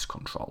have price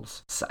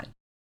controls, say.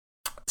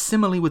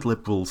 Similarly with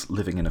liberals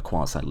living in a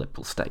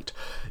quasi-liberal state,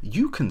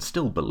 you can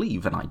still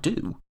believe, and I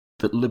do,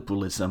 that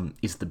liberalism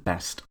is the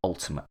best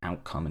ultimate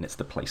outcome and it's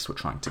the place we're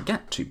trying to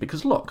get to,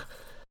 because look,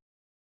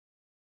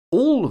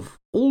 all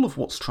of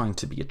what's trying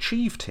to be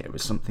achieved here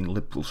is something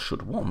liberals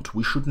should want.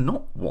 We should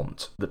not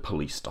want the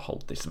police to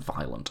hold this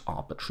violent,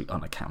 arbitrary,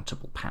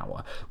 unaccountable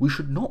power. We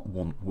should not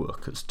want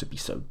workers to be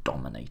so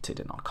dominated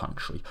in our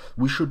country.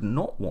 We should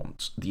not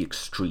want the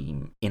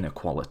extreme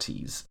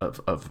inequalities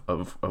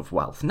of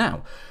wealth.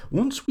 Now,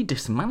 once we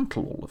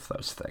dismantle all of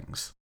those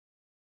things,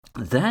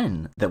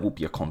 then there will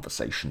be a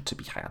conversation to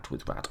be had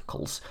with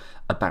radicals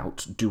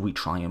about, do we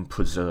try and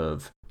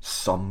preserve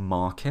some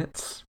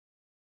markets?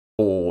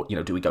 Or,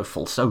 do we go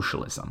full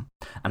socialism?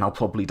 And I'll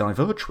probably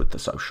diverge with the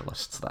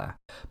socialists there.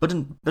 But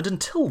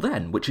until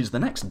then, which is the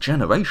next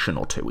generation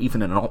or two,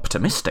 even in an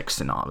optimistic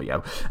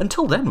scenario,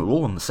 until then we're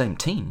all on the same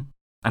team.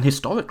 And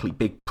historically,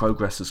 big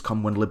progress has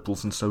come when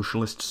liberals and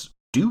socialists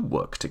do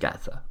work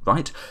together,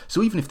 right?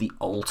 So even if the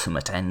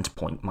ultimate end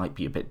point might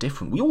be a bit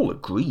different, we all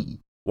agree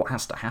what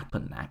has to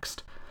happen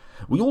next.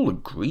 We all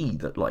agree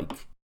that,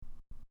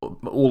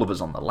 all of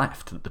us on the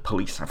left, that the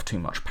police have too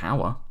much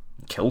power,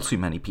 kill too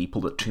many people,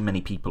 that too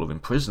many people are in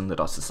prison, that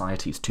our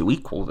society is too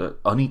unequal,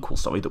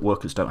 that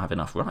workers don't have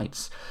enough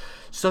rights.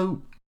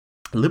 So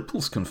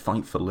liberals can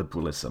fight for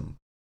liberalism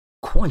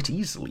quite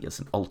easily as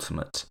an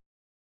ultimate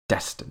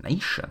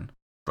destination,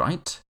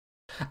 right?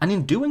 And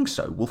in doing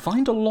so, we'll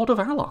find a lot of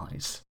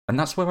allies, and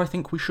that's where I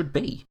think we should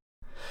be.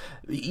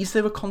 Is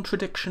there a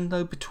contradiction,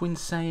 though, between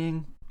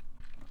saying,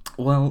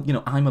 well,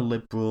 I'm a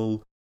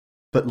liberal,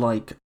 but,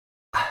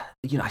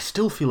 I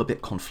still feel a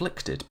bit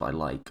conflicted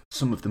by,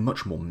 some of the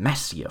much more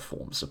messier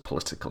forms of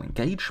political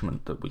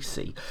engagement that we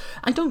see?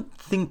 I don't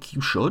think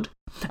you should.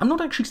 I'm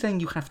not actually saying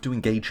you have to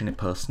engage in it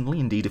personally.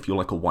 Indeed, if you're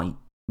like a white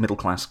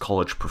middle-class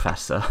college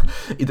professor,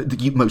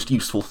 the most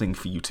useful thing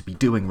for you to be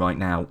doing right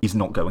now is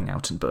not going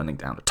out and burning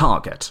down a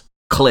Target.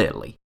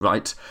 Clearly,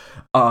 right?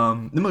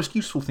 The most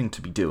useful thing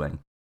to be doing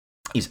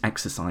is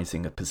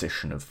exercising a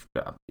position of,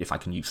 if I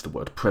can use the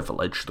word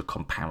privilege, the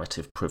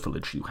comparative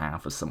privilege you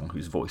have as someone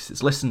whose voice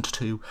is listened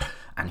to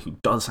and who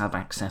does have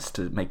access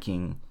to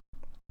making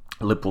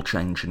liberal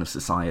change in a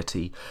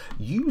society.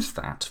 Use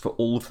that for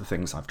all of the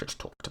things I've just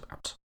talked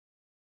about.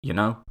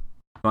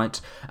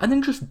 Right? And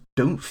then just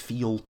don't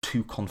feel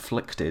too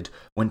conflicted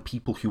when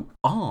people who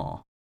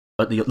are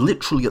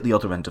literally at the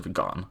other end of a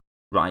gun,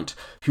 right,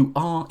 who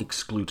are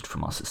excluded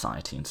from our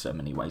society in so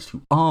many ways,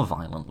 who are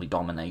violently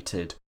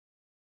dominated,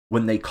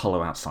 when they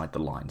colour outside the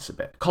lines a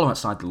bit. Colour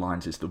outside the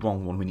lines is the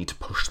wrong one. We need to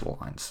push the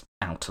lines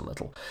out a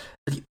little.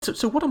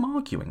 So what I'm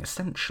arguing,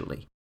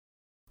 essentially,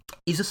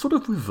 is a sort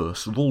of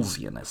reverse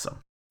Rawlsianism.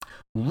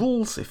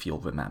 Rawls, if you'll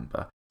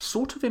remember,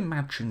 sort of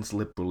imagines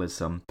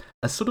liberalism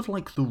as sort of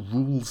like the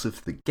rules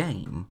of the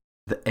game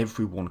that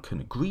everyone can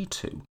agree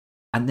to,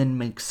 and then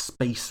makes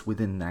space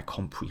within their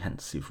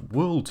comprehensive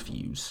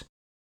worldviews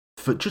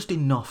for just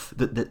enough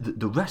that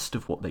the rest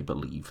of what they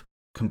believe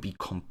can be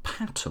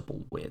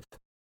compatible with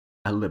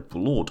a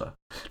liberal order.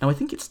 Now, I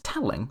think it's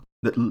telling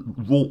that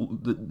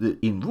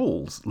in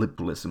Rawls,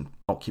 liberalism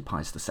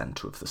occupies the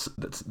centre of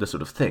the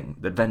sort of thing,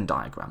 the Venn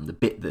diagram, the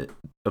bit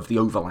of the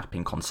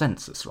overlapping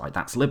consensus, right?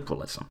 That's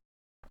liberalism.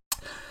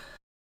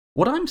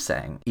 What I'm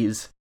saying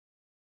is,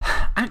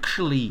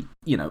 actually,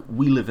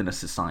 we live in a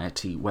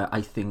society where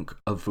I think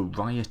a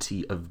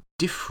variety of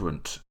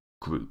different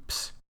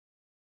groups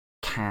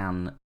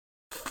can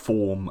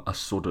form a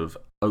sort of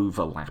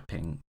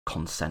overlapping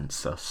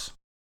consensus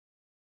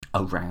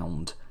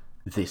around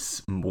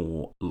this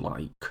more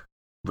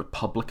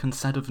Republican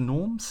set of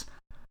norms.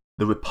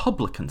 The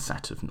Republican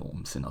set of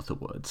norms, in other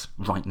words,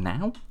 right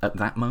now, at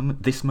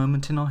this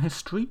moment in our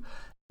history,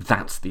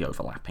 that's the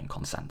overlapping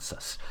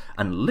consensus.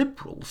 And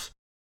liberals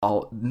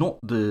are not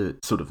the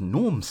sort of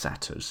norm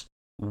setters.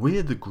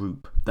 We're the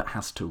group that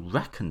has to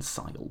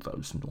reconcile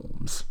those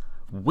norms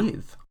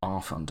with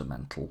our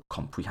fundamental,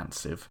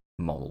 comprehensive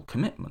moral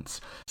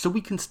commitments. So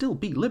we can still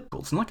be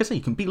liberals. And like I say,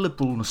 you can be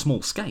liberal on a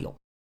small scale.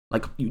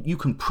 You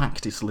can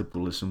practice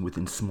liberalism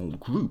within small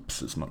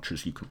groups as much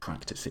as you can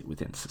practice it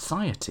within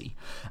society.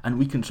 And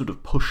we can sort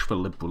of push for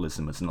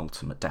liberalism as an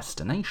ultimate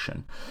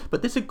destination.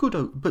 But there's a good...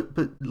 But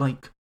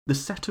the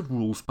set of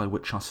rules by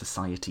which our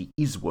society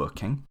is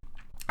working,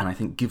 and I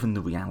think given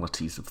the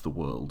realities of the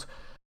world,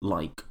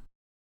 that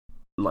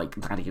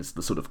is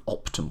the sort of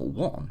optimal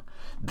one,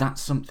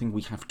 that's something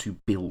we have to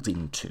build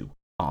into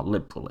our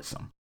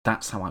liberalism.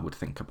 That's how I would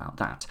think about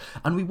that.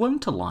 And we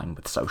won't align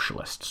with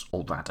socialists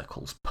or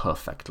radicals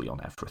perfectly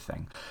on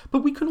everything,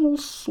 but we can all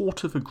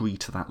sort of agree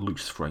to that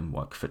loose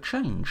framework for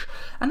change.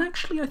 And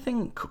actually, I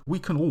think we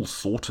can all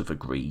sort of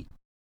agree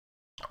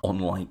on,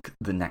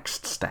 the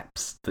next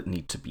steps that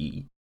need to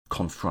be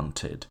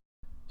confronted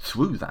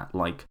through that.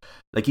 Like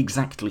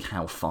exactly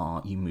how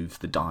far you move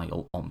the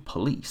dial on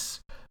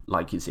police.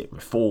 Is it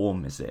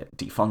reform? Is it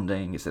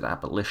defunding? Is it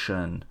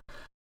abolition?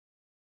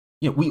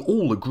 We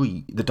all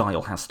agree the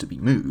dial has to be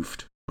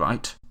moved,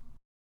 right?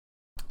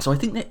 So I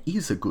think there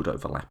is a good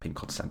overlapping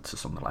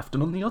consensus on the left,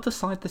 and on the other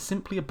side there's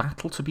simply a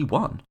battle to be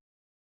won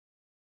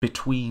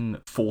between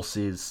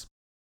forces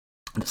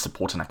that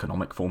support an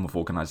economic form of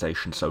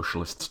organisation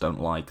socialists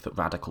don't like, that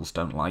radicals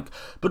don't like,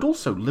 but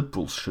also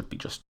liberals should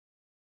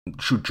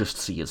just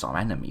see as our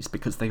enemies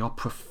because they are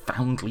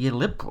profoundly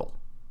illiberal,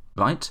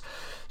 right?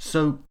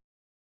 So,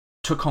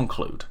 to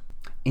conclude,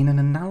 in an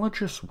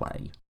analogous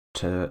way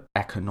to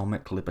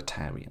economic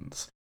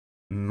libertarians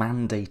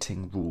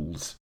mandating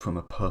rules from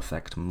a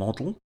perfect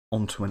model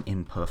onto an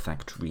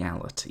imperfect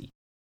reality,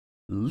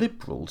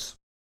 liberals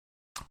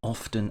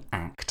often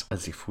act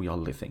as if we are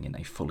living in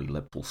a fully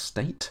liberal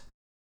state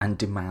and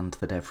demand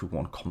that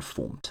everyone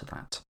conform to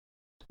that.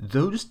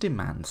 Those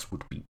demands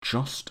would be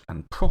just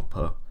and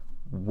proper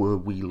were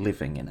we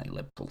living in a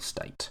liberal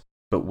state,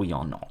 but we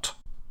are not,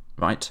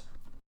 right?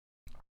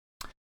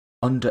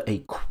 Under a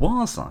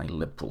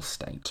quasi-liberal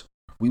state,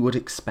 we would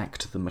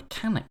expect the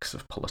mechanics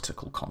of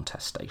political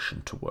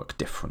contestation to work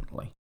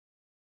differently,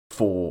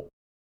 for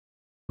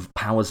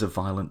powers of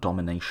violent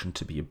domination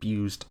to be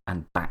abused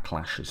and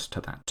backlashes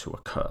to that to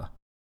occur.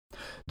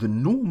 The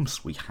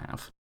norms we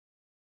have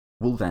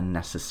will then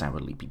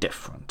necessarily be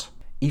different.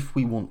 If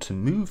we want to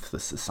move the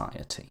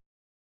society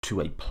to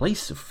a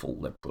place of full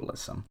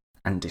liberalism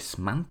and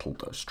dismantle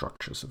those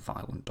structures of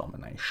violent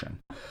domination,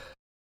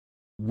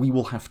 we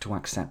will have to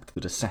accept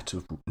that a set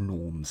of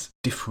norms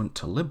different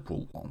to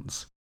liberal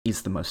ones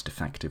is the most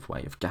effective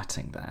way of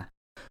getting there.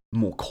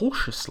 More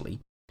cautiously,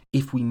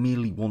 if we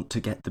merely want to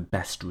get the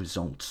best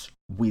results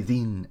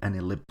within an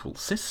illiberal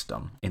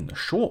system in the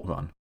short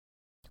run,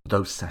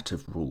 those set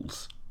of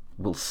rules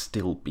will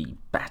still be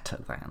better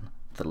than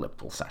the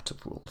liberal set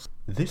of rules.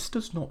 This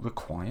does not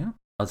require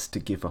us to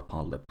give up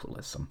our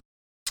liberalism.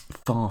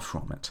 Far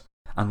from it.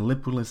 And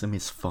liberalism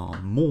is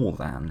far more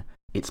than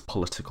its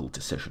political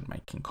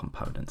decision-making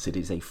components. It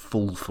is a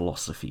full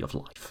philosophy of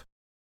life.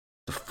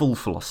 The full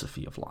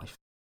philosophy of life.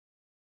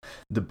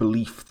 The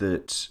belief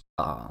that,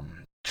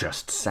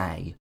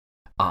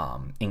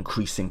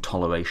 increasing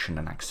toleration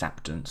and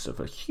acceptance of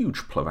a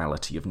huge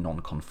plurality of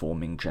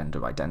non-conforming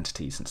gender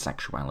identities and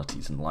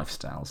sexualities and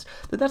lifestyles,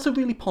 that's a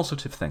really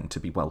positive thing to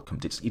be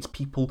welcomed. It's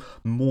people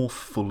more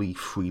fully,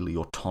 freely,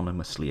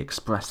 autonomously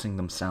expressing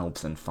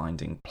themselves and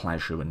finding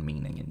pleasure and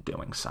meaning in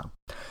doing so.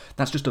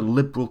 That's just a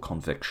liberal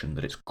conviction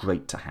that it's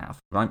great to have,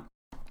 right?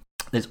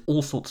 There's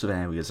all sorts of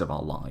areas of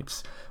our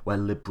lives where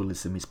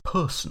liberalism is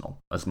personal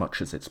as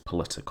much as it's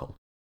political.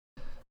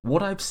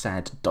 What I've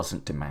said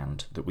doesn't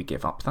demand that we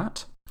give up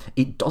that.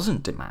 It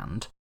doesn't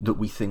demand that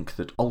we think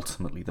that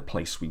ultimately the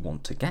place we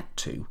want to get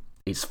to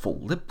is full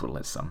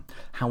liberalism.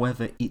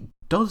 However, it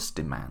does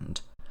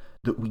demand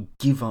that we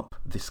give up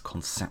this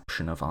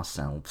conception of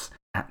ourselves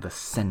at the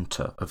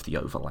centre of the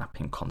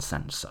overlapping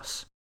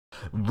consensus.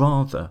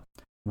 Rather,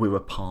 we're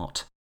a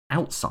part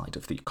outside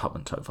of the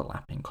current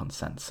overlapping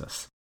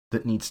consensus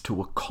that needs to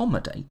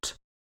accommodate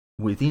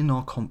within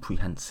our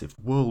comprehensive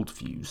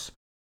worldviews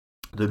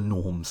the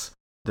norms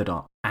that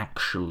are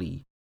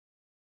actually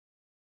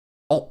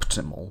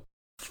optimal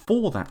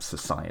for that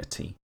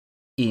society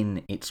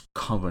in its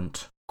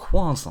current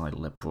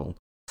quasi-liberal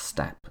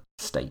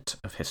state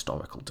of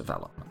historical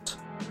development.